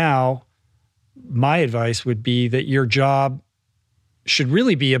right now, my advice would be that your job should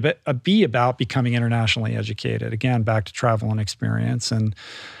really be about becoming internationally educated. Again, back to travel and experience and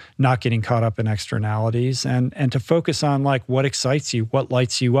not getting caught up in externalities, and to focus on like what excites you, what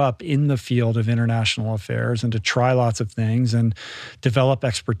lights you up in the field of international affairs, and to try lots of things and develop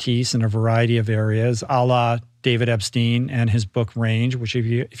expertise in a variety of areas, a la David Epstein and his book Range, which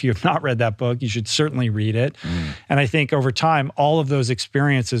if you have not read that book, you should certainly read it. And I think over time, all of those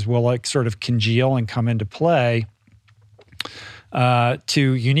experiences will like sort of congeal and come into play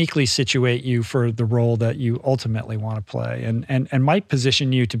to uniquely situate you for the role that you ultimately want to play, and might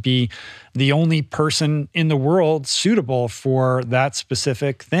position you to be the only person in the world suitable for that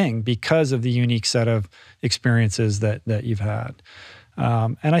specific thing because of the unique set of experiences that you've had.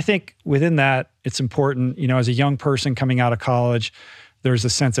 And I think within that, it's important, as a young person coming out of college, there's a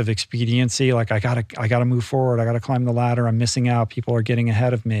sense of expediency, like I gotta move forward, I gotta climb the ladder, I'm missing out, people are getting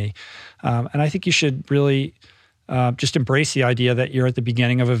ahead of me. And I think you should really just embrace the idea that you're at the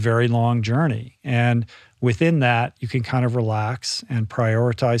beginning of a very long journey. And within that, you can kind of relax and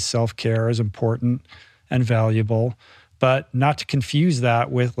prioritize self-care as important and valuable, but not to confuse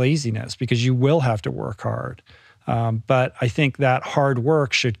that with laziness, because you will have to work hard. But I think that hard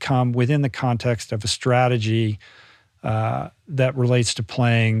work should come within the context of a strategy that relates to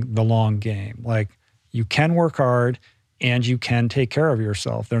playing the long game. Like you can work hard and you can take care of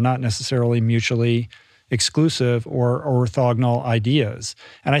yourself. They're not necessarily mutually exclusive or orthogonal ideas.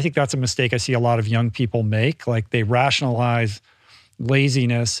 And I think that's a mistake I see a lot of young people make. Like they rationalize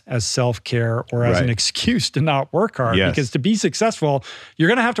laziness as self-care or as an excuse to not work hard. Yes. Because to be successful, you're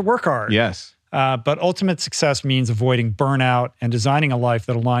going to have to work hard. Yes. But ultimate success means avoiding burnout and designing a life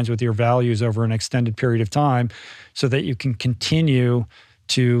that aligns with your values over an extended period of time so that you can continue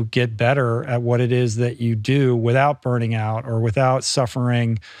to get better at what it is that you do without burning out or without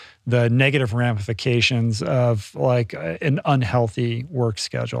suffering the negative ramifications of like an unhealthy work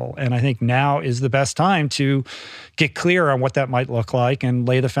schedule. And I think now is the best time to get clear on what that might look like and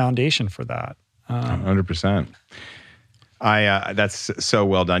lay the foundation for that. 100%. That's so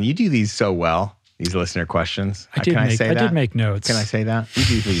well done. You do these so well. These listener questions. I did make notes. Can I say that? You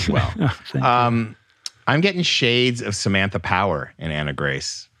do these well. I'm getting shades of Samantha Power in Anna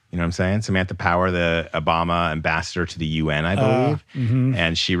Grace. You know what I'm saying? Samantha Power, the Obama ambassador to the UN, I believe.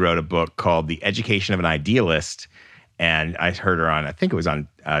 And she wrote a book called The Education of an Idealist. And I heard her on, I think it was on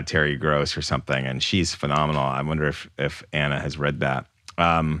Terry Gross or something. And she's phenomenal. I wonder if Anna has read that.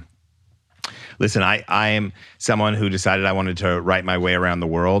 Listen, I am someone who decided I wanted to write my way around the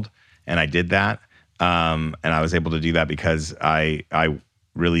world. And I did that. And I was able to do that because I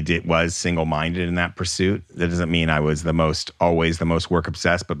really was single-minded in that pursuit. That doesn't mean I was always the most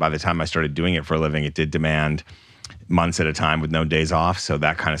work-obsessed, but by the time I started doing it for a living, it did demand months at a time with no days off. So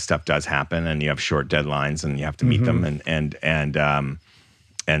that kind of stuff does happen, and you have short deadlines, and you have to meet them,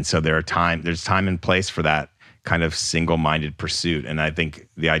 and so there's time and place for that kind of single-minded pursuit. And I think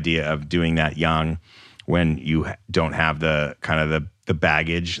the idea of doing that young, when you don't have the kind of the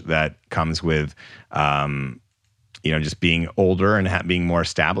baggage that comes with just being older and being more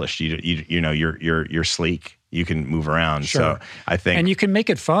established, you're sleek. You can move around. Sure. So I think, and you can make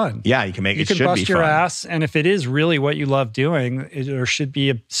it fun. Yeah, you can make it. You can bust your ass, and if it is really what you love doing, there should be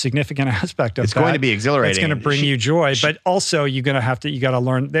a significant aspect of it's going to be exhilarating. It's going to bring you joy, but also you got to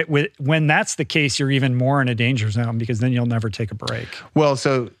learn that when that's the case, you're even more in a danger zone because then you'll never take a break. Well,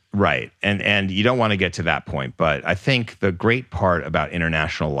 right, and you don't want to get to that point, but I think the great part about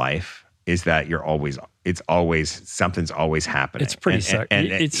international life is that something's always happening. It's pretty sick.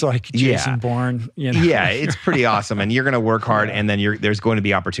 It's like Jason Bourne. Yeah, it's pretty awesome. And you're going to work hard, and then there's going to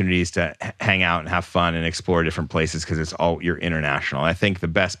be opportunities to hang out and have fun and explore different places because you're international. I think the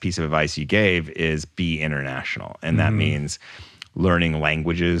best piece of advice you gave is be international, and that means learning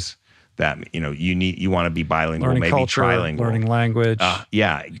languages. That you want to be bilingual, learning maybe culture, trilingual, learning language,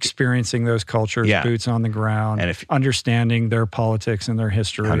 experiencing those cultures, boots on the ground, and understanding their politics and their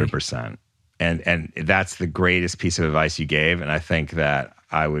history. 100%. And that's the greatest piece of advice you gave. And I think that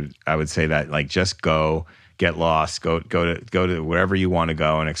I would say that, like, just go, get lost, go to wherever you want to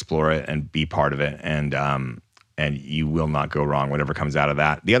go and explore it and be part of it. And you will not go wrong, whatever comes out of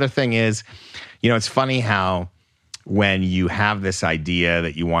that. The other thing is, it's funny how when you have this idea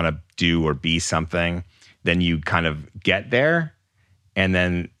that you want to do or be something, then you kind of get there and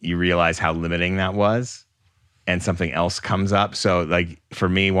then you realize how limiting that was. And something else comes up. So, like, for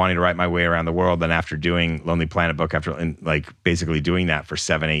me, wanting to write my way around the world, then after doing Lonely Planet book, basically doing that for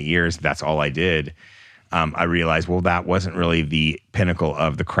 7-8 years, that's all I did. I realized, well, that wasn't really the pinnacle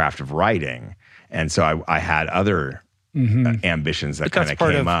of the craft of writing. And so I had other ambitions that kind of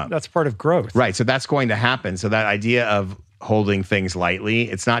came up. That's part of growth. Right. So that's going to happen. So that idea of holding things lightly,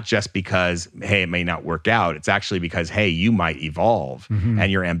 it's not just because, hey, it may not work out. It's actually because, hey, you might evolve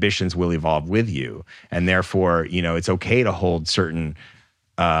and your ambitions will evolve with you. And therefore, it's okay to hold certain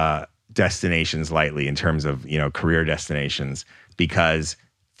destinations lightly in terms of, career destinations, because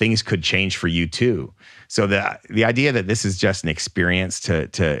things could change for you too. So the idea that this is just an experience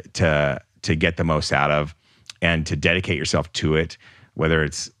to get the most out of and to dedicate yourself to it, whether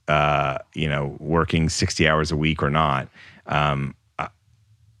it's, working 60 hours a week or not.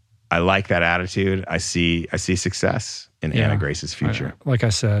 I like that attitude. I see success in Anna Grace's future. Like I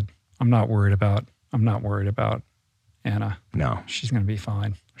said, I'm not worried about Anna. No. She's going to be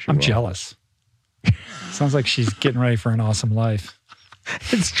fine. I'm jealous. Sounds like she's getting ready for an awesome life.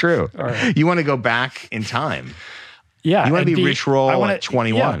 It's true. Right. You want to go back in time. Yeah. You want to be Rich Roll at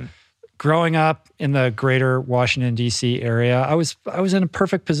 21. Yeah. Growing up in the greater Washington, D.C. area, I was in a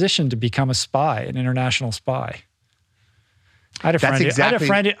perfect position to become a spy, an international spy. I had a friend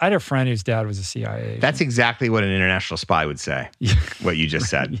whose dad was a CIA agent. That's exactly what an international spy would say, what you just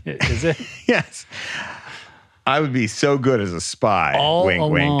said. Is it? Yes. I would be so good as a spy. All wink,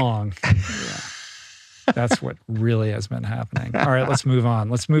 along. Wink. Yeah. That's what really has been happening. All right, let's move on.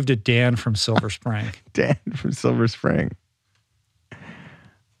 Let's move to Dan from Silver Spring. Dan from Silver Spring.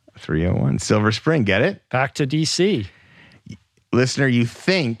 301. Silver Spring, get it? Back to DC. Listener, you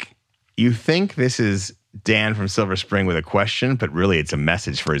think this is Dan from Silver Spring with a question, but really it's a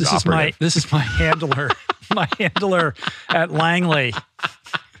message for his operative. This is my handler. My handler at Langley.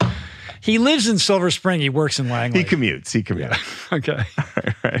 He lives in Silver Spring. He works in Langley. He commutes. Yeah. Okay.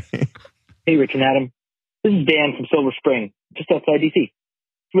 All right. Hey, Rich and Adam. This is Dan from Silver Spring, just outside DC.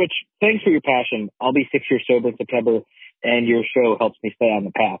 Rich, thanks for your passion. I'll be 6 years sober in September, and your show helps me stay on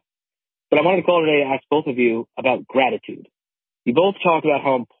the path. But I wanted to call today to ask both of you about gratitude. You both talk about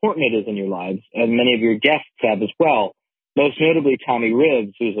how important it is in your lives, and many of your guests have as well, most notably Tommy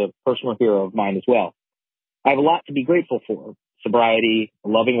Ribs, who's a personal hero of mine as well. I have a lot to be grateful for: sobriety, a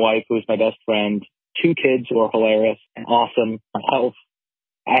loving wife who is my best friend, 2 kids who are hilarious and awesome. My health.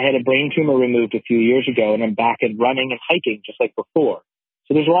 I had a brain tumor removed a few years ago, and I'm back at running and hiking just like before.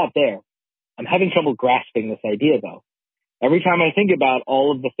 So there's a lot there. I'm having trouble grasping this idea, though. Every time I think about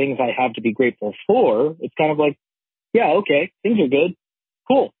all of the things I have to be grateful for, it's kind of like, yeah, okay, things are good.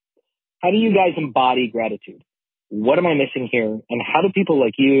 Cool. How do you guys embody gratitude? What am I missing here? And how do people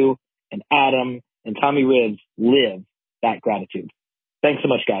like you and Adam and Tommy Rivs live that gratitude? Thanks so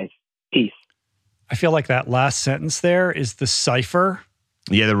much, guys. Peace. I feel like that last sentence there is the cipher.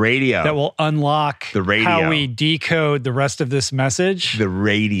 Yeah, the radio. That will unlock the radio. How we decode the rest of this message. The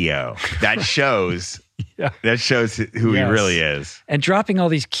radio. That shows yeah. That shows who he really is. And dropping all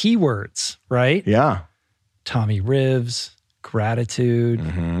these keywords, right? Yeah. Tommy Rivs, gratitude.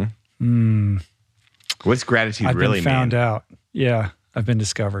 What's gratitude really mean? I've been found out. Yeah, I've been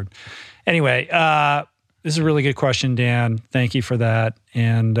discovered. Anyway, this is a really good question, Dan. Thank you for that.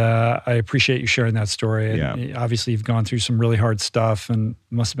 And I appreciate you sharing that story. And obviously, you've gone through some really hard stuff and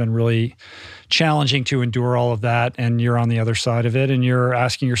must have been really challenging to endure all of that. And you're on the other side of it and you're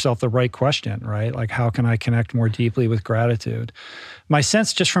asking yourself the right question, right? Like, how can I connect more deeply with gratitude? My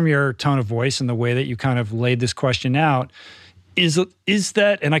sense, just from your tone of voice and the way that you kind of laid this question out, is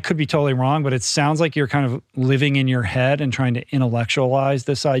that, and I could be totally wrong, but it sounds like you're kind of living in your head and trying to intellectualize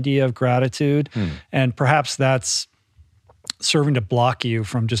this idea of gratitude. And perhaps that's serving to block you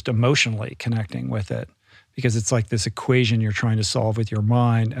from just emotionally connecting with it, because it's like this equation you're trying to solve with your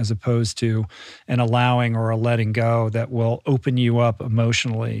mind as opposed to an allowing or a letting go that will open you up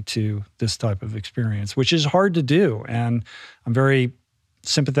emotionally to this type of experience, which is hard to do. And I'm very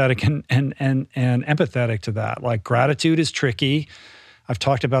sympathetic and empathetic to that. Like, gratitude is tricky. I've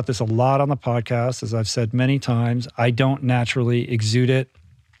talked about this a lot on the podcast, as I've said many times. I don't naturally exude it.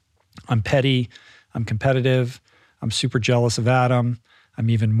 I'm petty. I'm competitive. I'm super jealous of Adam.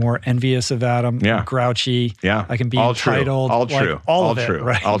 I'm even more envious of Adam. Yeah. I'm grouchy. Yeah. I can be all entitled. True. All like, true. All all of true. It,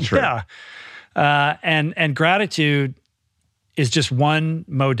 right? All true. Yeah. And gratitude is just one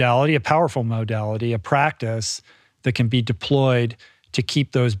modality, a powerful modality, a practice that can be deployed to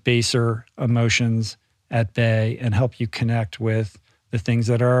keep those baser emotions at bay and help you connect with the things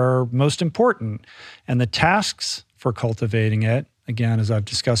that are most important. And the tasks for cultivating it, again, as I've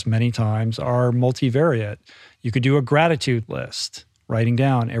discussed many times, are multivariate. You could do a gratitude list, writing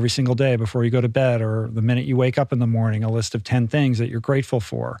down every single day before you go to bed or the minute you wake up in the morning, a list of 10 things that you're grateful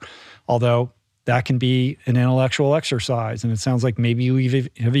for. Although that can be an intellectual exercise. And it sounds like maybe you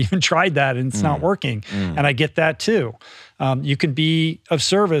have even tried that and it's not working. And I get that too. You can be of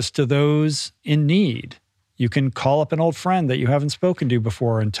service to those in need. You can call up an old friend that you haven't spoken to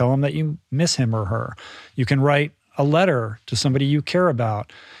before and tell them that you miss him or her. You can write a letter to somebody you care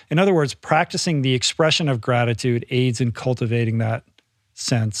about. In other words, practicing the expression of gratitude aids in cultivating that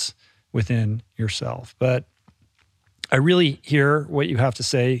sense within yourself. But I really hear what you have to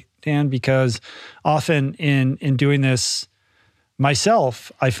say, Dan, because often in doing this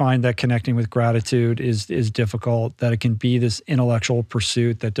myself, I find that connecting with gratitude is difficult, that it can be this intellectual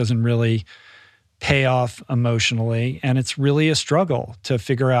pursuit that doesn't really pay off emotionally. And it's really a struggle to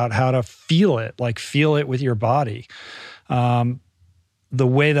figure out how to feel it, like feel it with your body. The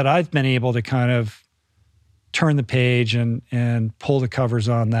way that I've been able to kind of turn the page and pull the covers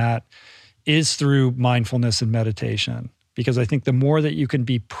on that is through mindfulness and meditation. Because I think the more that you can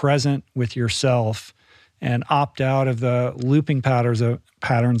be present with yourself and opt out of the looping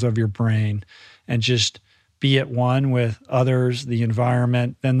patterns of your brain and just be at one with others, the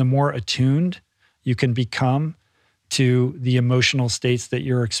environment, then the more attuned you can become to the emotional states that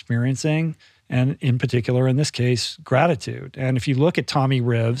you're experiencing, and in particular, in this case, gratitude. And if you look at Tommy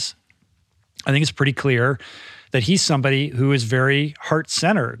Rivs, I think it's pretty clear that he's somebody who is very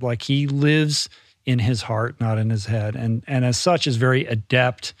heart-centered. Like, he lives in his heart, not in his head. And as such is very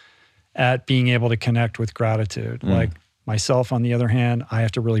adept at being able to connect with gratitude. Like myself, on the other hand, I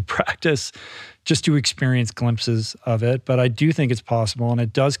have to really practice just to experience glimpses of it. But I do think it's possible, and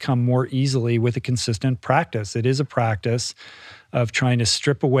it does come more easily with a consistent practice. It is a practice of trying to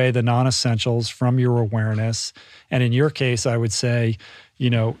strip away the non-essentials from your awareness. And in your case, I would say, you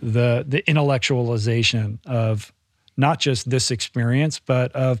know, the intellectualization of not just this experience,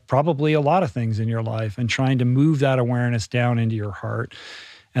 but of probably a lot of things in your life, and trying to move that awareness down into your heart,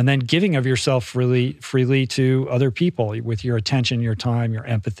 and then giving of yourself freely to other people with your attention, your time, your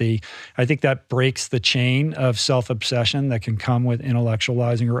empathy. I think that breaks the chain of self-obsession that can come with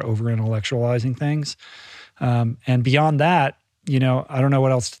intellectualizing or over-intellectualizing things. And beyond that, you know, I don't know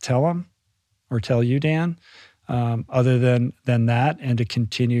what else to tell them or tell you, Dan, other than that, and to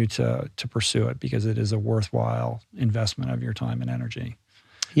continue to pursue it, because it is a worthwhile investment of your time and energy.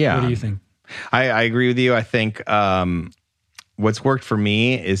 Yeah. What do you think? I agree with you. I think what's worked for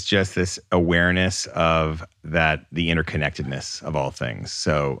me is just this awareness of the interconnectedness of all things.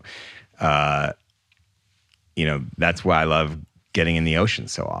 So, that's why I love getting in the ocean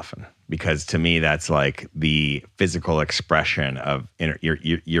so often, because to me, that's like the physical expression of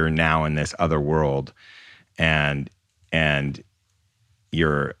you're now in this other world, and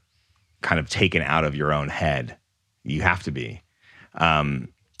you're kind of taken out of your own head. You have to be. And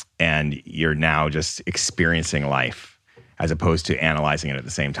you're now just experiencing life as opposed to analyzing it at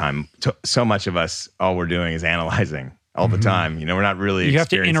the same time. So much of us, all we're doing is analyzing all the time. We're not really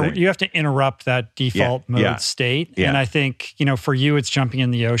experiencing. You have to interrupt that default mode state. Yeah. And I think, for you, it's jumping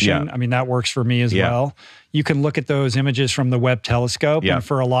in the ocean. Yeah. I mean, that works for me as well. You can look at those images from the Webb telescope. And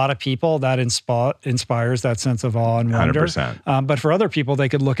for a lot of people, that inspires that sense of awe and wonder. 100%. But for other people, they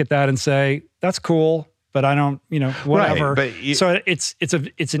could look at that and say, that's cool, but I don't, whatever. Right, so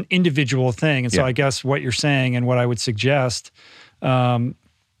it's an individual thing. And so I guess what you're saying and what I would suggest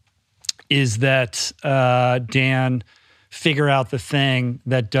is that Dan figure out the thing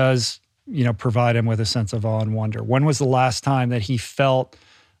that does, provide him with a sense of awe and wonder. When was the last time that he felt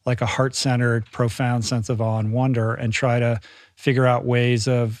like a heart-centered, profound sense of awe and wonder, and try to figure out ways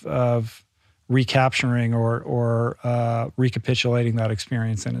of recapturing or recapitulating that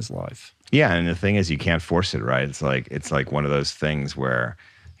experience in his life? Yeah, and the thing is, you can't force it, right? It's like one of those things where,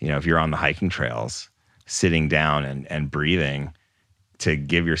 if you're on the hiking trails, sitting down and breathing to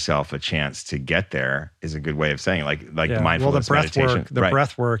give yourself a chance to get there is a good way of saying it. Like the mindfulness meditation. The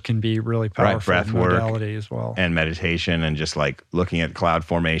breath work can be really powerful modality as well. And meditation, and just like looking at cloud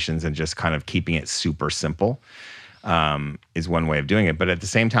formations and just kind of keeping it super simple is one way of doing it. But at the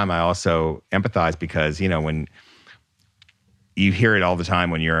same time, I also empathize because, when you hear it all the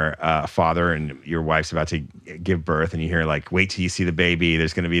time when you're a father and your wife's about to give birth, and you hear like, wait till you see the baby.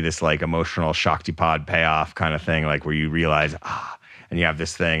 There's going to be this like emotional Shaktipad payoff kind of thing, like where you realize, and you have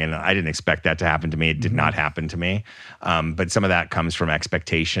this thing. And I didn't expect that to happen to me. It did not happen to me. But some of that comes from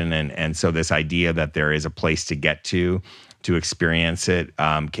expectation. And so this idea that there is a place to get to experience it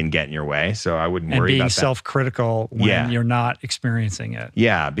can get in your way. So I wouldn't worry about that. And being self-critical when you're not experiencing it.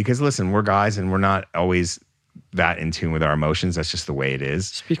 Yeah, because listen, we're guys and we're not always that in tune with our emotions. That's just the way it is.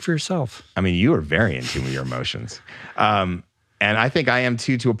 Speak for yourself. I mean, you are very in tune with your emotions. And I think I am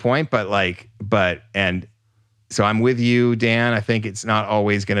too, to a point, so I'm with you, Dan. I think it's not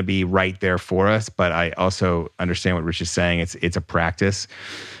always going to be right there for us, but I also understand what Rich is saying. It's a practice.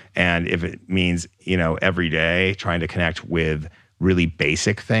 And if it means, every day trying to connect with really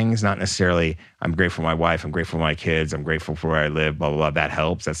basic things, not necessarily, I'm grateful for my wife, I'm grateful for my kids, I'm grateful for where I live, blah, blah, blah. That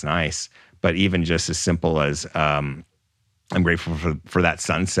helps. That's nice. But even just as simple as I'm grateful for that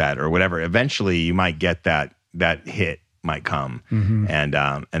sunset or whatever, eventually you might get that hit might come. Mm-hmm.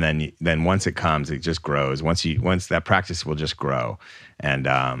 And then once it comes, it just grows. Once that practice will just grow. And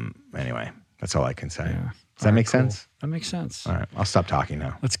anyway, that's all I can say. Yeah. Does that make sense? That makes sense. All right. I'll stop talking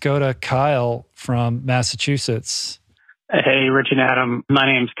now. Let's go to Kyle from Massachusetts. Hey, Rich and Adam. My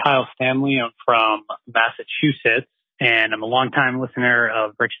name's Kyle Stanley. I'm from Massachusetts, and I'm a longtime listener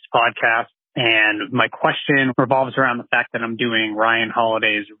of Rich's podcast. And my question revolves around the fact that I'm doing Ryan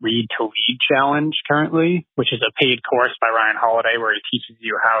Holiday's Read to Lead challenge currently, which is a paid course by Ryan Holiday where he teaches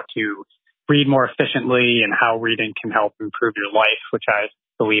you how to read more efficiently and how reading can help improve your life, which I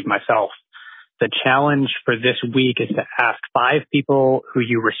believe myself. The challenge for this week is to ask 5 people who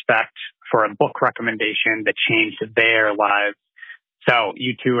you respect for a book recommendation that changed their lives. So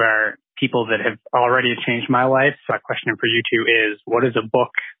you two are people that have already changed my life. So my question for you two is, what is a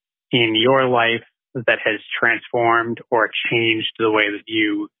book in your life that has transformed or changed the way that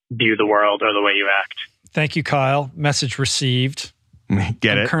you view the world or the way you act? Thank you, Kyle. Message received.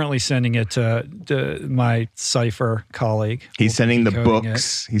 Get it? I'm currently sending it to my Cypher colleague. He's sending the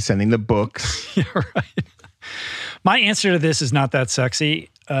books. He's sending the books. Yeah, right. My answer to this is not that sexy,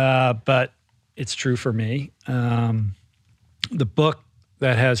 but it's true for me. The book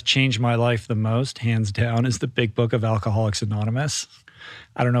that has changed my life the most, hands down, is the big book of Alcoholics Anonymous.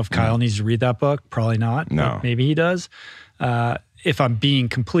 I don't know if Kyle needs to read that book. Probably not. No. Maybe he does. If I'm being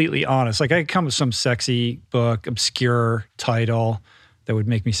completely honest, like I could come with some sexy book, obscure title that would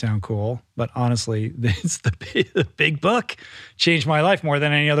make me sound cool. But honestly, it's the big book changed my life more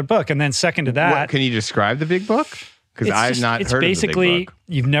than any other book. And then second to that. Can you describe the big book? Because I've not heard of the big book. It's basically,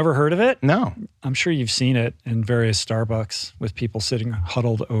 you've never heard of it? No. I'm sure you've seen it in various Starbucks with people sitting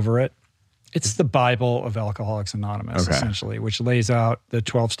huddled over it. It's the Bible of Alcoholics Anonymous, essentially, which lays out the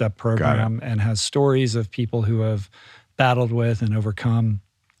 12-step program and has stories of people who have battled with and overcome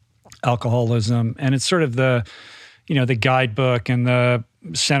alcoholism. And it's sort of the guidebook and the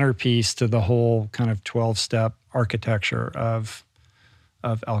centerpiece to the whole kind of 12-step architecture of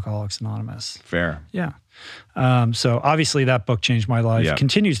Alcoholics Anonymous. Fair. Yeah. So obviously that book changed my life, Yeah.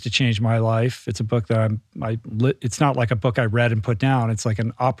 continues to change my life. It's a book that it's not like a book I read and put down. It's like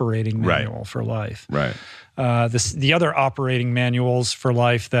an operating manual for life. Right. The other operating manuals for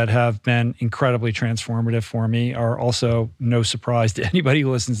life that have been incredibly transformative for me are also no surprise to anybody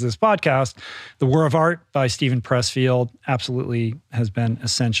who listens to this podcast. The War of Art by Stephen Pressfield absolutely has been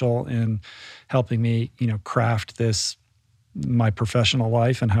essential in helping me, craft my professional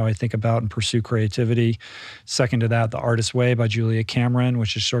life and how I think about and pursue creativity. Second to that, The Artist's Way by Julia Cameron,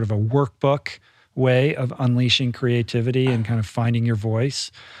 which is sort of a workbook way of unleashing creativity and kind of finding your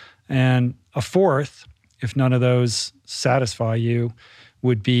voice. And a fourth, if none of those satisfy you,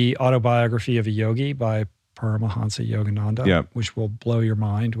 would be Autobiography of a Yogi by Paramahansa Yogananda, which will blow your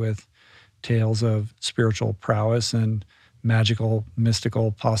mind with tales of spiritual prowess and magical,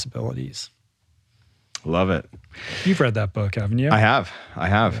 mystical possibilities. Love it. You've read that book, haven't you? I have.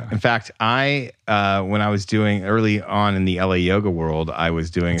 Yeah. In fact, when I was doing early on in the LA yoga world, I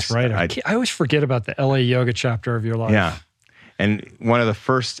was doing. That's right. I always forget about the LA yoga chapter of your life. Yeah. And one of the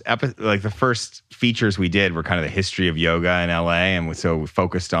first the first features we did were kind of the history of yoga in LA. And so we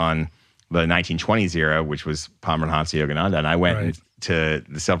focused on the 1920s era, which was Paramahansa Yogananda. And I went to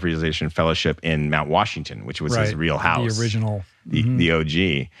the Self-Realization Fellowship in Mount Washington, which was his real house. The original. The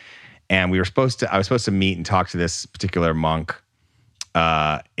OG. And I was supposed to meet and talk to this particular monk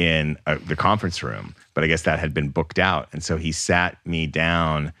in the conference room, but I guess that had been booked out. And so he sat me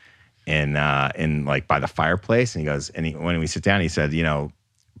down in like by the fireplace, and he goes, when we sit down, he said, Paramahansa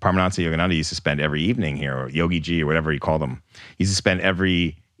Yogananda used to spend every evening here, or Yogi G, or whatever he called him. He used to spend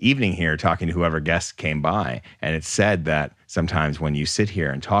every evening here talking to whoever guests came by. And it's said that sometimes when you sit here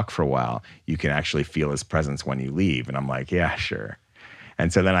and talk for a while, you can actually feel his presence when you leave. And I'm like, yeah, sure.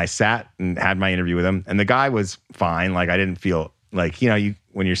 And so then I sat and had my interview with him, and the guy was fine. Like, I didn't feel like,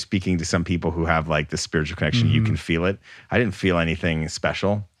 when you're speaking to some people who have like the spiritual connection, you can feel it. I didn't feel anything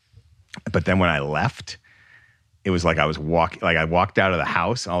special. But then when I left, it was like I was I walked out of the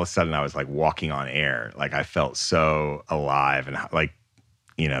house, and all of a sudden I was like walking on air. Like, I felt so alive and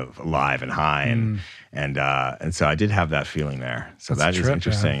alive and high. And so I did have that feeling there. So that is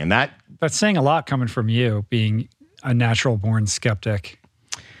interesting. Yeah. And that's saying a lot coming from you, being a natural born skeptic.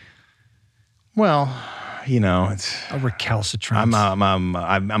 Well, it's a recalcitrant. I'm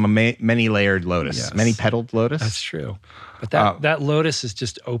a many-layered lotus, many-petaled lotus. That's true. But that lotus is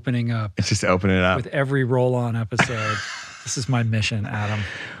just opening up. It's just opening up with every roll-on episode. This is my mission, Adam.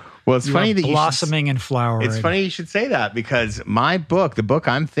 Well, it's funny that blossoming and flowering. It's funny you should say that, because my book, the book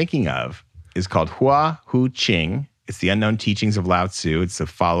I'm thinking of, is called Hua Hu Ching. It's the Unknown Teachings of Lao Tzu. It's a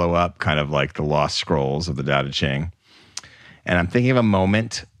follow-up, kind of like the Lost Scrolls of the Tao Te Ching. And I'm thinking of a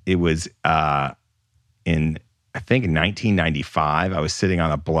moment. It was in 1995. I was sitting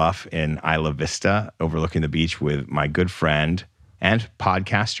on a bluff in Isla Vista overlooking the beach with my good friend and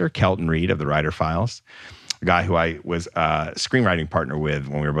podcaster, Kelton Reed of the Writer Files, a guy who I was a screenwriting partner with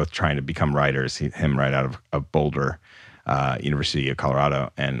when we were both trying to become writers, him right out of Boulder, University of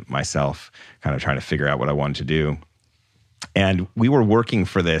Colorado, and myself kind of trying to figure out what I wanted to do. And we were working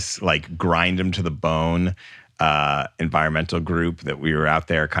for this like grind them to the bone environmental group that we were out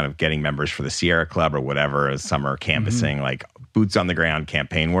there kind of getting members for the Sierra Club or whatever, as summer canvassing, like boots on the ground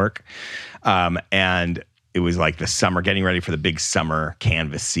campaign work. And it was like the summer, getting ready for the big summer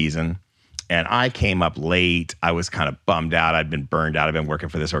canvas season. And I came up late. I was kind of bummed out. I'd been burned out. I've been working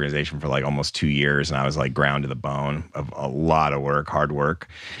for this organization for like almost 2 years, and I was like ground to the bone of a lot of work, hard work,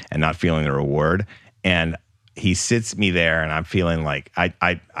 and not feeling the reward. And he sits me there, and I'm feeling like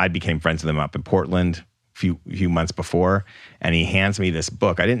I became friends with him up in Portland few months before, and he hands me this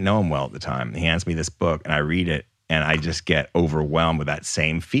book. I didn't know him well at the time. He hands me this book, and I read it, and I just get overwhelmed with that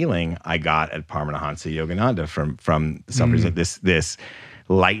same feeling I got at Paramahansa Yogananda from this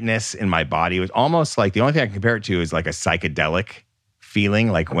lightness in my body. It was almost like, the only thing I can compare it to is like a psychedelic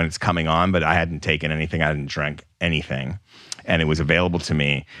feeling, like when it's coming on, but I hadn't taken anything, I hadn't drank anything, and it was available to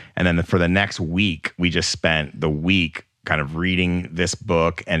me. And then for the next week, we just spent the week kind of reading this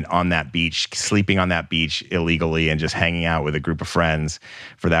book and on that beach, sleeping on that beach illegally, and just hanging out with a group of friends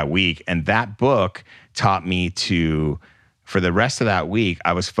for that week. And that book taught me for the rest of that week,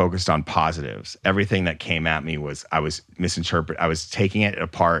 I was focused on positives. Everything that came at me I was taking it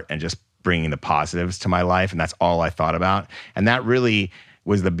apart and just bringing the positives to my life. And that's all I thought about. And that really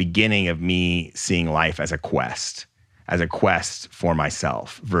was the beginning of me seeing life as a quest for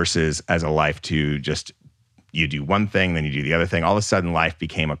myself versus as a life to just you do one thing, then you do the other thing. All of a sudden, life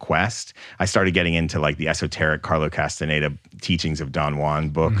became a quest. I started getting into like the esoteric Carlo Castaneda teachings of Don Juan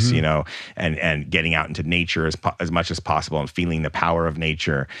books, you know, and getting out into nature as much as possible and feeling the power of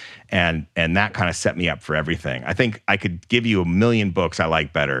nature. And that kind of set me up for everything. I think I could give you a million books I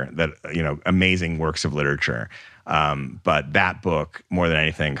like better, that, you know, amazing works of literature. But that book, more than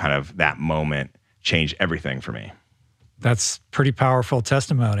anything, kind of that moment changed everything for me. That's pretty powerful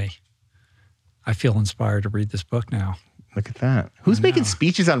testimony. I feel inspired to read this book now. Look at that. Who's making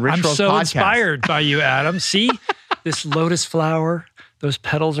speeches on Rich Roll's podcast? I'm so inspired by you, Adam. See, this lotus flower, those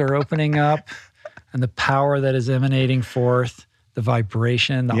petals are opening up, and the power that is emanating forth, the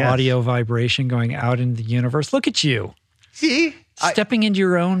vibration, the audio vibration going out into the universe. Look at you. See? Stepping into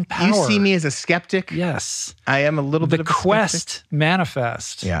your own power. You see me as a skeptic? Yes. I am a little bit of a skeptic. The quest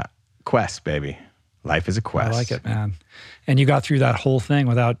manifest. Yeah. Quest, baby. Life is a quest. I like it, man. And you got through that whole thing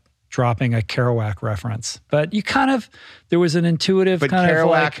without dropping a Kerouac reference. But you kind of, there was an intuitive kind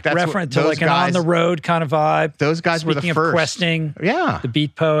Kerouac, of like reference to like an on the road kind of vibe. Those guys were the Speaking first. of questing, Yeah. the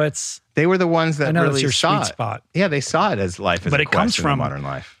beat poets. They were the ones that I know really it's your saw sweet it. spot. Yeah, they saw it as life as But a it comes quest in from the modern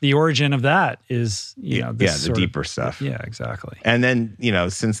life. The origin of that is, you know, this the sort deeper of, stuff. Yeah, exactly. And then, you know,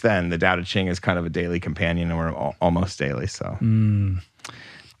 since then, the Tao Te Ching is kind of a daily companion, and we're almost daily. So,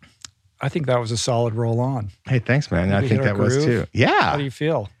 I think that was a solid roll on. hey, thanks, man. I we think hit our that was groove? too. How Yeah, do you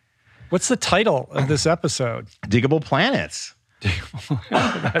feel? What's the title of this episode? Diggable Planets.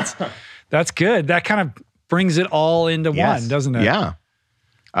 That's good. That kind of brings it all into Yes. one, doesn't it? Yeah.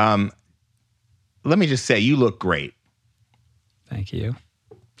 Let me just say, you look great. Thank you.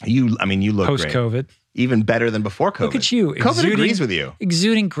 You look great. Post-COVID. Even better than before COVID. Look at you. COVID agrees with you.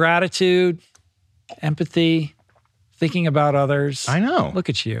 Exuding gratitude, empathy, thinking about others. I know. Look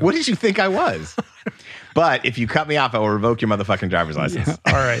at you. What did you think I was? But if you cut me off, I will revoke your motherfucking driver's license.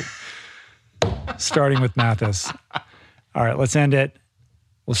 All right. Starting with Mathis. All right, let's end it.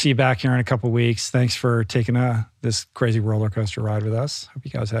 We'll see you back here in a couple of weeks. Thanks for taking this crazy roller coaster ride with us. Hope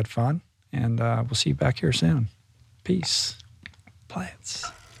you guys had fun. And we'll see you back here soon. Peace. Plants.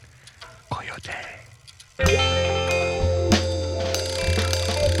 Coyote.